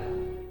 How's that?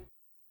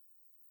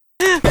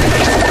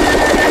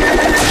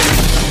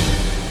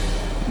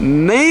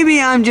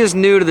 Maybe I'm just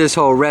new to this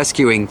whole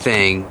rescuing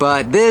thing,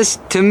 but this,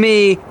 to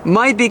me,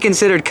 might be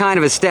considered kind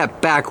of a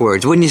step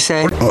backwards, wouldn't you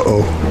say?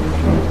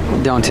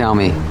 Uh-oh. Don't tell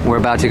me. We're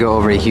about to go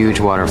over a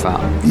huge waterfall.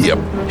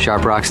 Yep,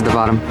 Sharp rocks at the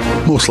bottom?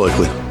 most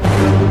likely.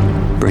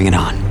 Bring it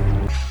on.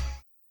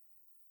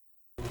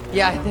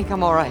 Yeah, I think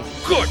I'm all right.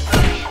 Good.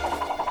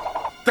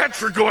 That's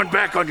for going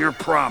back on your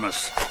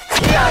promise.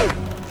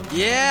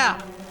 Yeah,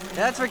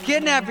 that's for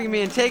kidnapping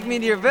me and taking me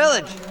to your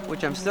village,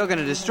 which I'm still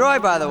gonna destroy,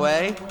 by the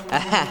way.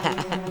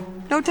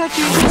 No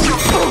touching.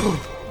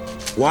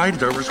 Why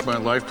did I risk my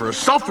life for a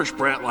selfish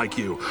brat like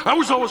you? I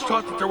was always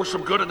taught that there was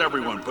some good in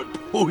everyone, but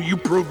you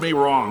proved me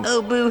wrong.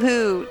 Oh,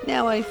 boo-hoo.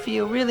 Now I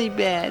feel really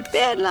bad.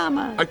 Bad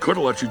llama. I could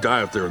have let you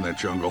die up there in that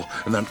jungle,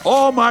 and then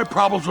all my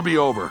problems would be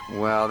over.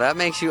 Well, that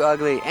makes you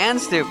ugly and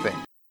stupid.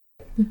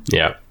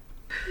 Yeah.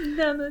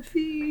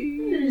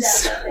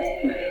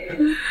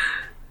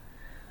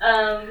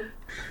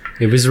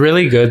 It was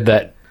really good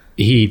that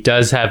he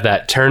does have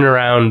that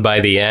turnaround by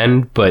the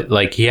end, but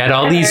like he had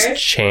all these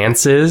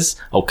chances.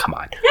 Oh, come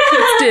on.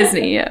 It's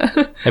Disney,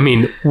 yeah. I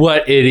mean,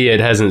 what idiot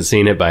hasn't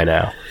seen it by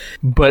now?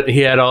 But he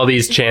had all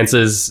these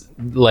chances,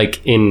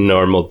 like in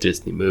normal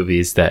Disney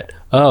movies, that,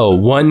 oh,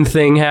 one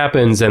thing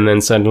happens and then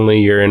suddenly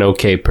you're an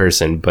okay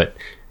person. But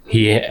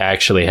he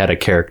actually had a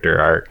character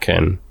arc,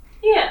 and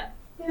Yeah,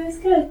 it was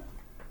good.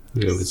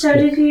 it was So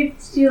good. did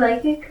you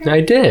like it, Chris?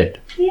 I did.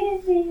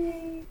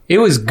 Yay. It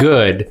was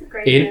good. It's a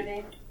great movie.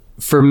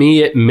 For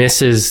me, it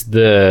misses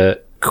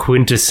the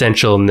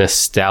quintessential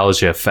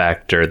nostalgia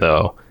factor,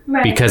 though,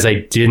 Right. because I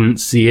didn't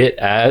see it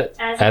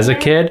as a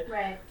kid.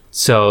 Right.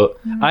 So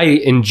I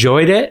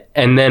enjoyed it,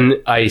 and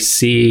then I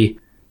see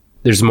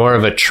there's more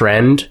of a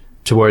trend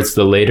towards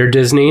the later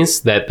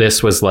Disneys that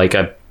this was like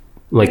a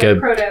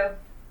Proto.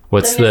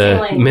 what's the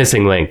the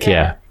missing link. missing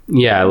link?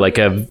 Yeah, like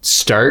a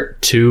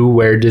start to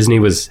where Disney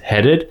was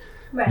headed.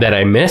 Right. That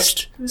I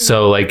missed.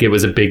 So like it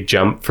was a big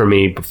jump for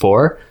me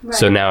before.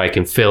 So Right. now I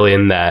can fill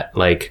in that,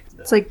 like,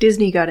 It's like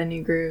Disney got a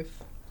new groove.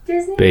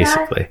 Disney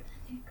basically.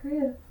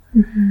 Grew.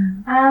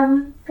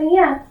 But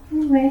yeah,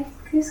 anyway,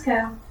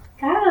 Cusco.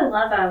 Gotta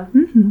love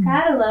him.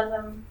 Gotta love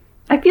him.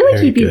 I feel like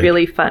Very he'd be good.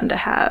 really fun to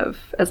have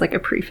as like a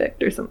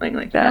prefect or something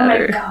like Oh that. my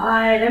or-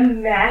 god,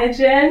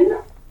 imagine.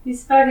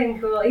 He's fucking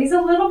cool. He's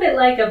a little bit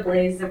like a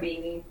Blaze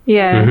Zabini.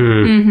 Yeah.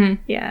 Mhm. Mm-hmm.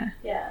 Yeah.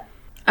 Yeah.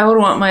 I would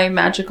want my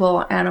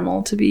magical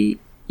animal to be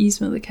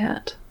Yzma the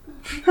cat.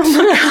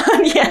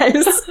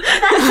 Yes.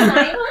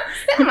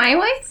 My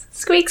voice?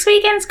 Squeak,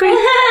 squeaking, squeak.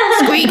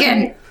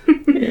 Squeaking.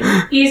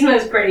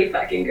 Yzma's pretty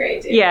fucking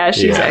great, dude. Yeah,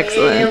 she's Yeah. I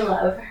excellent.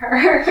 love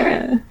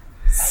her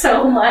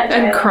so much.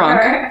 And I love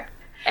Kronk. her.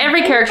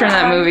 Every character in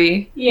that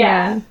movie.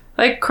 Yeah.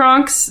 Like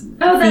Kronk's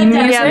Oh, that theme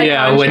does music. it.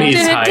 Yeah, when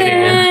he's hiding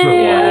in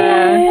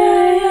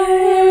the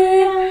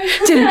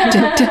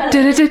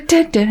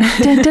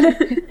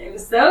I'm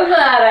so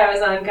glad I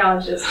was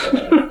unconscious for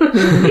this.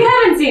 If you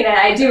haven't seen it,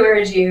 I do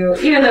urge you,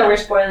 even though we're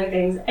spoiling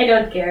things, I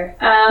don't care.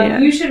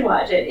 You should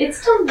watch it.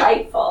 It's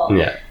delightful.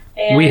 Yeah.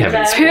 And, We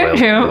haven't spoiled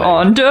Him it.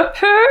 on the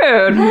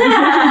head.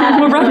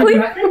 More broccoli?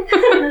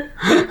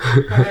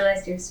 I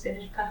realized you're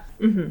spinach puff.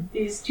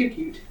 He's too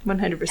cute.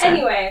 100%.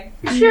 Anyway,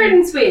 short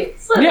and sweet.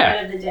 Slow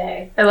Yeah. of the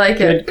day. I like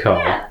it. Good call.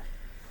 Yeah.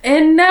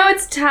 And now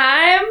it's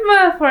time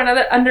for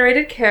another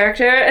underrated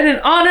character and in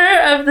honor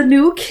of the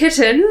new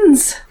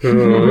kittens.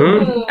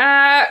 Mhm.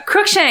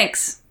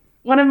 Crookshanks,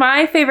 one of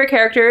my favorite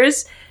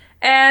characters,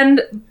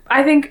 and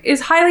I think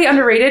is highly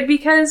underrated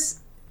because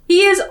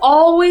he is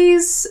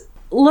always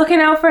looking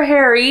out for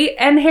Harry,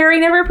 and Harry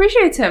never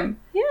appreciates him.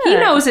 He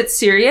knows it's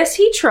serious.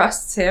 He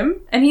trusts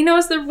him, and he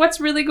knows what's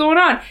really going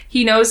on.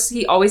 He knows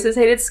he always has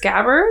hated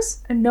Scabbers,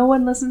 and no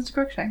one listens to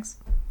Crookshanks.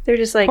 They're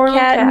just like Poor little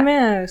cat and cat.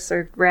 mouse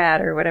or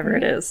rat or whatever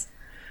it is.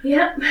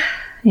 Yep.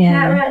 Yeah.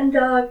 Cat, rat, and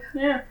dog.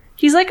 Yeah,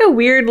 He's like a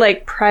weird,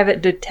 like,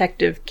 private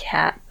detective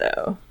cat,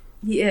 though.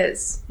 he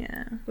is.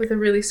 Yeah. With a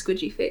really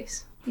squidgy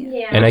face.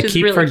 Yeah. And I Which is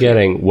keep really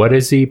forgetting, what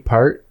is he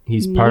part?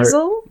 He's part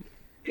Kniezel?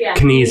 Yeah.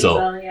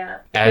 Kniezel. Yeah.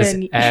 as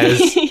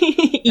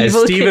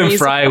Evil Stephen Kniezel.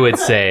 Fry would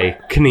say,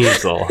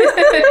 Kniezel.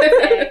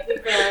 Okay, he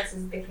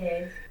pronounces the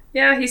K.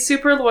 Yeah, he's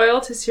super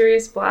loyal to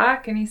Sirius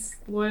Black, and he's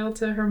loyal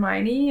to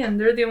Hermione, and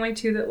they're the only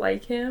two that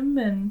like him.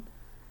 And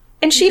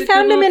And she He's a good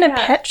found him in little a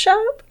cat. pet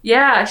shop?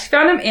 yeah, she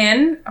found him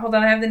in. Hold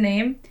on, I have the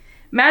name.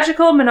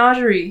 Magical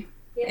Menagerie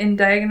in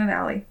Diagon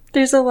Alley.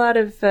 There's a lot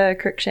of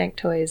Crookshank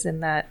toys in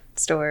that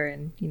store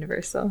in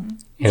Universal.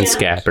 And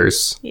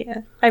Scabbers.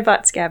 Yeah. I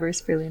bought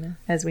Scabbers for Luna,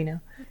 as we know.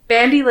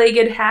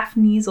 Bandy-legged,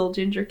 half-Kniezel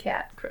ginger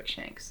cat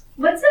Crookshanks.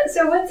 What's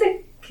a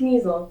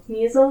Kniezel?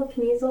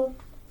 Kniezel?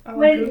 Oh,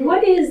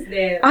 What is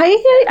this?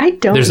 I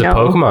don't There's know. a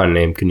Pokemon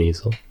named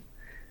Kniezel.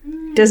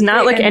 Does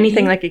not look And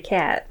anything he- like a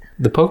cat.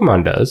 The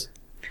Pokemon does.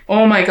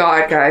 Oh my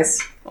god,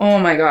 guys. Oh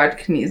my god,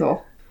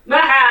 Kniezel.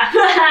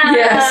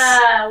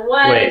 yes.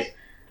 What? Wait.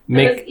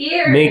 Those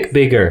ears. Make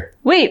bigger.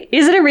 Wait,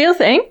 is it a real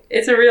thing?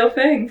 It's a real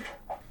thing.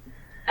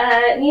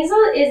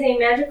 Kniezel is a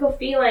magical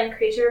feline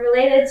creature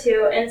related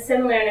to and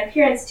similar in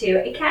appearance to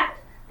a cat.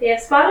 They have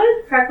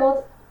spotted,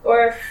 freckled,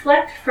 or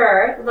flecked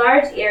fur,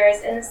 large ears,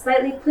 and a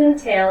slightly plumed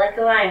tail like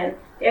a lion.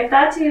 They are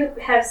thought to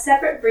have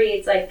separate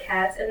breeds like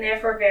cats and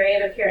therefore vary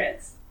in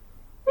appearance.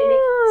 They make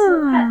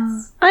excellent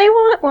pets. I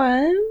want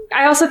one.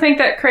 I also think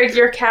that, Craig,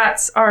 your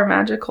cats are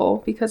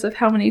magical because of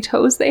how many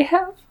toes they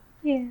have.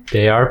 Yeah.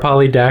 They are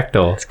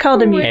polydactyl. It's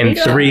called a my And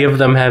mutation. 3 of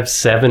them have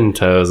 7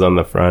 toes on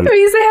the front. That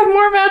means they have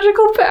more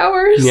magical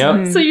powers.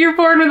 Yep. So you're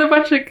born with a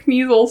bunch of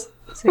Kniezels.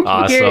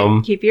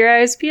 Awesome. Keep your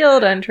eyes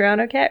peeled on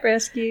Toronto Cat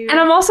Rescue. And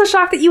I'm also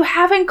shocked that you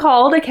haven't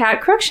called a cat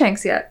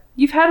Crookshanks yet.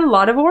 You've had a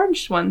lot of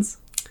orange ones.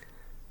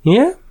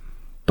 Yeah.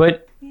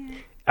 But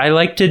I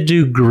like to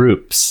do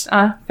groups.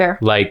 Fair.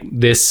 Like,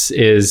 this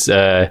is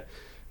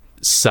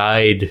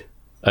side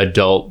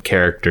adult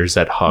characters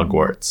at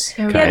Hogwarts.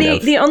 Yeah, kind yeah,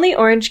 of. the only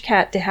orange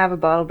cat to have a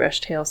bottle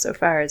brush tail so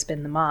far has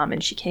been the mom,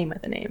 and she came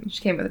with a name.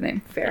 She came with a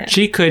name. Fair.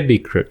 She could be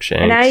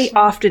Crookshanks. And I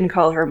often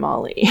call her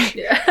Molly. Oh,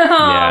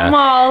 Yeah.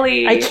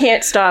 Molly. I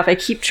can't stop. I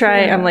keep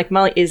trying. Yeah. I'm like,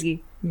 Molly,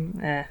 Izzy.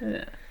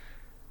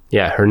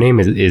 Yeah, her name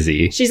is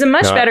Izzy. She's a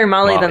much Not better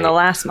Molly than Molly. the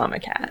last mama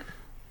cat.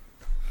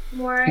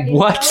 More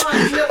What?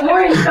 More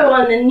info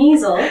on the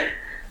Kniezel.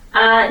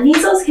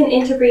 Kniezels can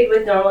interbreed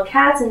with normal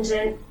cats and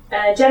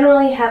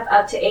generally have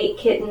up to 8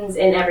 kittens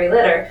in every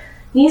litter.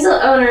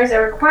 Kniezel owners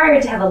are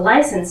required to have a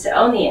license to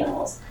own the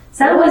animals.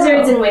 Some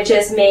wizards and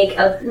witches make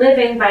a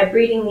living by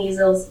breeding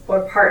Kniezels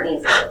or part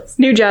Kniezels.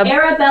 New job.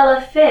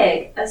 Arabella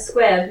Fig, a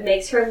squib,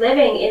 makes her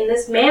living in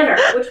this manner,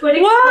 which would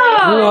explain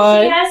Whoa! why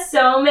What? she has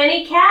so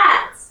many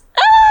cats.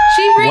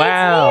 She breeds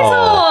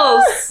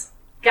Wow. Kniezels.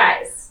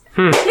 Guys,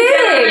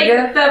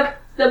 Big. like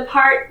the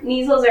part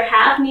Kniezels are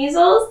half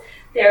Kniezels.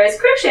 There is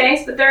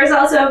Crookshanks, but there is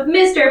also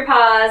Mr.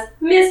 Paws,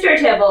 Mr.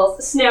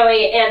 Tibbles,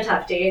 Snowy, and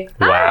Tufty.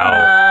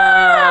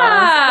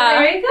 Wow. So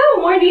there you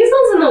go. More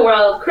Kniezels in the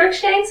world.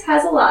 Crookshanks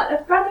has a lot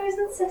of brothers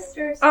and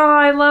sisters. Oh,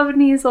 I love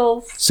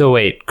Kniezels. So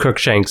wait,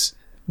 Crookshanks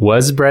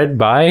was bred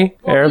by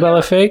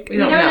Arabella Fig? We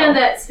We don't don't know know.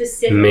 that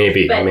specifically,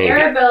 Maybe, but maybe.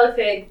 Arabella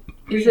Fig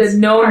She's breeds a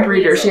known part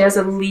breeder. She Kniezels. has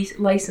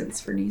a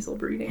license for Kniezl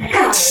breeding.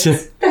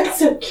 Guys, that's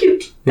so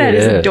cute. That It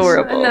is is.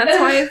 adorable. And that's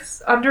why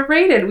it's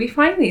underrated. We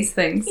find these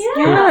things.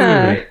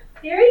 Yeah.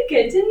 Very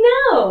good to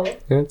know.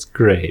 That's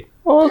great.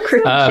 Oh,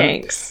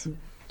 Crookshanks.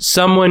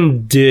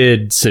 Someone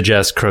did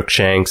suggest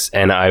Crookshanks,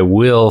 and I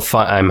will.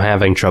 I'm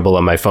having trouble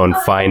on my phone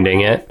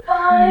finding it,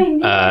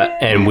 Fine.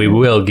 and we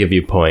will give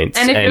you points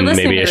And if you're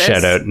listening maybe to a this,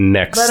 shout out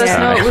next Let us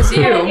know time. it was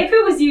you. If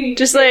it was you,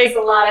 Just it's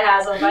like a lot of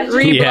hassle. But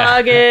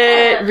Reblog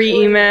it,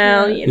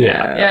 re-email, you know.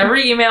 Yeah. Yeah,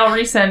 re-email,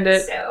 resend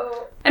it.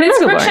 so And it's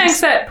Good Crookshanks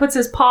ones. that puts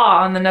his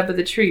paw on the nub of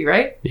the tree,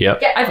 right? Yep,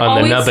 Yeah, I've on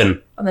always, the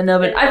nubbin. On the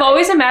nubbin. I've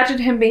always imagined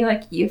him being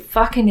like, "You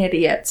fucking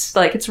idiots!"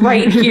 Like it's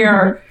right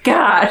here.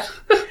 God.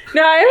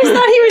 No, I always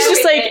thought he was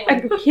just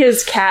Everything. like,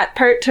 his cat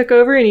part took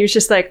over and he was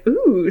just like,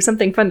 ooh,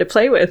 something fun to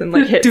play with, and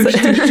like hits it.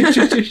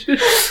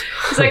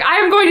 He's like, "I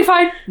am going to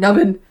find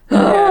nubbin."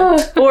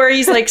 Or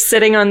he's like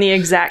sitting on the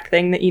exact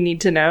thing that you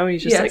need to know.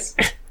 He's just Yes.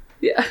 like,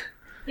 Yeah.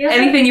 you know,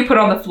 Anything you put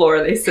on the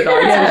floor, they sit on.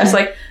 So it's just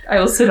like, I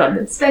will sit on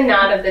this. the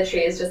knot of the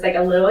tree is just like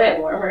a little bit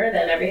warmer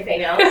than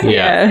everything else.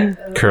 Yeah,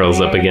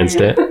 curls up against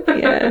it.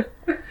 yeah.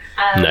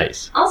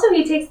 Nice. Also,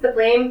 he takes the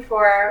blame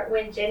for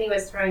when Jenny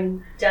was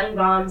throwing dung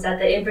bombs at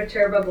the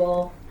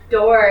imperturbable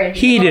door. And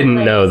He didn't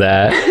know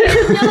that. He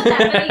didn't know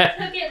that, but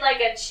he took it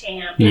like a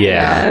champ.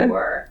 Yeah.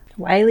 Sure.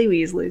 Wily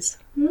Weasleys.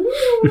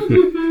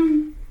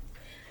 Good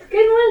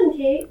one,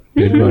 Kate.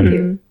 Good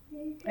one.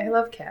 I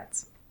love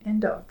cats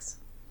and dogs.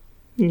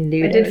 I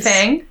Nudies. did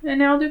Fang, and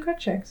now I'll do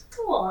Crookshanks.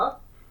 Cool.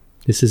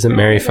 This isn't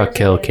Mary Fuck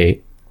Kill,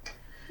 Kate.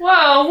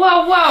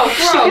 Whoa.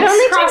 Gross. could only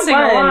do Crossing the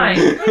one. line.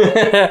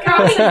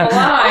 Crossing the All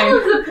line.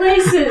 of the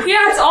places.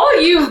 Yeah, it's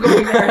all you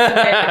going there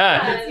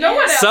today. No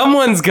one else.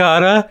 Someone's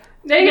gotta.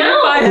 Negative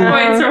No. 5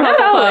 points from Not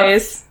Hufflepuff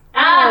always.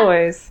 Ah,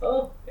 Always.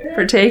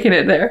 for taking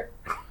it there.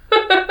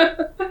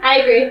 I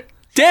agree.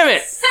 Damn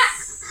it!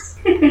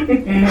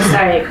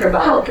 Sorry, I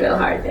kerballed real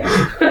hard there.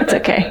 It's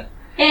okay.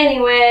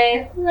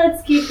 Anyway,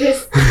 let's keep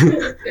this. I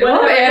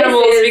love Whatever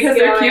animals this is because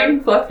they're going. cute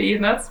and fluffy,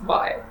 and that's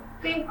why.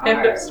 They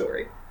End are. of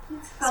story.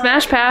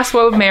 Smash Pass,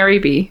 what would Mary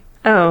be?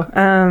 Oh,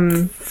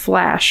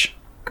 Flash.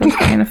 Goes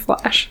back into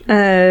Flash.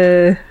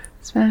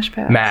 Smash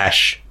Pass.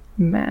 Mash.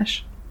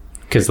 Mash.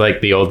 Because,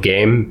 like, the old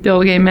game. The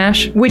old game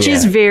Mash. which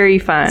is Yeah. very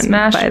fun,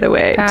 Smash by the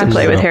way, Pass. to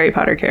play with No. Harry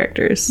Potter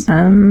characters.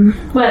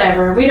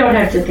 Whatever. We don't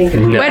have to think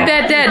of it. No. Wed,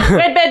 dead.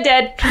 Red Bed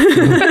Dead.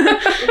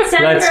 It's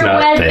time Let's for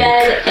not Wed, think.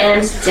 Bed,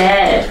 and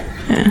Dead.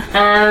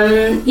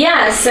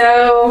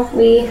 So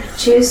we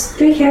choose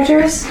 3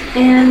 characters,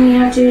 and we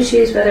have to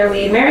choose whether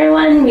we marry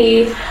one,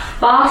 we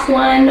boff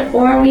one,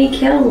 or we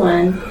kill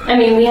one. I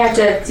mean, we have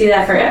to do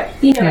that for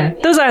you know. What I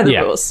mean. Those are the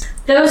Yeah. rules.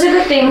 Those are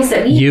the things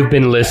that we. You've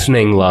been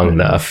listening long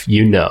enough.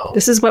 You know.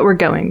 This is what we're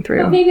going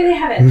through. Maybe they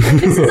haven't.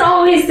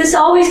 This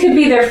always could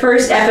be their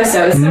first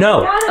episode. So No.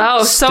 we gotta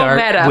Oh, so Start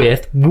meta.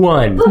 with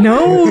 1.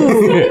 No.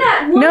 say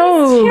that. One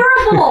No. is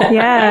terrible.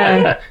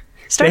 Yeah.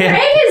 Start They- at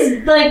Greg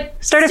is like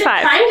Start at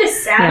 5. trying to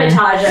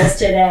sabotage us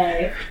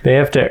today. They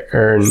have to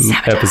earn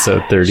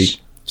episode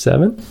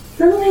 37.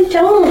 No, I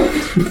don't.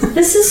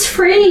 This is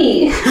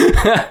free.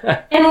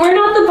 And we're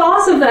not the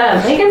boss of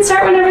them. They can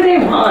start whenever they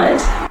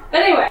want.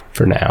 But anyway,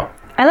 For now.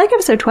 I like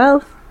episode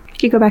 12. You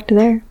could go back to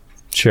there.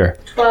 Sure.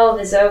 12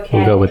 is okay.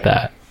 We'll go with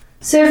that.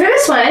 So for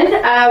this one,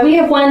 we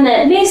have one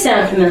that may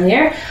sound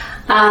familiar,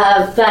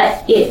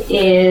 but it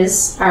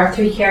is our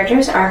 3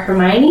 characters are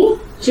Hermione,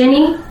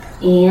 Ginny,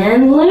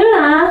 and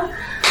Luna.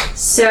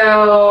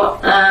 So,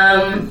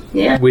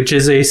 yeah. Which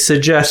is a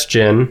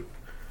suggestion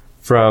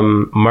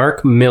from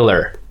Mark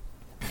Miller.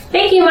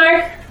 Thank you,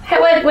 Mark.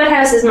 What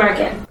house is Mark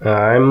in?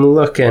 I'm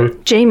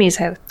looking. Jamie's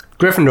house is a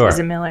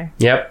Gryffindor. Miller.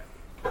 Yep.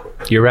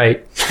 You're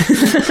right.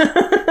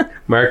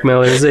 Mark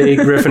Miller's a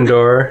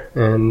Gryffindor,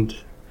 and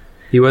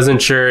he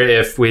wasn't sure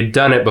if we'd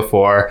done it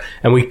before,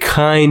 and we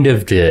kind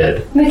of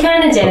did, We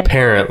kind of did.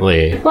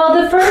 apparently.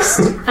 Well, the first,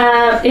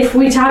 if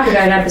we talk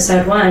about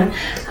episode 1,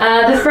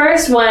 the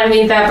first one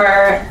we've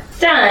ever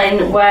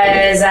done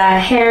was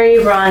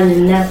Harry, Ron,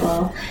 and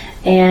Neville.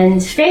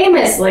 And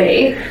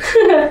famously,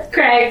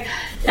 Craig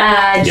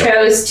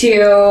chose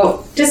to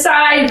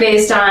decide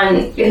based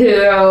on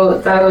who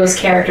those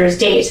characters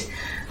date,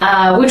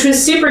 which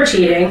was super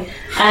cheating.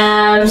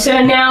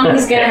 So now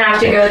he's going to have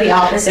to go the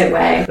opposite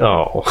way.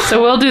 Oh,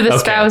 So we'll do the Okay.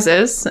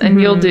 spouses, and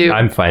you'll do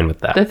I'm fine with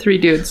that. the 3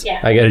 dudes. Yeah.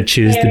 I gotta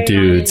choose the Harry,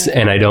 dudes, Ron,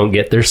 and I don't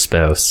get their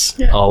spouse.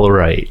 All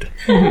right.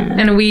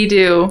 And we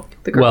do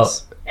the Well,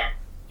 girls.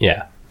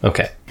 yeah.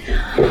 Okay.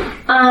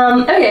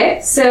 Okay,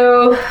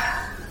 so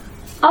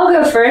I'll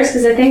go first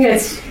because I think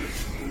it's,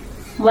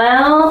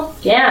 well,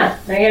 yeah,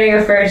 I gotta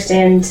go first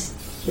and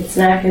it's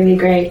not gonna be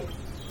great.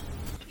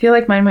 I feel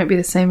like mine might be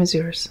the same as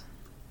yours.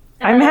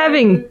 I'm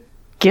having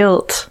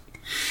guilt.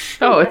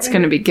 Oh, it's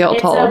going to be guilt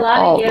It's a all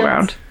lot of guilt.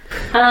 around.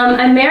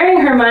 I'm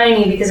marrying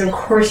Hermione because of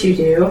course you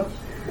do.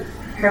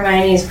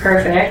 Hermione is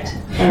perfect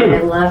and I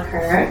love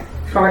her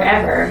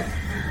forever.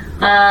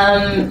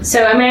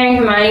 So I'm marrying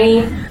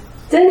Hermione.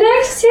 The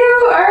next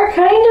 2 are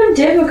kind of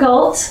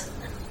difficult.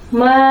 You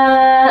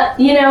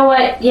know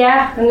what?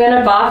 Yeah, I'm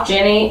gonna boff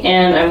Ginny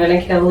and I'm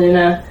gonna kill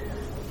Luna.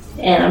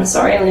 And I'm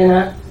sorry,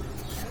 Luna.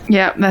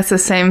 Yeah, that's the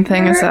same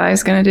thing as I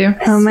was going to do.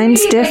 Oh, mine's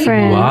Sweet, but you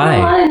different. Why? A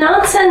lot of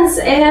nonsense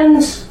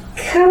and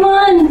come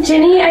on,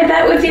 Ginny, I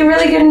bet would be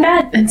really good in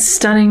bed. And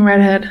stunning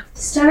redhead.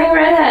 Stunning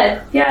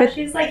redhead. Yeah, But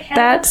she's like hella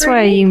That's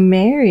why pretty. you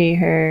marry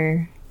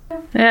her.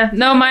 Yeah.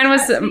 No, mine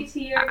was. Speak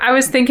to your- I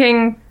was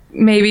thinking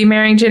maybe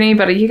marrying Ginny,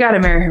 but you got to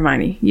marry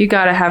Hermione. You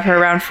got to have her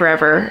around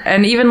forever.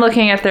 And even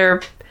looking at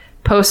their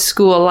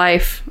post-school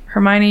life,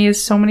 Hermione has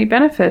so many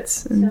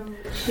benefits. And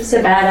She's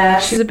a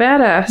badass. she's a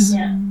badass.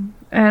 Yeah.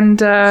 And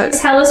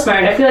She's hella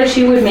smart. I feel like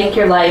she would make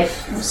your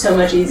life so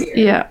much easier.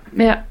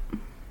 yeah,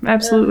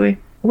 absolutely.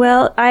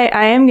 Well,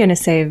 I am going to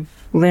save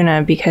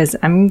Luna because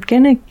I'm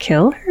going to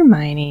kill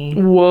Hermione.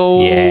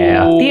 Whoa.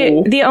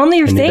 Yeah. The only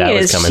knew thing that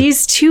was is coming.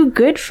 she's too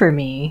good for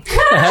me.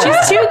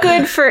 She's too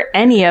good for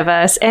any of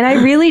us. And I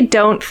really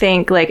don't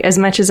think, like, as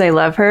much as I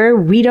love her,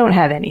 we don't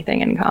have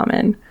anything in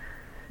common.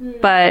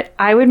 But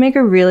I would make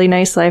a really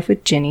nice life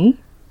with Ginny.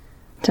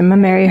 So I'm going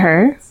to marry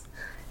her.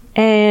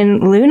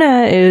 And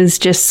Luna is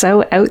just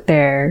so out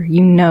there.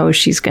 You know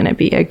she's going to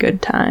be a good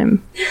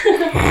time.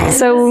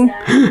 So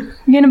I'm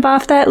going to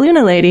boff that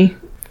Luna lady.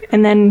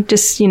 And then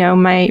just, you know,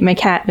 my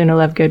cat, Luna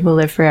Lovegood, will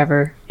live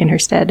forever in her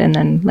stead. And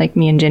then, like,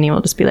 me and Ginny will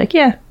just be like,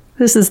 yeah,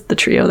 this is the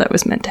trio that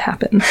was meant to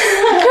happen.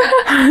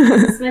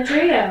 It's my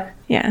trio.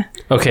 Yeah.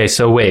 Okay,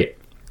 so wait.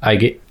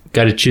 I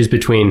got to choose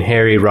between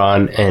Harry,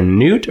 Ron, and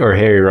Newt, or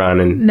Harry, Ron,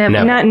 and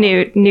Neville. Not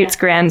Newt. Newt's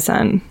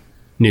grandson.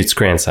 Newt's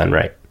grandson,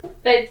 right?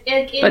 But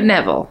But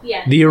Neville.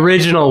 yeah. The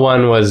original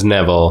one was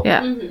Neville.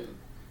 Yeah.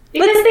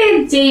 Because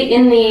they date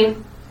in the...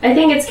 I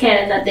think it's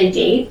canon that they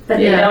date, but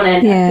they don't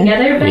end up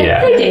together, but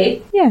Yeah. they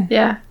date.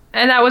 Yeah.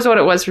 And that was what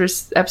it was for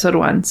episode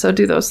 1. So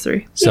do those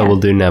 3. So we'll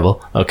do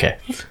Neville. Okay.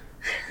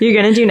 You're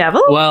gonna do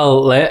Neville?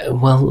 Well,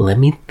 let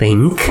me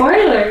think.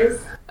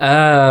 Spoilers.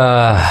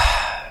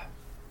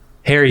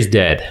 Harry's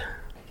dead.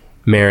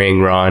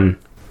 Marrying Ron.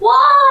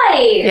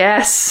 Why?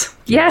 Yes.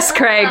 Yes,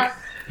 Craig.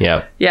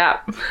 Yep. Yeah.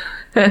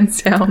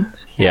 Hands down.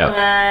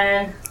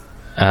 Yep.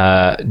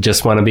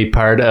 Just want to be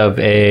part of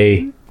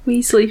a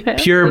Weasley fan.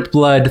 pure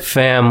blood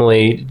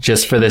family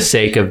just for the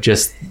sake of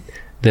just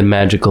the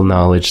magical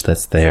knowledge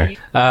that's there.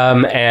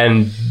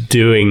 And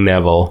doing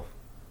Neville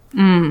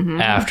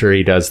after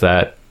he does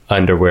that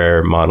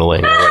underwear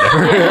modeling or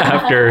whatever.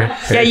 After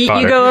Harry You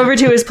Potter. go over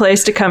to his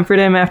place to comfort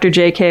him after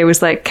JK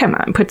was like, come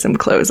on, put some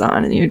clothes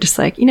on. And you're just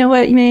like, you know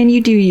what, man,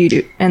 you do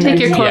you. And Take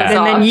then, your clothes Yeah.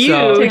 off. And then you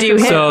So- do him.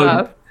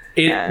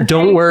 So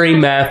don't worry,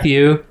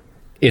 Matthew.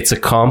 It's a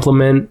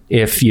compliment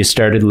if you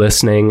started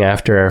listening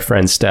after our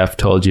friend Steph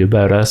told you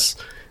about us.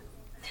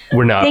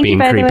 We're not Thank you, being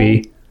by the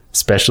creepy,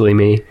 especially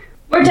me.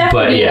 We're definitely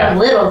But, being yeah. a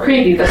little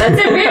creepy, but that's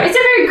it's a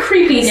very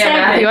creepy segment.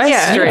 Matthew, I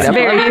straight it's up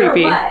very No matter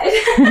creepy.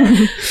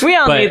 what. We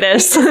all But- knew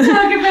this. Talk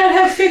about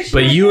how fiction.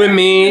 But you and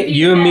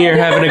me are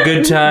having a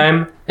good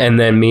time, and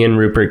then me and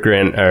Rupert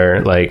Grint are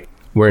like,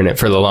 we're in it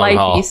for the long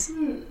haul. Lifeys.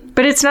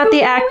 But it's not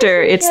the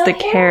actor, it's the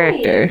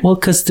character. Well,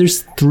 because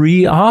there's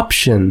 3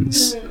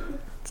 options.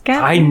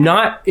 I'm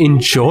not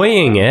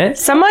enjoying it.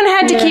 Someone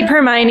had to keep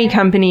Hermione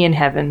company in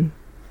heaven.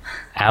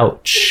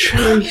 Ouch.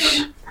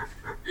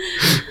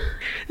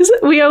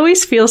 We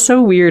always feel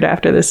so weird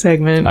after this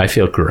segment. I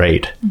feel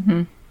great.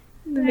 Then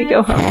we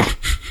go home.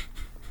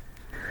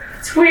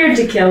 It's weird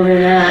to kill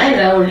Luna. I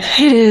don't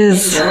It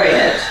is. enjoy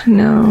it.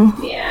 No.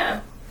 Yeah.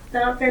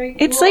 Not very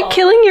cool. It's like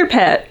killing your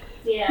pet.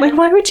 Yeah. Like,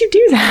 why would you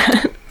do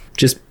that?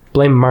 Just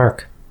blame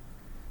Mark.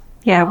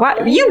 Yeah, why?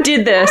 You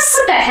did this.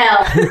 What the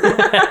hell?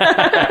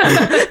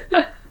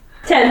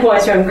 10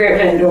 points from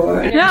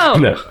Gryffindor. No.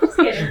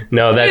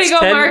 No, There that's you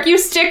go, 10, Mark. You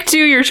stick to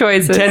your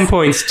choices. 10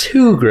 points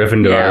to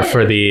Gryffindor Yeah.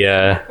 for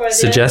the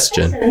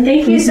suggestion. And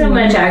thank you so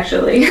much,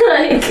 actually.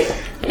 Like,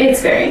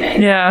 it's very nice.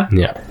 Yeah.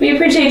 Yeah, We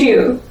appreciate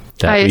you.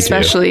 that I we do.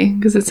 especially,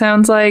 because it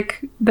sounds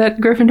like that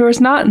Gryffindor's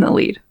not in the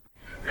lead.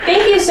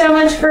 Thank you so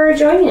much for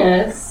joining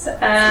us.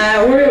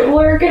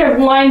 We're going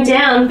to wind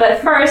down,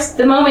 but first,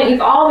 the moment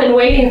you've all been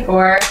waiting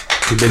for.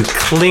 You've been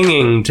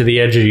clinging to the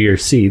edge of your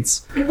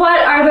seats.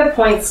 What are the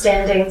point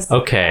standings?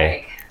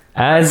 Okay.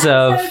 As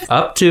of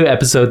up to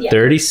episode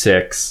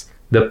 36,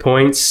 the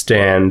points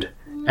stand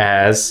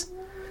as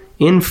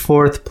in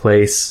 4th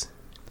place,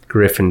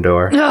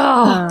 Gryffindor.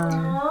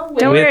 Oh.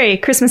 Don't With- worry,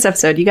 Christmas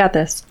episode, you got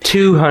this.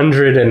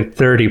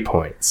 230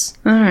 points.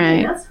 All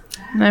right.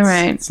 All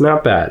right. It's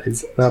not bad.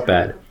 It's not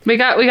bad. We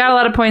got a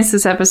lot of points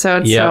this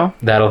episode, Yeah,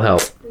 that'll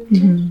help.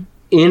 In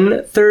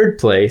 3rd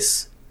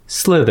place,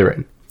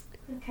 Slytherin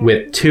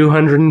with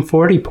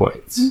 240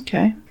 points. so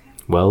okay.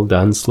 Well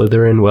done,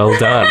 Slytherin. Well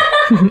done.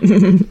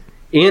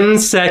 In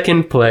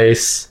 2nd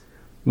place,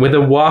 with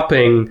a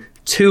whopping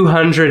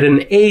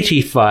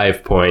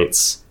 285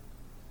 points,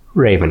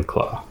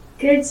 Ravenclaw.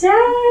 Good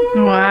job.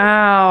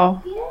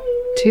 Wow.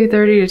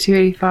 230 to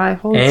 285.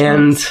 Holy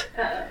And smokes.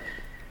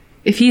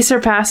 If he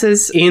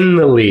surpasses in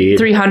the lead,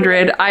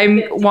 300,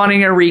 I'm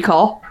wanting a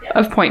recall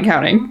of point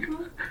counting.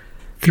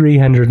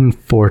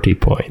 340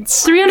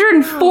 points.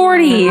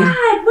 340. God,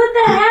 what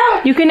the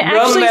hell? You can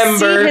actually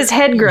see his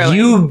head growing.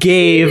 You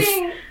gave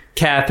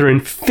Catherine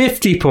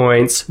 50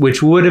 points,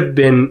 which would have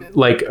been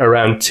like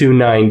around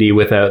 290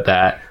 without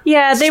that.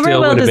 Yeah, they were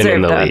Still well would have been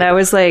in deserved the though. lead. That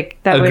was like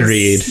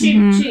Agreed. Was,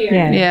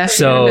 yeah. Yeah.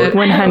 So-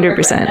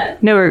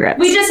 100%. No regrets.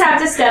 We just have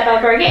to step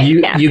up our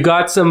game. You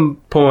got some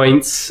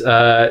points.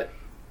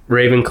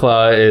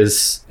 Ravenclaw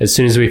is, as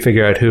soon as we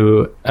figure out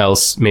who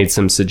else made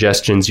some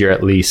suggestions, you're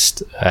at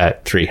least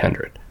at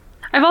 300.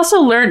 I've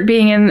also learned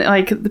being in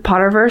like the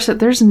Potterverse that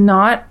there's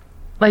not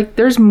like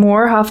there's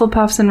more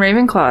Hufflepuffs and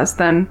Ravenclaws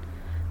than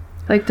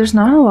like there's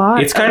not a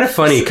lot. It's kind of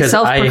funny 'cause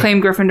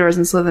self-proclaimed Gryffindors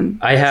and Slytherin.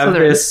 I have Slytherins.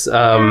 this.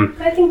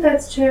 I think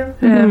that's true.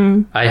 Yeah.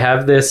 I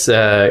have this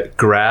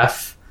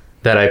graph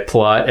that I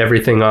plot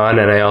everything on,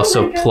 and I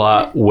also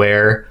plot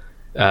where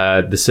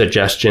the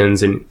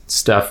suggestions and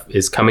stuff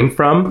is coming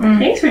from.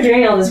 Thanks for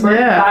doing all this work.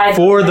 Yeah. Bye.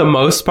 For the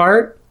most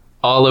part,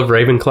 all of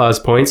Ravenclaw's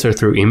points are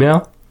through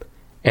email,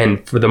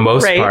 and for the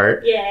most Right.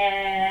 part,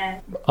 Yeah.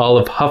 all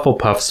of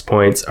Hufflepuff's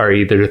points are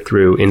either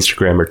through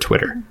Instagram or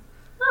Twitter.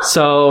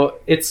 So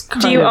it's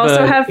kind Do you of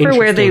also a have for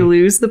where they interesting-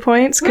 lose the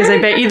points? Because I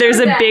bet you there's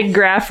a big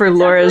graph for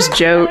Laura's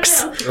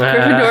jokes.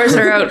 Gryffindors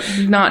are out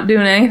not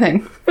doing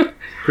anything.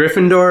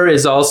 Gryffindor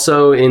is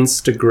also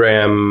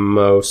Instagram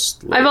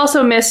mostly. I've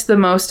also missed the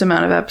most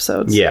amount of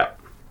episodes. Yeah.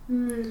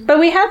 But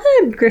we have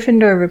the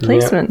Gryffindor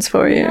replacements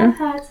for you.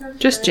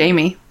 Just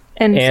Jamie.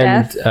 And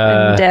And, Steph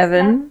and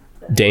Devin.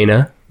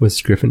 Dana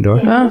was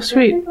Gryffindor. Oh,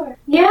 sweet.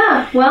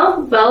 Yeah.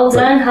 Well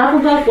done,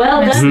 Hufflepuff.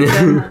 Well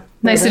done.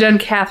 Nicely done,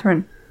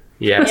 Catherine.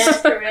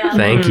 Yes.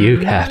 Thank you,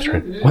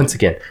 Catherine. Once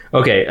again.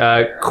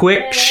 Okay,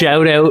 quick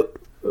shout out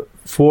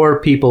for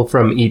people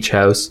from each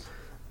house.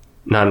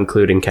 not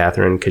including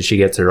Catherine because she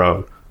gets her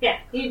own. Yeah,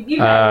 you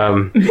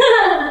got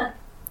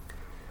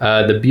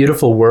The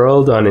Beautiful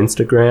World on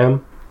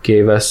Instagram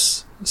gave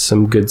us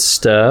some good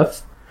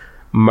stuff.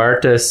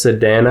 Marta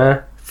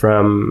Sedana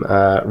from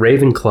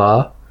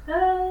Ravenclaw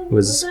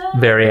was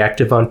very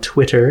active on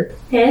Twitter.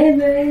 Hey,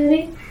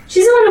 buddy.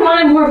 She's the one who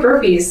wanted more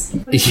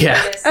burpees.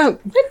 Yeah. Oh,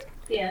 what?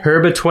 Yeah.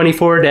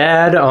 Herba24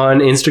 Dad on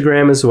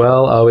Instagram as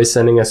well, always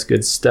sending us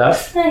good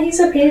stuff. Yeah, he's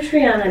a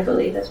Patreon, I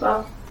believe, as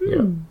well.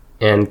 Yeah.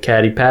 And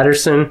Caddy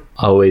Patterson,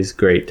 always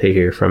great to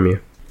hear from you.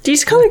 Do you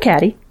just call her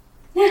Caddy?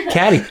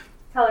 Caddy,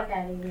 Color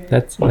Caddy.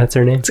 that's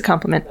her name. It's a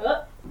compliment.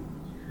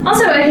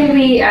 Also, I think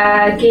we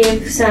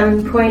gave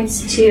some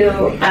points to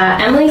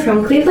Emily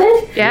from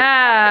Cleveland.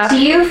 Yeah. To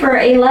you for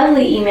a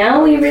lovely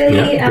email. We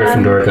really, Yeah,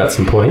 Gryffindor got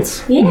some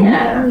points.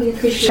 yeah, we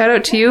appreciate Shout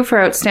out to you for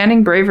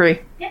outstanding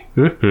bravery.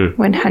 Mm-hmm.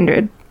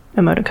 100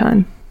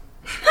 emoticon.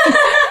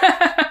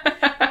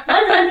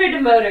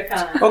 100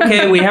 emoticon.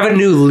 Okay, we have a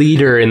new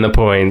leader in the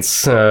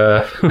points.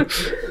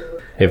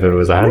 If it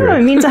was 100. No,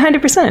 it means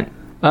 100%.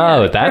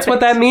 Oh, that's what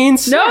that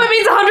means? No, it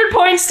means 100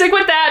 points. Stick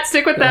with that.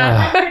 Stick with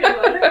that. 100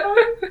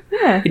 emoticon?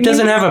 Yeah. It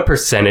doesn't have a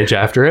percentage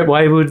after it.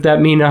 Why would that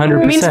mean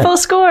 100%? It means full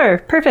score.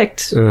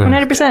 Perfect.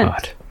 100%.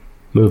 God.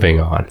 Moving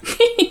on.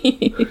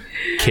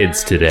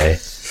 Kids today.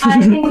 I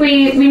think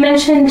we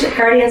mentioned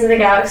Guardians of the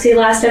Galaxy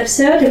last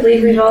episode. I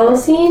believe we've all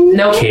seen.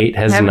 Nope. Kate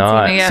has Haven't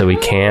not, seen it yet. so we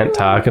can't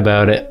talk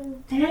about it.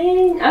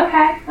 Dang.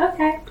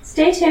 Okay.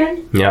 Stay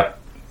tuned. Yep.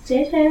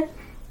 Stay tuned.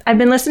 I've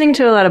been listening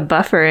to a lot of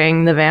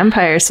Buffering, the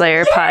Vampire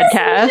Slayer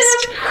podcast.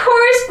 Of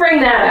course,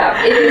 bring that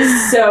up. It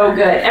is so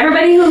good.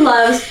 Everybody who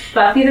loves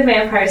Buffy the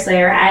Vampire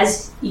Slayer,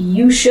 as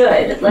you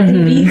should, let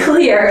me be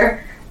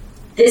clear,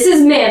 this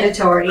is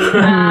mandatory.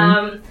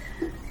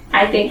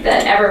 I think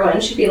that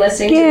everyone should be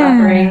listening to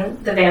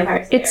Buffering the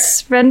Vampire Slayer.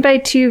 It's run by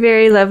two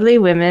very lovely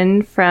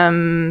women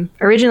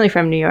originally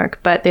from New York,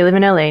 but they live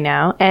in LA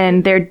now,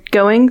 and they're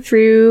going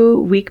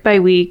through week by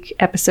week,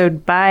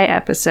 episode by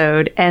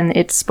episode, and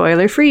it's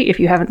spoiler free if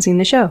you haven't seen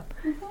the show.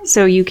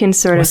 So you can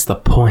sort What's of the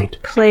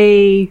point?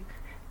 play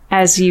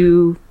as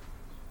you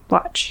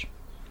watch,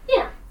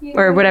 yeah. You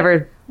or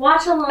whatever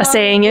watch along. a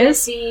saying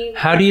is.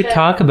 How do you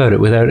talk about it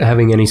without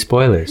having any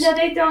spoilers? No,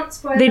 they don't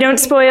spoil. They don't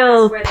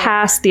spoil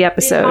past the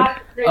episode.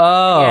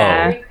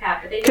 Oh.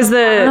 Because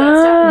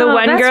the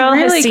one that's girl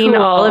really has seen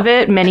cool. all of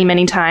it many,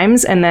 many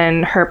times, and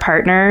then her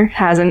partner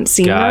hasn't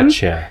seen them.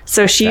 Gotcha.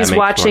 So she's makes more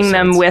watching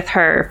them sense. with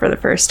her for the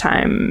first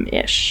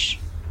time-ish.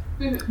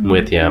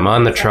 With you. I'm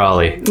on the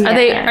trolley.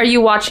 Are you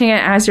watching it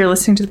as you're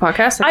listening to the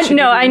podcast? That should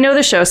No, be- I know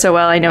the show so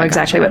well. I know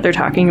exactly what they're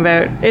talking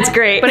about. It's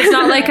great. But it's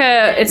not like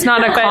it's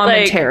not a But, like,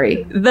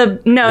 commentary. No,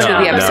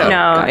 the episode.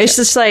 No, it's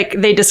just like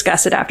they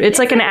discuss it after. It's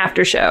like an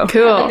after show.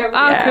 Cool.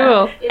 Yeah.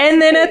 Cool.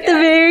 And then at the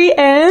very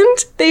end,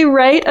 they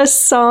write a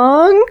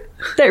song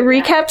that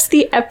recaps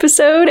the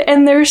episode,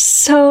 and they're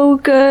so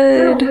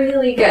They're good.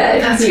 really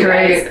good. That's you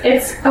guys. great.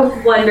 It's a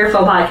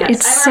wonderful podcast.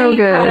 It's I've so already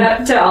good. caught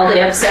up to all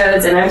the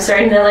episodes, and I'm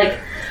starting to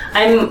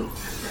I'm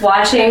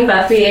watching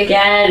Buffy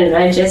again, and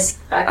I just.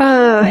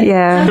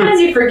 Yeah. Sometimes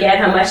you forget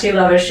how much you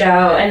love a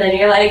show, and then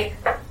you're like,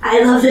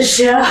 I love the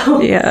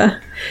show.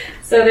 Yeah.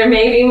 So there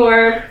may be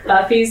more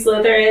Buffy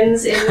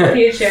Slytherins in the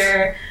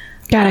future.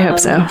 God, I hope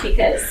so.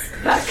 Because,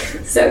 fuck,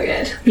 so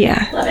good.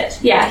 Yeah. Love it.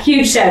 Yeah,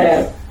 huge shout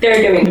out. They're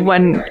doing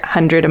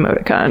 100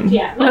 emoticon.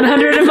 Yeah.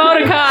 100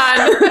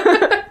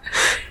 emoticon.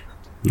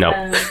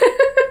 No.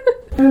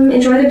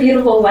 Enjoy the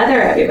beautiful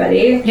weather,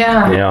 everybody.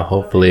 Yeah. Yeah,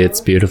 hopefully it's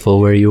beautiful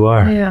where you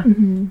are. Yeah.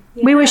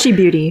 We wish you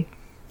beauty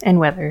and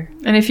weather.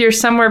 And if you're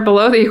somewhere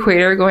below the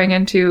equator going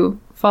into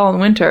fall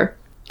and winter,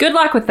 good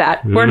luck with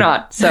that. We're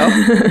not. So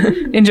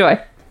enjoy.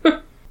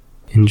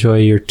 Enjoy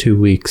your 2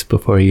 weeks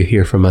before you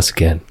hear from us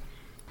again.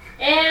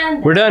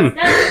 And We're done.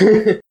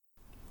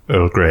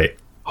 Earl Grey.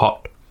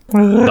 Hot.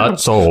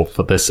 That's all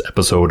for this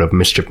episode of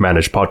Mischief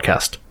Managed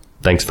Podcast.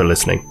 Thanks for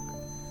listening.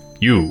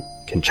 You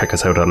can check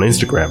us out on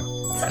Instagram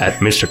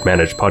at Mischief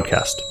Managed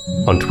Podcast,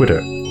 on Twitter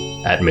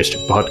at Mischief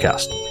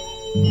Podcast,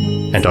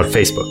 and on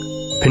Facebook,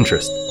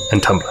 Pinterest,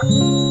 and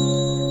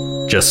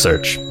Tumblr. Just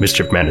search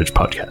Mischief Managed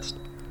Podcast.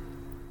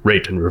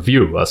 Rate and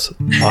review us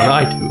on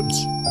iTunes.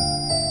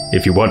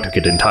 If you want to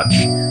get in touch,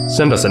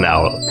 send us an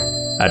owl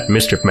at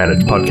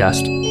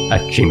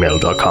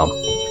mischiefmanagedpodcast@gmail.com.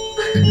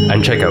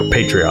 And check out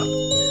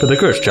Patreon for the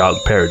Cursed Child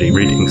parody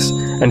readings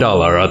and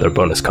all our other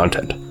bonus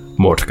content.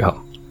 More to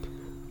come.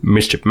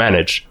 Mischief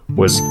Managed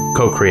was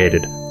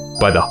co-created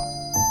by the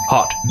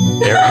hot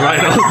Eric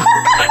Rhino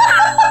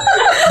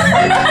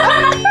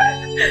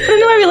I don't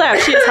know why we laugh.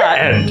 She is hot.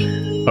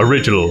 and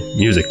original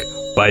music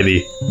by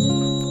the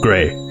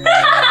Grey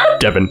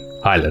Devon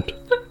Highland.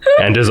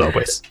 And as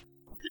always,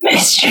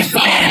 Mischief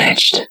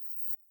managed.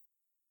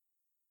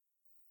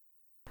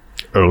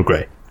 Earl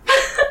Grey.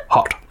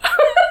 Hot.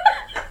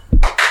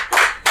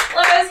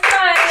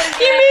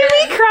 You made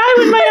me cry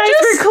when my eyes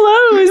were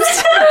closed.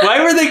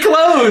 Why were they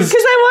closed?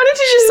 Because I wanted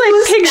to just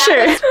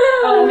picture.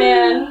 oh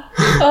man.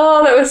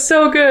 Oh, that was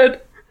so good.